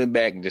 when I went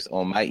back and just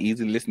on my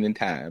easy listening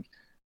time,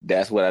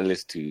 that's what I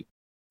listened to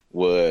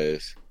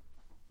was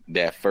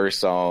that first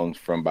song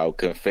from about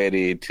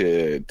Confetti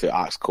to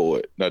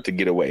Oscorp, to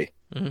Getaway.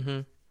 Mm-hmm.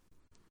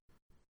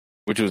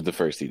 Which was the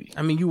first CD.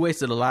 I mean, you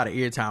wasted a lot of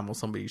airtime on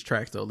some of these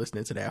tracks, though,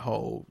 listening to that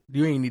whole...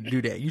 You ain't need to do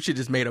that. You should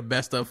just made a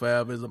best of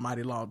forever. It's a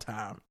mighty long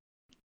time.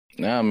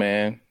 Nah,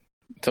 man.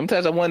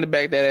 Sometimes I wanted to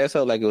back that ass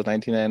up like it was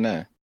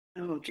 1999.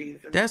 Oh,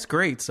 Jesus. That's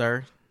great,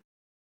 sir.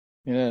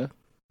 Yeah.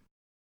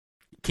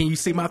 Can you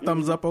see my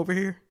thumbs up over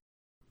here?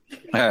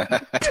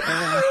 Fuck.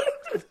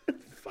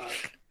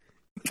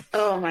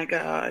 Oh, my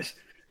gosh.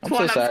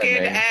 I'm scared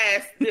man. To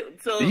ask.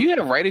 So, did you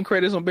have writing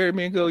credits on Bury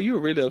Me in Gold? You were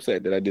really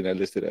upset that I did not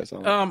listen to that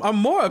song. I'm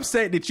more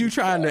upset that you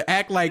trying to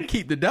act like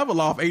Keep the Devil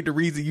Off ain't the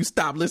reason you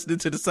stopped listening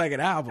to the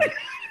second album.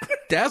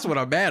 That's what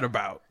I'm mad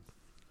about.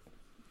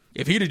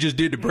 If he'd have just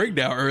did the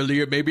breakdown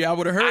earlier, maybe I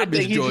would have heard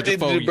Miss Georgia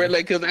for you.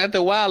 Because after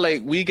a while,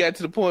 like, we got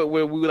to the point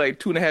where we were like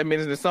 2.5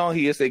 minutes in the song.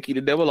 He had said Keep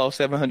the Devil Off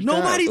 700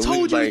 Nobody times.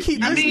 told you to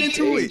keep listening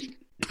to it.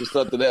 To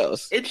something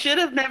else. It should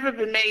have never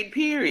been made,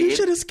 period. You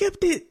should have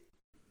skipped it.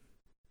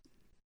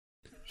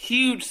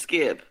 Huge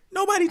skip.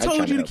 Nobody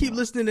told you to keep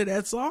listening to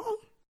that song.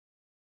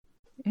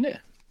 Yeah.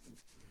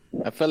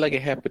 I felt like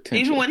it had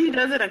potential. Even when he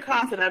does it in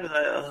concert, I'd be like,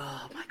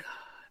 oh my God.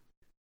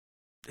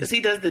 Because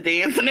he does the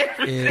dance and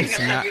everything.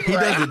 He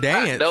does the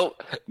dance.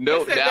 Nope.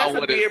 Now I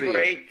want to see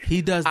break.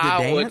 He does the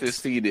dance. I want to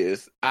see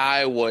this.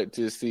 I want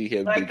to see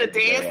him. Like the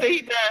dance that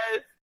he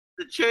does,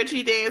 the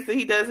churchy dance that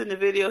he does in the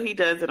video, he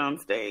does it on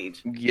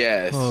stage.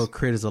 Yes. Oh,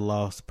 Crit is a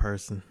lost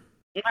person.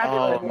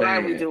 Why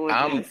are we doing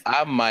this?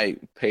 I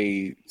might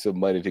pay some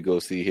money to go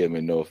see him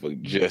in Norfolk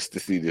just to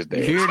see this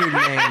dance. Hear the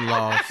name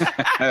Lost.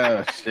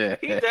 Oh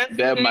shit!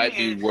 That might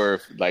be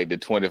worth like the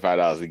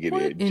 $25 to get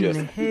in. Just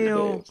the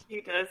hell? He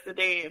does the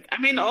dance.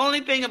 I mean, the only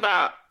thing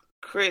about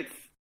Crit's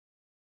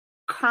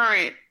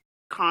current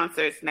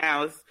concerts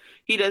now is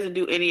he doesn't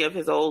do any of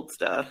his old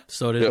stuff.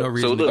 So there's no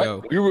reason to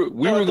go. We were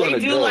going to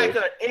do like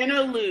an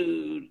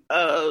interlude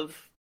of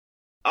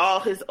all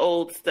his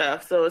old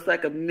stuff. So it's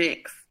like a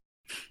mix.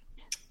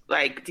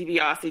 Like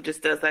DiBiase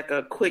just does like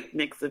a quick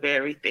mix of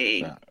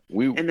everything,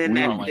 and then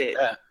that's it.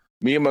 That.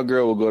 Me and my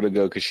girl will go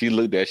because she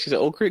looked at. She said,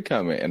 "Oh, Crit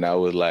coming," and I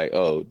was like,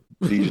 "Oh,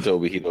 DJ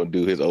told me he don't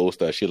do his old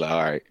stuff." She's like,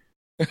 "All right."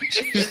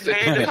 It's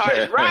very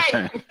hard,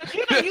 right?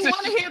 You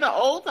want to hear the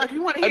old stuff.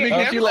 You want to hear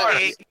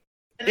everything.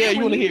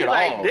 You want to hear it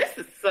all. This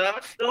is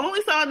such. The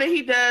only song that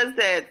he does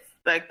that's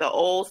like the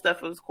old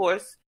stuff, of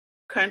course,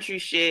 Country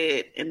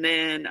Shit, and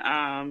then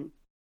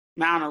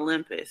Mount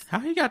Olympus.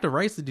 How he got the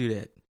rights to do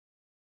that?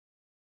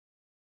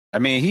 I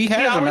mean, he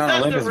has a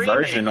Mount Olympus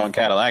version on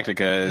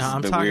Catalactica.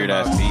 It's the weird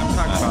ass theme. I'm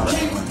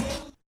talking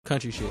about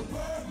Country Shit.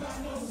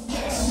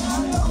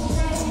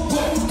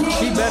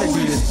 He better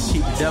do this to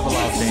keep the devil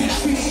off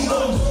dance.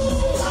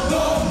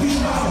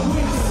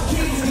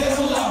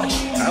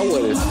 I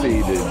want to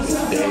see this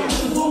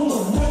dance.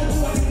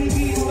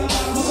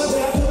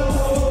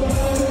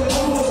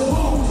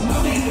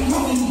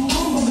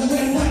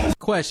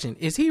 Question: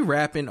 is he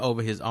rapping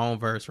over his own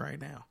verse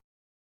right now?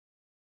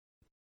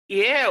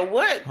 Yeah,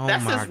 what? Oh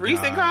That's his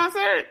recent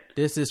concert?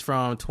 This is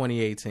from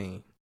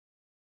 2018.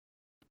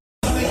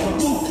 I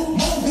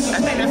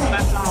think that's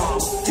my song.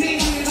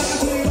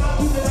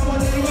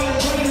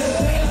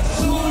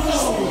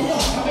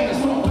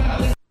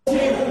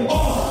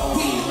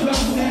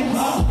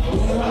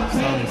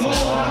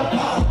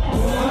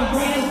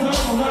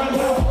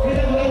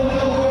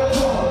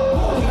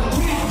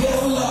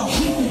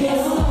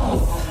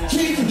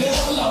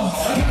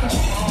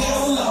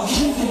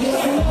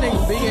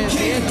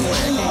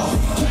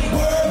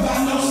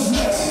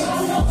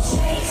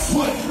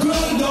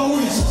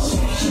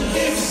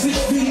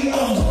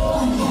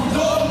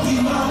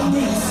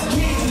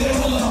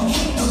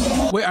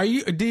 Wait,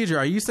 Deidre,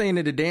 are you saying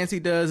that the dance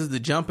he does is the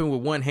jumping with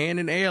one hand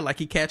in the air like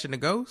he catching the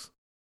ghost?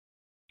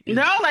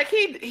 No, like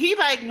he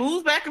like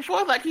moves back and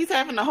forth like he's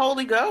having the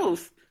Holy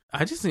Ghost.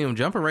 I just see him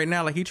jumping right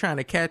now like he trying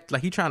to catch,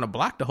 like he trying to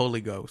block the Holy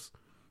Ghost.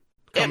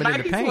 It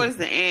might be towards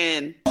the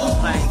end,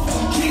 like a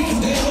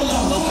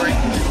little break.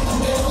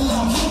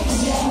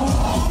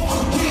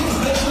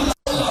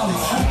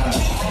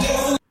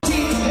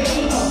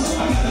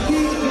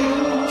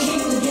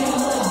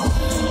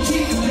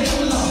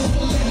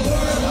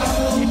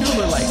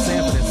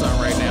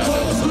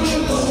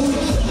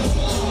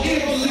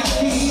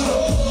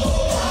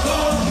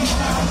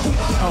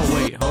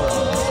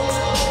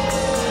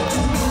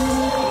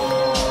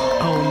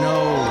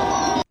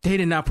 They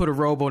did not put a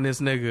robe on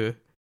this nigga.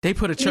 They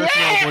put a church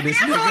robe on this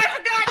nigga. I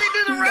forgot they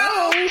did a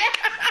robe.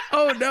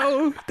 Oh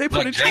no! They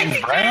put a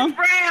James Brown.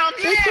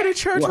 They put a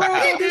church robe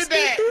on this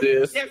nigga.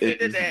 This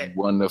is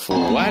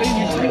wonderful. Why did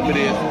you tell me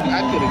this?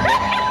 I could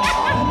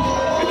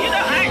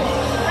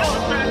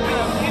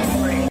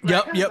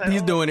have. Yep.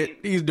 He's doing it.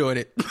 He's doing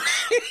it.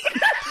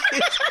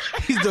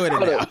 He's doing it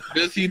now.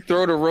 Does he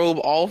throw the robe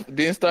off,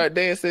 then start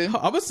dancing?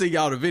 I'm gonna send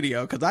y'all the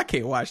video because I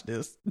can't watch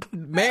this.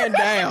 Man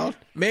down,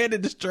 man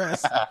in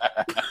distress.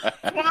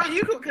 Well,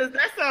 you could, because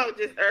that song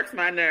just irks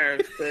my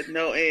nerves to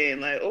no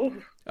end. Like, oh.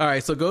 All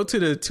right, so go to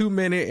the 2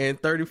 minute and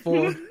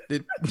 34.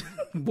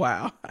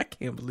 Wow, I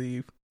can't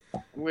believe.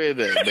 Where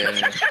that man?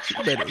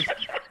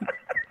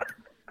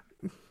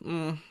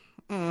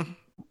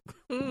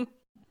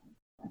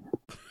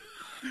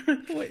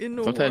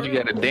 Sometimes you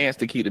gotta dance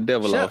to keep the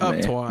devil off,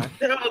 man. Twine.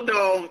 No,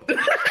 don't.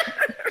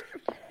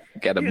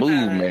 Gotta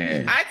move,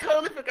 man. I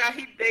totally forgot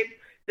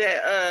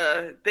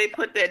they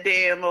put that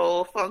damn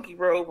old funky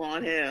robe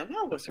on him.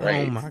 That was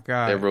right. Oh my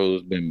god, that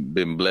robe's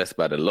been blessed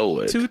by the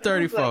Lord.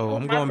 2:34.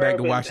 I'm going back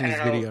to watching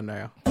this video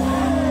now.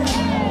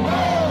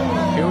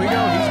 Here we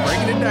go. He's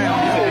breaking it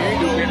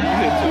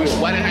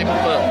down. Why they hype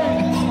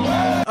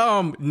him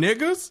up?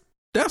 Niggas.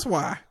 That's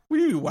why.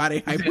 Why they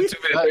hype?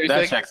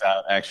 That checks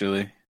out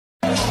actually.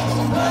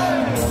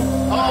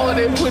 Oh,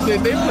 they put the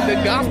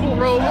gospel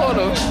robe on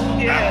him.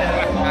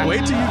 Yeah.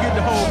 Wait till you get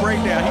the whole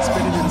breakdown. He's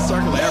spinning in the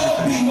circle of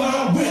everything.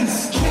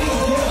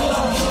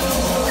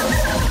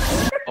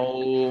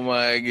 Oh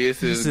my,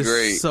 this is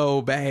great.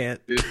 So bad.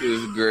 This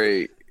is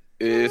great.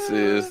 This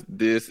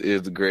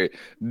is great.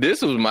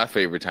 This was my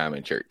favorite time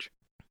in church.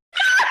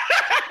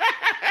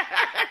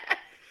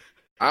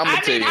 I'm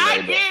gonna tell you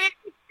right now.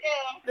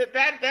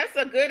 That's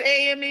a good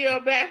AME or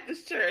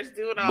Baptist church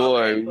doing all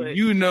Boy, that.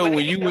 you know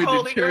when you went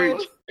to church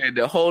Ghost? And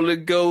the Holy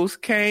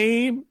Ghost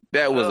came,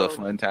 that was a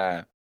fun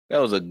time. That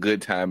was a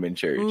good time in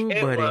church. Ooh,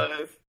 it buddy.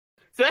 was.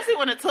 Especially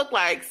when it took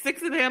like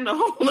 6 of them to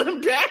hold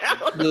them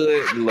down.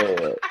 Good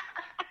Lord.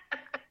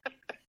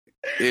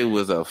 It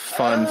was a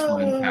fun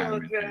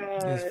time.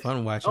 It's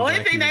fun watching.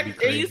 Only thing that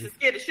it used to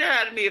scare the shit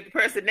out of me if the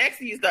person next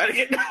to you started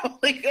getting the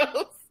Holy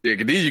Ghost. Yeah,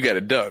 because then you got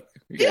to duck.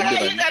 You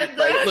gotta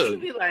duck.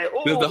 Look, be like,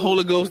 oh. Does the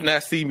Holy Ghost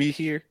not see me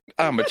here?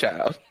 I'm a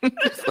child.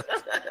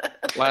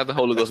 Why is the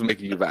Holy Ghost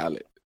making you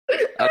violent?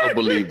 I don't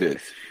believe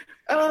this.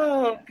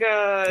 Oh,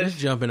 God. Just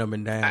jumping up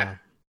and down.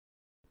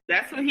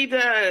 That's what he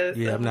does.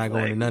 Yeah, I'm not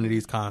going to none of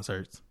these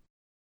concerts.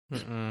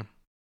 Mm-mm.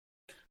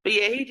 But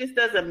yeah, he just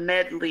does a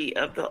medley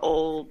of the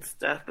old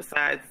stuff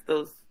besides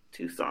those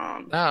 2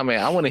 songs. Nah,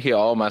 man, I want to hear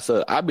all my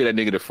sub. I'll be that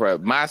nigga to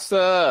front. My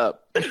sub.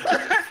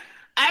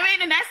 I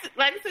mean, and that's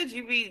like I said,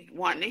 you be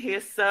wanting to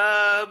hear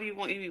sub. You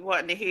be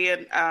wanting to hear,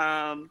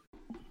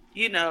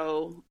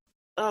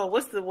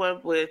 what's the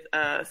one with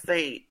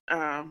Saint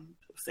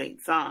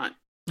Sant?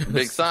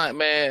 Big Sant,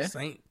 man.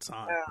 Saint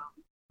Sant.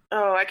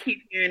 I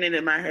keep hearing it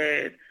in my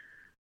head.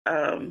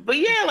 But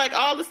yeah, like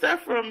all the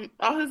stuff from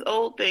all his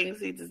old things,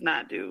 he does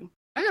not do.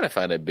 I gotta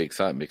find that Big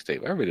Sant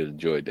mixtape. I really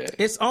enjoyed that.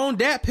 It's on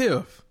Dat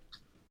Piff.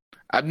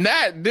 I'm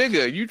not,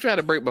 nigga. You trying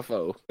to break my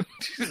phone?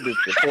 Just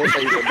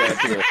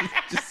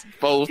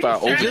phone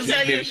start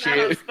opening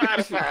shit.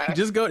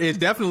 Just go. It's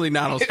definitely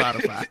not on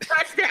Spotify.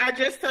 I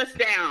just touched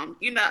down.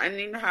 You know, and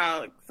you know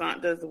how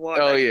Sant does the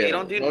water. Oh yeah. They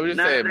don't do none of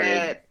that.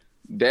 Man,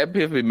 that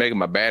Piff be making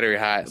my battery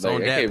hot. So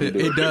like, that Piff,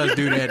 it does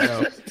do that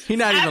though. He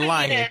not even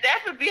lying. Yeah,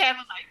 that would be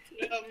having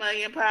like 12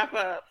 million pop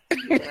up.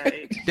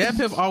 Like, that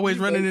Piff always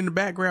running in the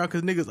background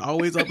because niggas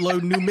always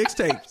uploading new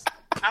mixtapes.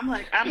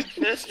 I'm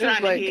just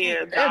trying to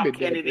hear Dom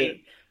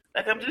Kennedy.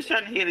 Like, I'm just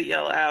trying to hear the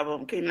Yellow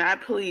Album. Can I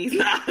please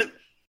not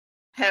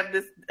have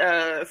this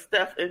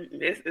stuff?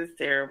 This is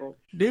terrible.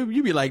 Dude,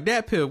 you be like,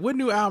 that Piff, what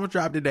new album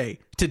dropped today?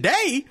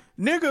 Today?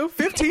 Nigga,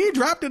 15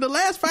 dropped in the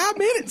last 5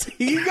 minutes.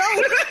 Here you go.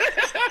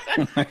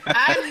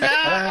 I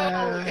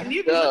know. And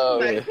you be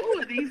like,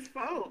 who are these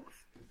folks?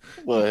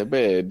 Well,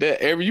 man,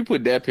 you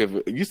put that Piff,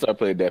 you start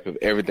playing that Piff,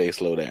 everything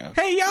slow down.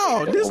 Hey,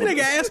 y'all, this nigga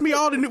asked me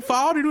for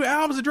all the new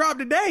albums to drop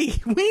today.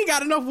 We ain't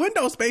got enough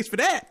window space for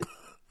that.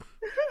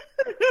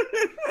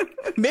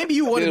 Maybe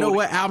you want to know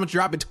what albums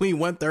drop between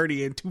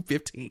 1:30 and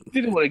 2:15.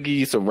 Didn't want to give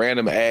you some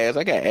random ads.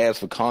 I got ads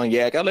for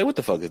cognac. I'm like, what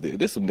the fuck is this?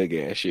 This some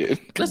nigga ass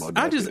shit. Come on,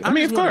 I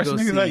mean, of course,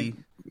 niggas like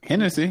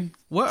Hennessy.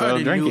 What are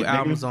the new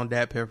albums on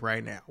Dat Piff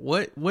right now?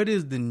 What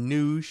is the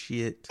new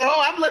shit?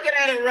 Oh, I'm looking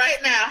at it right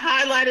now.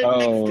 Highlighted.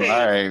 Oh,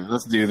 all right,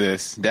 let's do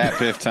this. Dat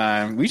Piff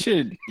time. We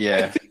should,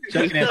 yeah.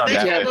 We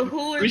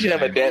should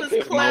have a Dat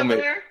Piff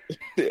moment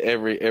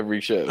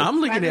every show.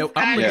 I'm looking at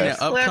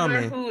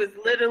upcoming. Who is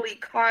literally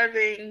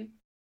carving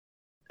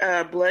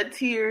blood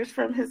tears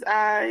from his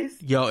eyes.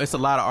 Yo, it's a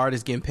lot of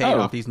artists getting paid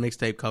off these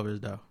mixtape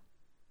covers though.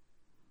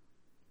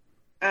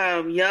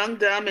 Young,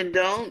 Dumb, and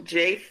Don't,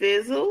 Jay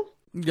Fizzle.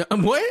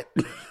 What?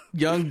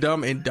 Young,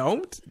 Dumb, and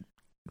Don't?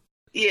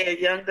 Yeah,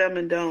 Young, Dumb,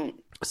 and Don't.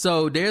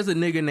 So there's a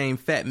nigga named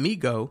Fat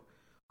Migo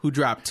who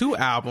dropped 2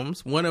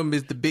 albums. One of them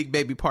is the Big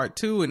Baby Part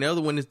 2, and the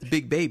other one is the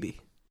Big Baby.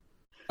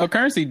 Oh,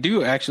 Currency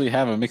do actually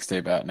have a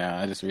mixtape out now.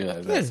 I just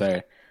realized that.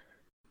 Sorry.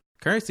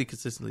 Currency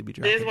consistently be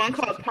dropping. There's one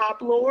called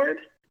Pop Lord.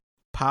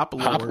 Pop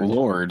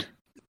Lord.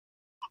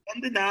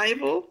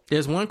 Undeniable.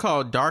 There's one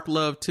called Dark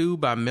Love 2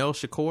 by Mel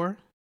Shakur.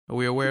 Are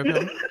we aware of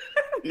him?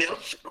 Mel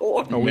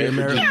Shakur. Are we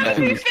American?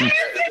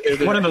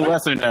 One of the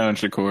lesser known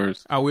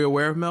Shakurs. Are we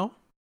aware of Mel?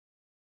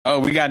 Oh,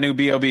 we got new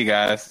B.O.B.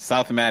 guys.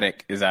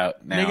 Southmatic is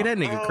out now. Nigga, that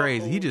nigga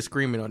crazy. He just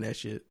screaming on that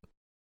shit.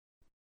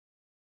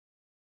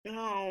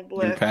 Oh,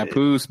 bless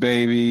Papoose,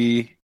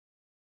 baby.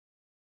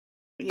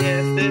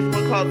 Yes, there's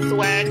one called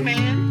Swag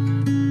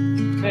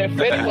Man. Man,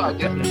 Fetty Wap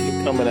got some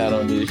shit coming out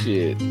on this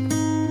shit.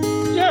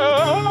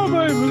 Yeah,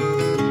 baby.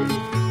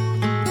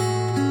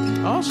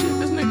 Oh shit,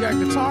 this nigga got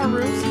guitar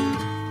riffs.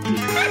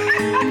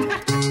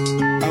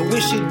 I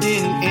wish it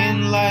didn't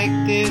end like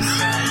this.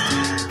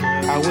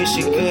 I wish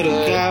it could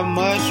have got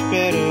much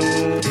better.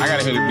 I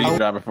gotta hear the beat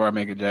drop before I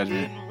make a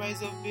judgment.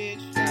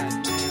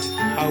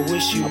 I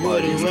wish you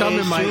would have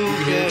coming, Mike. You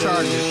can hear the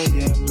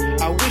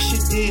charges. I wish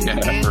it didn't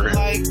end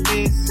like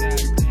this.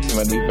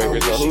 My new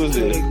favorite song. Who is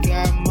this?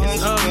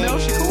 Mel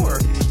Shakur.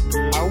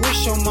 I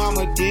wish your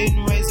mama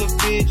didn't raise a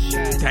bitch.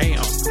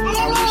 Damn.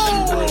 I wish she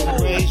would have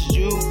raised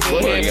you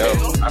better.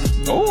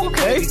 Oh,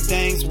 okay. Maybe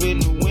things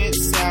wouldn't have went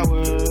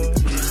sour.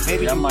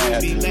 Maybe you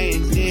would be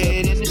laying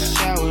dead in the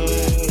shower.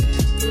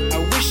 I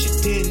wish it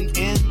didn't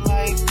end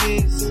like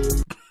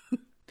this.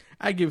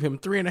 I give him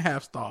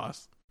 3.5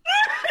 stars.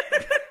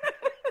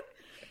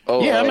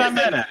 Yeah, I'm not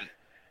mad at it.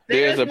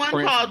 There's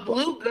one called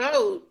Blue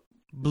Goat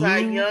by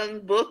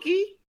Young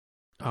Bookie.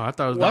 Oh, I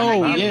thought it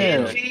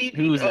was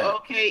Who's that?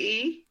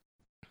 B-O-O-K-E.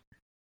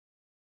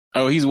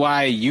 Oh, he's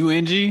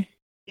Y-U-N-G?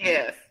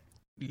 Yes.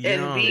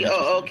 And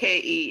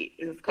B-O-O-K-E.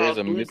 It's called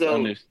Blue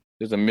Goat.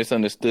 There's a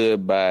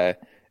Misunderstood by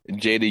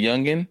Jada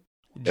Youngin.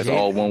 That's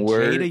all one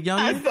word. Jada Youngin?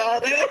 I saw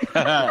that.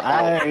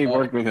 I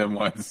worked with him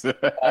once.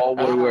 All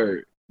one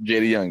word.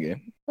 Jada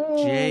Youngin.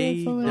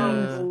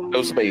 Jada.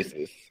 No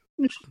spaces.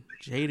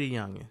 Jada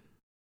Youngin.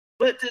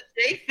 But to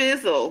Jay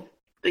Fizzle,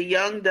 the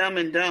Young, Dumb,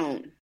 and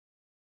Don't.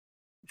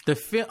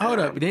 Hold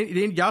up.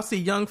 Didn't y'all see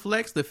Young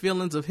Flex, The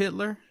Feelings of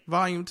Hitler,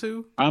 Volume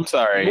 2? I'm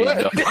sorry. What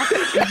did you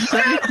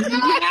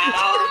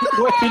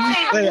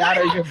say out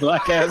of your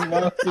black ass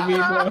mouth to me,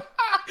 bro?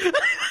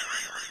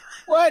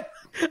 What?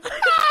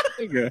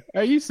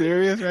 Are you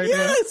serious right now?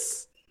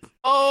 Yes.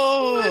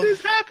 Oh, what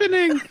is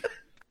happening?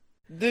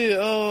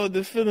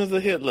 The Feelings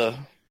of Hitler.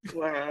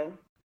 Wow.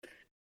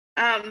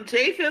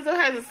 Jay Fizzle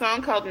has a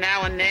song called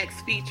Now and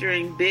Next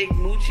featuring Big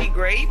Moochie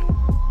Grape.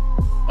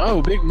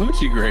 Oh, Big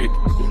Moochie Grape.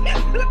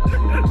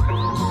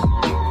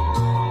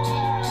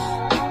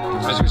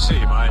 As you see,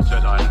 my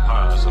Jedi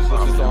powers are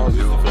far beyond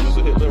you. Feelings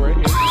of Hitler right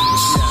here.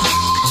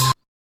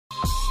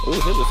 Oh,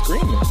 Hitler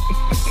screaming.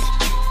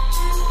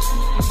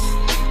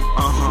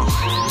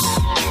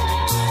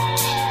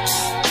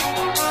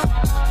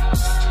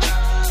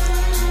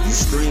 You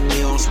stream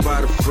me on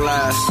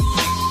Spotify.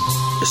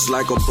 It's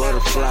like a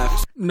butterfly.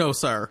 No,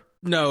 sir.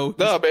 No.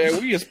 No,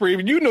 man, we just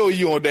screaming. You know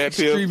you on that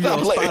pill. Stream on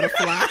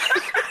Spotify.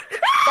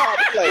 Stop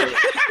playing.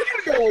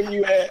 You know where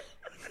you at.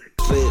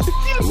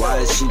 Why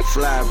is she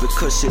fly?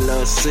 Because she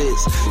loves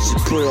sex. She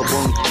put up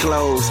on the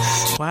clothes.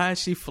 Why is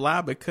she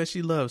fly? Because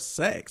she loves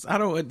sex. I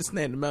don't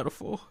understand the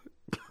metaphor.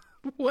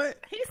 What?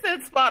 He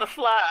said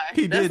Spotify.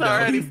 He did,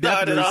 though. He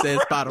definitely said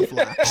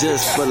Spotify.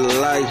 Just for the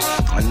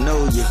life, I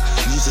know you.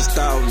 You just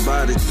thought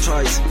about it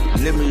twice.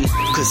 Let me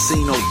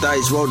casino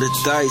dice, roll the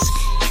dice.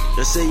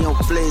 They say you don't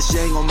flex, you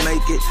ain't gonna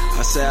make it.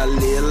 I say I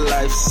live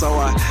life, so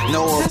I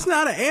know. That's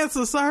not an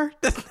answer, sir.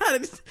 That's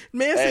not.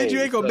 Man said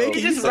you ain't gonna make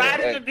it. You just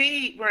riding the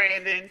beat,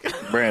 Brandon.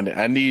 Brandon,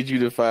 I need you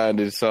to find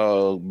this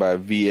song by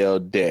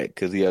VL Deck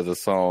because he has a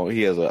song.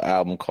 He has an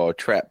album called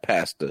Trap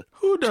Pastor.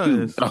 Who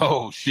does?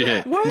 Oh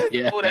shit! What?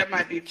 Yeah. Oh, that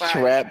might be fire.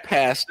 Trap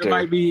Pastor. It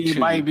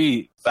might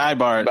be.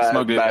 Sidebar.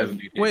 Smoke Dizzle.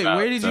 Wait,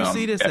 where did you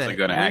see this at?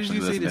 Where did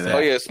you see this at? Oh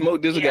yeah,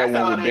 Smoke Dizzle got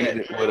one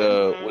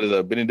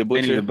with Benny the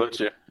Butcher. Benny the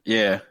Butcher.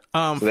 Yeah.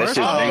 So first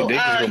of all, they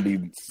just gonna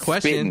be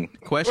question.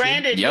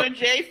 Brandon, your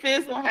Jay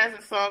Fizzle has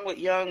a song with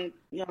Young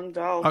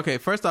Dolph. Okay,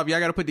 first off, y'all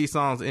got to put these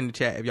songs in the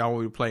chat if y'all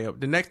want me to play up.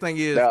 The next thing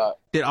is,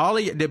 did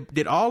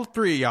all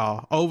three of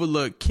y'all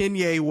overlook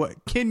Kenya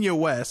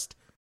West,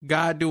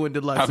 God Doing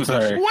Deluxe? I'm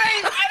sorry. Wait,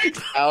 I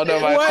don't know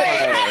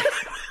about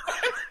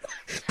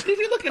did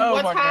you look at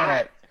what's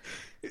hot?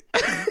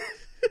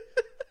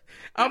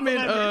 I'm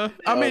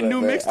in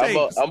new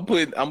mixtapes.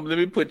 Let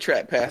me put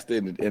Trap Pastor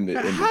in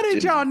the. How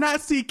did y'all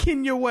not see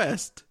Kenya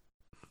West?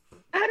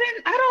 I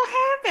don't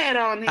have that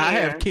on here. I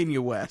have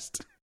Kenya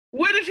West.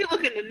 Where did you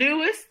look at the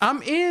newest?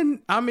 I'm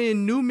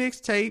in new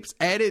mixtapes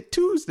added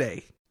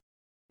Tuesday.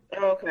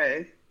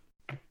 Okay.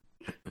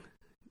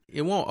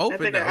 It won't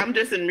open. I'm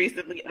just in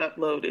recently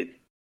uploaded.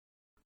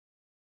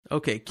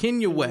 Okay,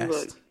 Kenya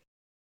West.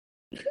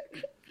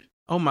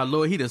 Oh my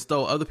Lord, he done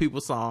stole other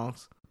people's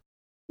songs.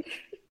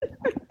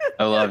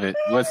 I love it.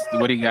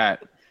 What he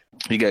got?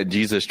 He got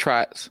Jesus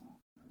Trots.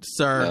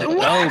 Sir.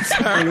 Sir.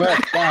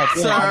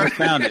 Sir. I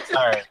found it.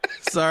 Sorry.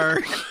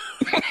 Sir.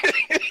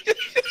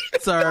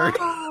 Sir.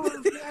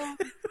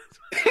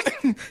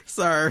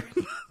 Sir.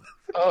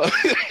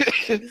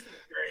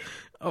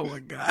 Oh my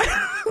God.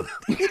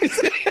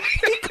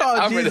 He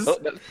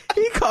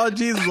called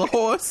Jesus a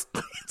horse.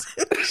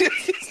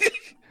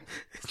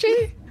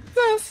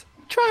 Jesus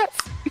Trots.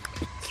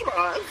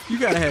 You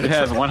gotta have it.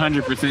 Has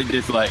 100%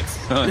 dislikes.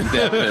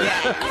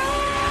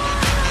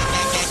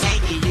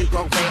 You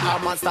gon' create a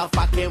monster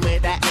fucking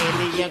with that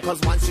alien.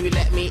 Cause once you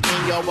let me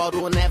in, your world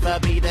will never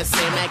be the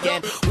same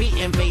again. We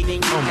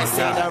invading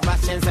USA, the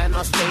Russians and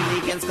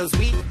Australians. Cause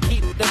we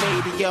keep the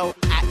radio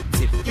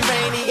active.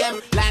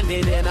 Uranium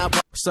landed in a...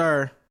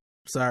 Sir,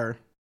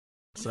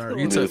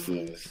 you took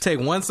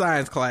take one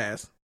science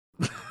class.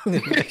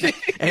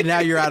 And now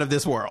you're out of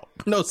this world.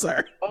 No,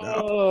 sir. No.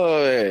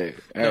 Oh, hey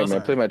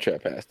man, play my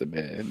Trap Pastor,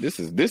 man. This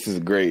is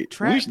great.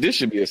 This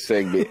should be a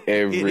segment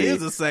every. It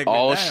is a segment.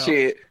 All now.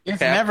 Shit. It's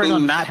never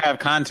gonna not have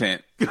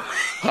content.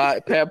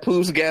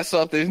 Papoose got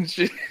something and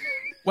shit.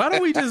 Why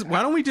don't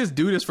we just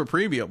do this for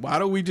premium? Why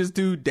don't we just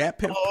do Dat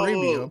Piff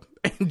premium?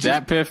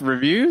 Dat Piff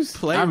reviews?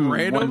 Play I'm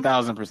random.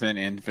 1000%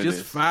 in for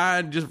this.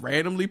 Just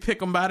randomly pick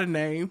them by the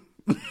name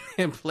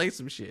and play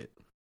some shit.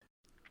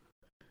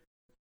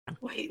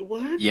 Wait,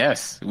 what?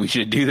 Yes, we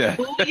should do that.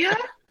 Booyah?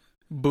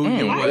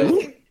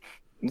 Booyah.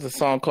 There's a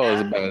song called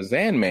about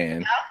Zan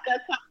Man.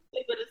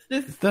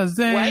 It's the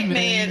Zan white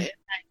man.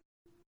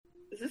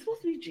 Is this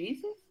supposed to be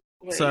Jesus?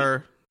 Wait.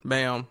 Sir,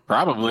 ma'am.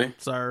 Probably.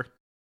 Sir.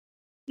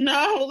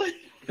 No.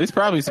 It's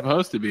probably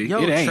supposed to be.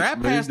 Yo, it ain't,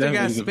 Trap Pastor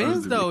got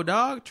spins though,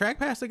 dog. Track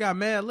Pastor got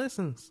mad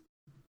listens.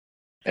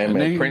 And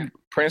man,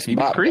 Prince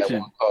Bop got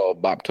one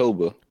called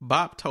Boptober.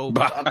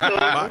 Boptober.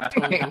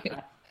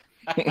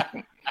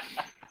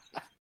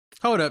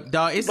 Hold up,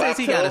 dog. It says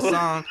he got a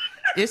song.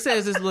 It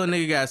says this little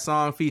nigga got a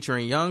song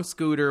featuring Young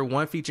Scooter,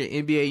 one featuring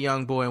NBA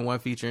Youngboy, and one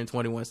featuring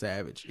 21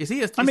 Savage. Is he?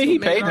 He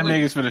paid the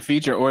niggas for the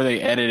feature, or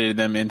they edited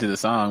them into the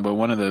song. But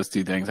one of those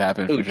two things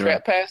happened. Ooh,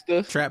 Trap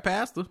Pastor. Trap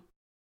Pastor.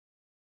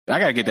 I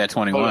gotta get that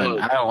 21.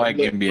 I don't like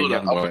NBA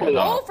Youngboy at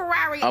all.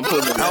 I'm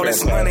putting all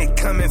this money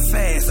coming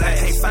fast. I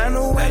can't find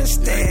no way to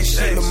stash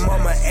shit. The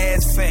mama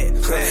ass fat.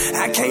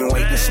 I can't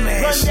wait to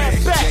smash shit.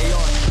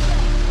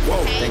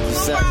 Whoa, thank you,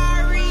 sir.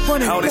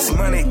 All this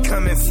money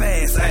coming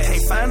fast. I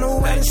can't find no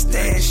way to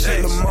stash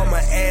shit. The mama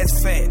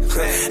ass fat.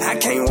 I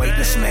can't wait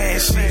to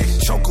smash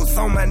it. Chokers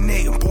on my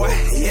neck, boy.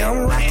 Yeah, I'm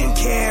rocking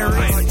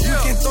carrots. You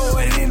can throw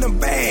it in the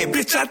bag,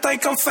 bitch. I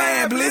think I'm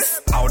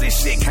fabulous. All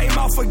this shit came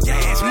off of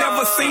gas.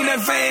 Never seen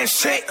advance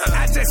check.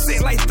 I just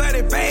sent like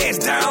 30 bags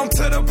down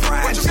to the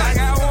prize. I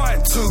got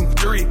 1, 2,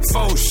 3,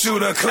 4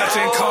 shooter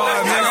clutching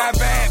cars. I got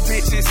bad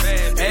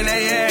bitches and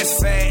they ass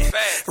fat.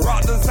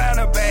 Rock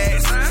designer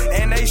bags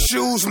and they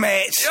shoes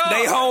match.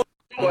 They hold.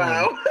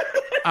 Wow.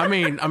 I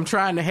mean, I'm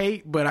trying to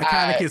hate, but I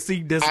kind of can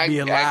see this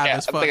being live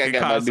as fucking I think I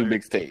got concert. my new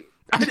mixtape.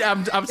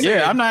 I'm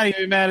saying, I'm not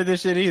even mad at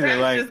this shit either.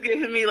 That's like, just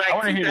giving me like I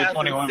want to hear the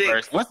 21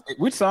 verse.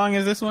 Which song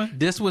is this one?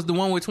 This was the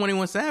one with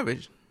 21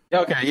 Savage.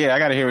 Okay, yeah, I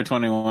gotta hear what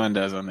 21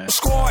 does on that.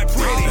 Squad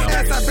pretty.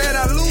 Yes, I bet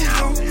I lose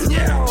them.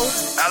 Yeah.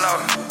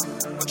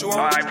 Hello. What you want?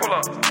 All right, pull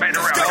up.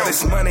 All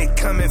this money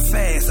coming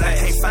fast. I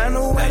can't find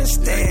a way to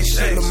stash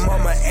shit. Lil'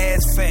 mama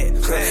ass fat.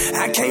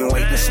 I can't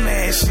wait to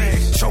smash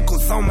it.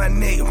 Chokers on my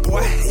neck,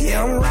 boy.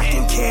 Yeah, I'm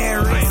rockin'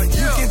 carrots.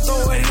 You can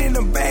throw it in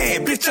the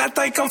bag, bitch. I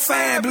think I'm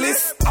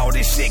fabulous. All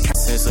this shit.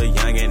 Since a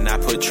youngin', I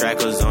put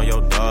trackers on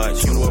your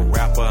Dodge. You a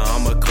rapper,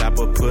 I'm a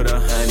clapper. Put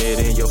 100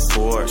 in your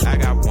Forge. I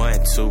got 1,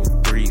 2,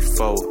 3,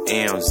 4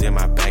 M's in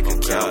my bank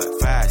account.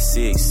 5,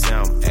 6,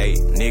 7, 8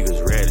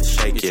 niggas ready to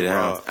shake it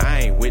out.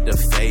 I ain't with the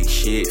fake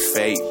shit,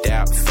 faked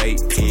out, fake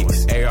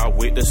pics. AR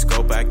with the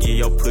scope, I give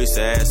your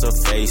pussy ass a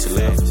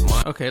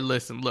facelift. Okay,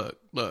 listen, look,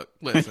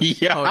 listen.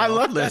 Yeah, I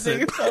love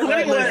listen.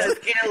 Tony was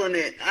killing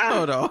it.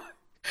 Hold on.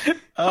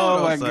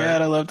 Oh my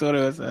god, I love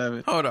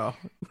 21 Hold on.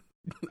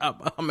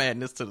 I'm adding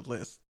this to the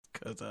list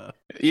because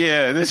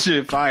yeah, this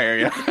shit fire.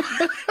 Yeah.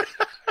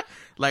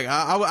 Like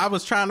I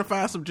was trying to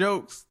find some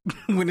jokes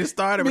when it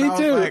started, but Me I was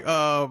too. like,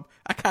 I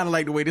kind of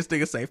like the way this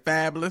nigga say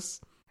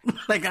fabulous.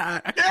 Like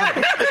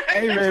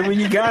Hey man, when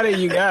you got it,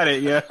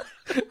 yeah.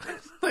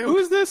 Like,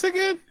 who's this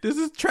again? This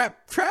is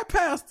Trap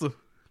Pastor.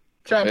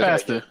 Trap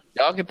Pastor.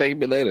 Y'all can thank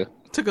me later.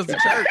 Took us to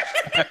church.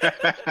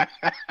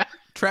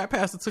 Trap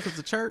Pastor took us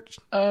to church.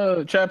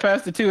 Oh, Trap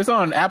Pastor 2. It's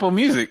on Apple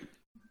Music.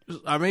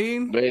 I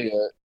mean,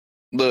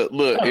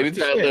 look.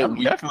 Anytime I'm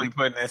definitely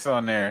putting this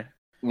on there.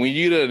 When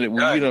you done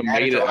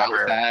made it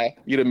outside,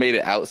 you done made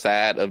it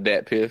outside of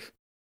that piff.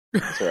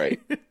 That's right.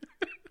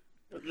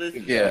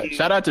 Yeah.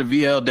 Shout out to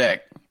VL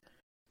Deck.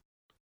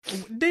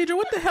 Deidre,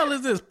 what the hell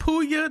is this?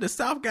 Puya, the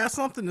South got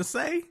something to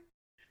say?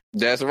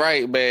 That's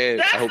right, man.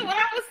 That's what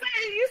I was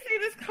saying. You see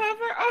this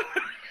cover? Oh.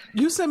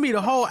 You sent me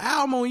the whole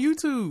album on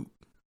YouTube.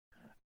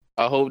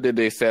 I hope that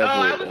they sample.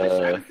 I was just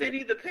trying to send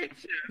you the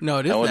picture.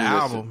 No, this is the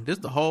album. This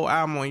is the whole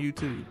album on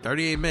YouTube.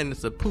 38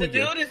 minutes of Puya. The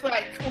dude is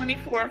like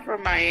 24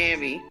 from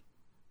Miami.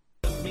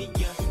 I'm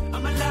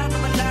a guy,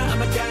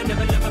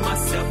 never loving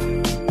myself.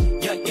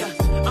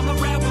 I'm a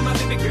ride with my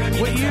baby girl.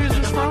 What year is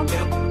this from?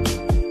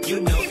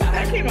 You know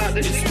I came out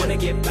this just year. wanna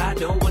get by,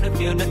 don't wanna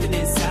feel nothing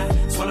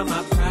inside. Swallow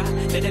my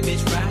pride, let that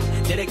bitch ride,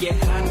 let her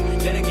get high,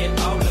 let her get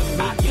all of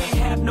me. I can't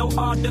have no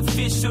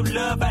artificial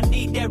love, I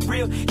need that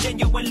real,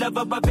 genuine love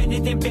above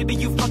anything, baby.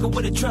 You fucking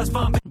with a trust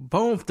fund.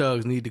 Bone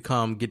Thugs need to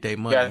come get their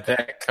money. Got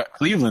that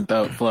Cleveland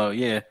flow,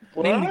 yeah.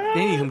 They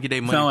need to come get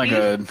their money. Sound like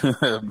a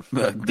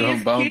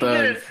Bone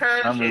Thugs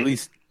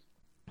unreleased.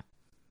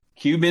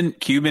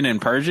 Cuban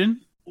and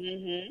Persian.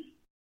 Mm-hmm.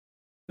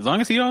 As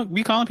long as he don't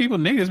be calling people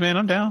niggas, man,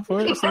 I'm down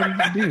for it. That's what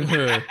he can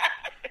do.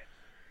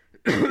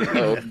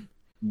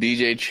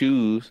 DJ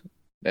Choose,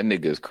 that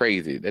nigga is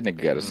crazy. That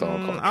nigga got a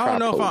song called I don't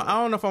know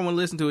if I want to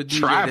listen to a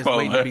DJ that's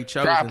waiting to be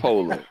chosen.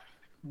 Tripolar.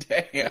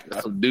 Damn.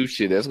 That's some new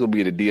shit. That's gonna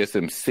be the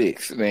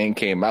DSM-6. They ain't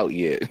came out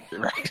yet.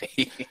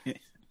 Right.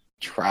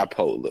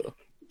 Tripolar.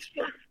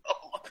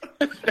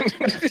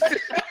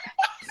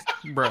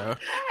 Bro.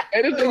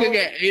 And this nigga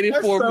got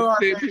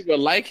 84% people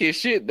like his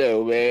shit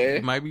though, man.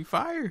 It might be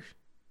fired.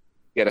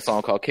 Got a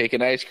song called Cake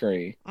and Ice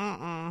Cream.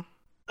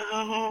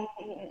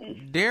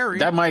 Dairy.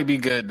 That might be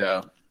good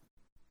though.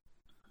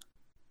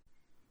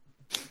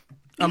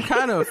 I'm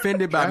kind of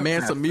offended by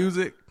Mansa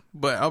music,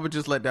 but I would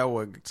just let that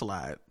one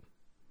slide.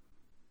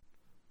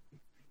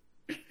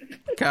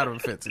 Kind of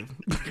offensive.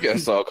 You got a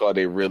song called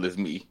They Real As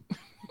Me.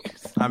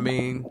 I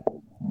mean,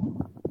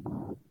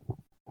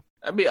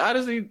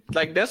 honestly,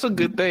 like, that's a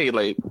good thing.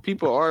 Like,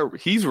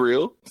 he's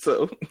real,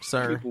 so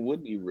sir, people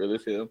would be real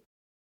as him.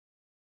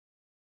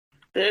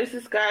 There's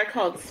this guy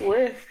called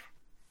Swift.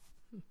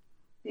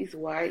 He's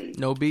white.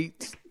 No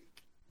beats.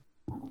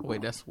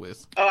 Wait, that's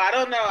Swiss. Oh, I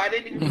don't know. I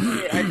didn't even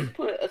see it. I just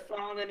put a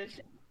song in the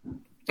shit.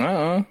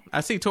 I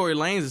see Tory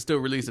Lanez is still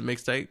releasing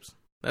mixtapes.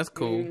 That's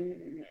cool.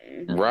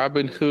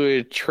 Robin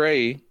Hood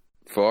Trey,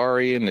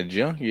 Fari in the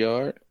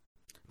Junkyard.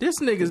 This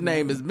nigga's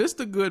name is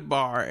Mr.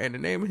 Goodbar, and the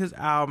name of his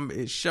album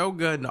is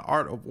Shogun: The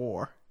Art of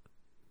War.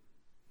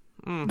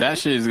 That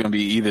shit is gonna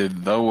be either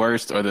the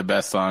worst or the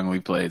best song we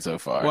played so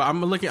far. Well, I'm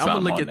gonna look at the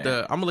album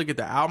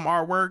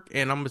artwork,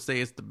 and I'm gonna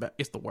say it's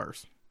the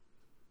worst.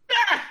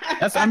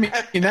 That's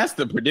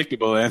the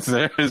predictable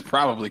answer. Is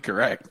probably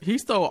correct. He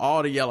stole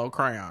all the yellow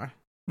crayon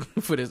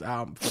for this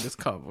album, for this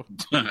cover.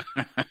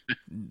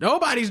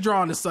 Nobody's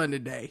drawing the sun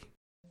today.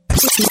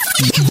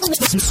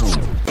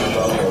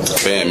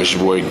 Fam, it's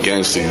your boy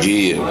Gangsta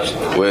Gibbs.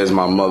 Where's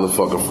my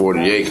motherfucking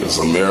 40 acres,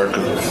 America?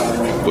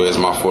 Where's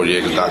my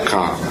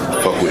 40acres.com?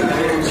 Fuck with me.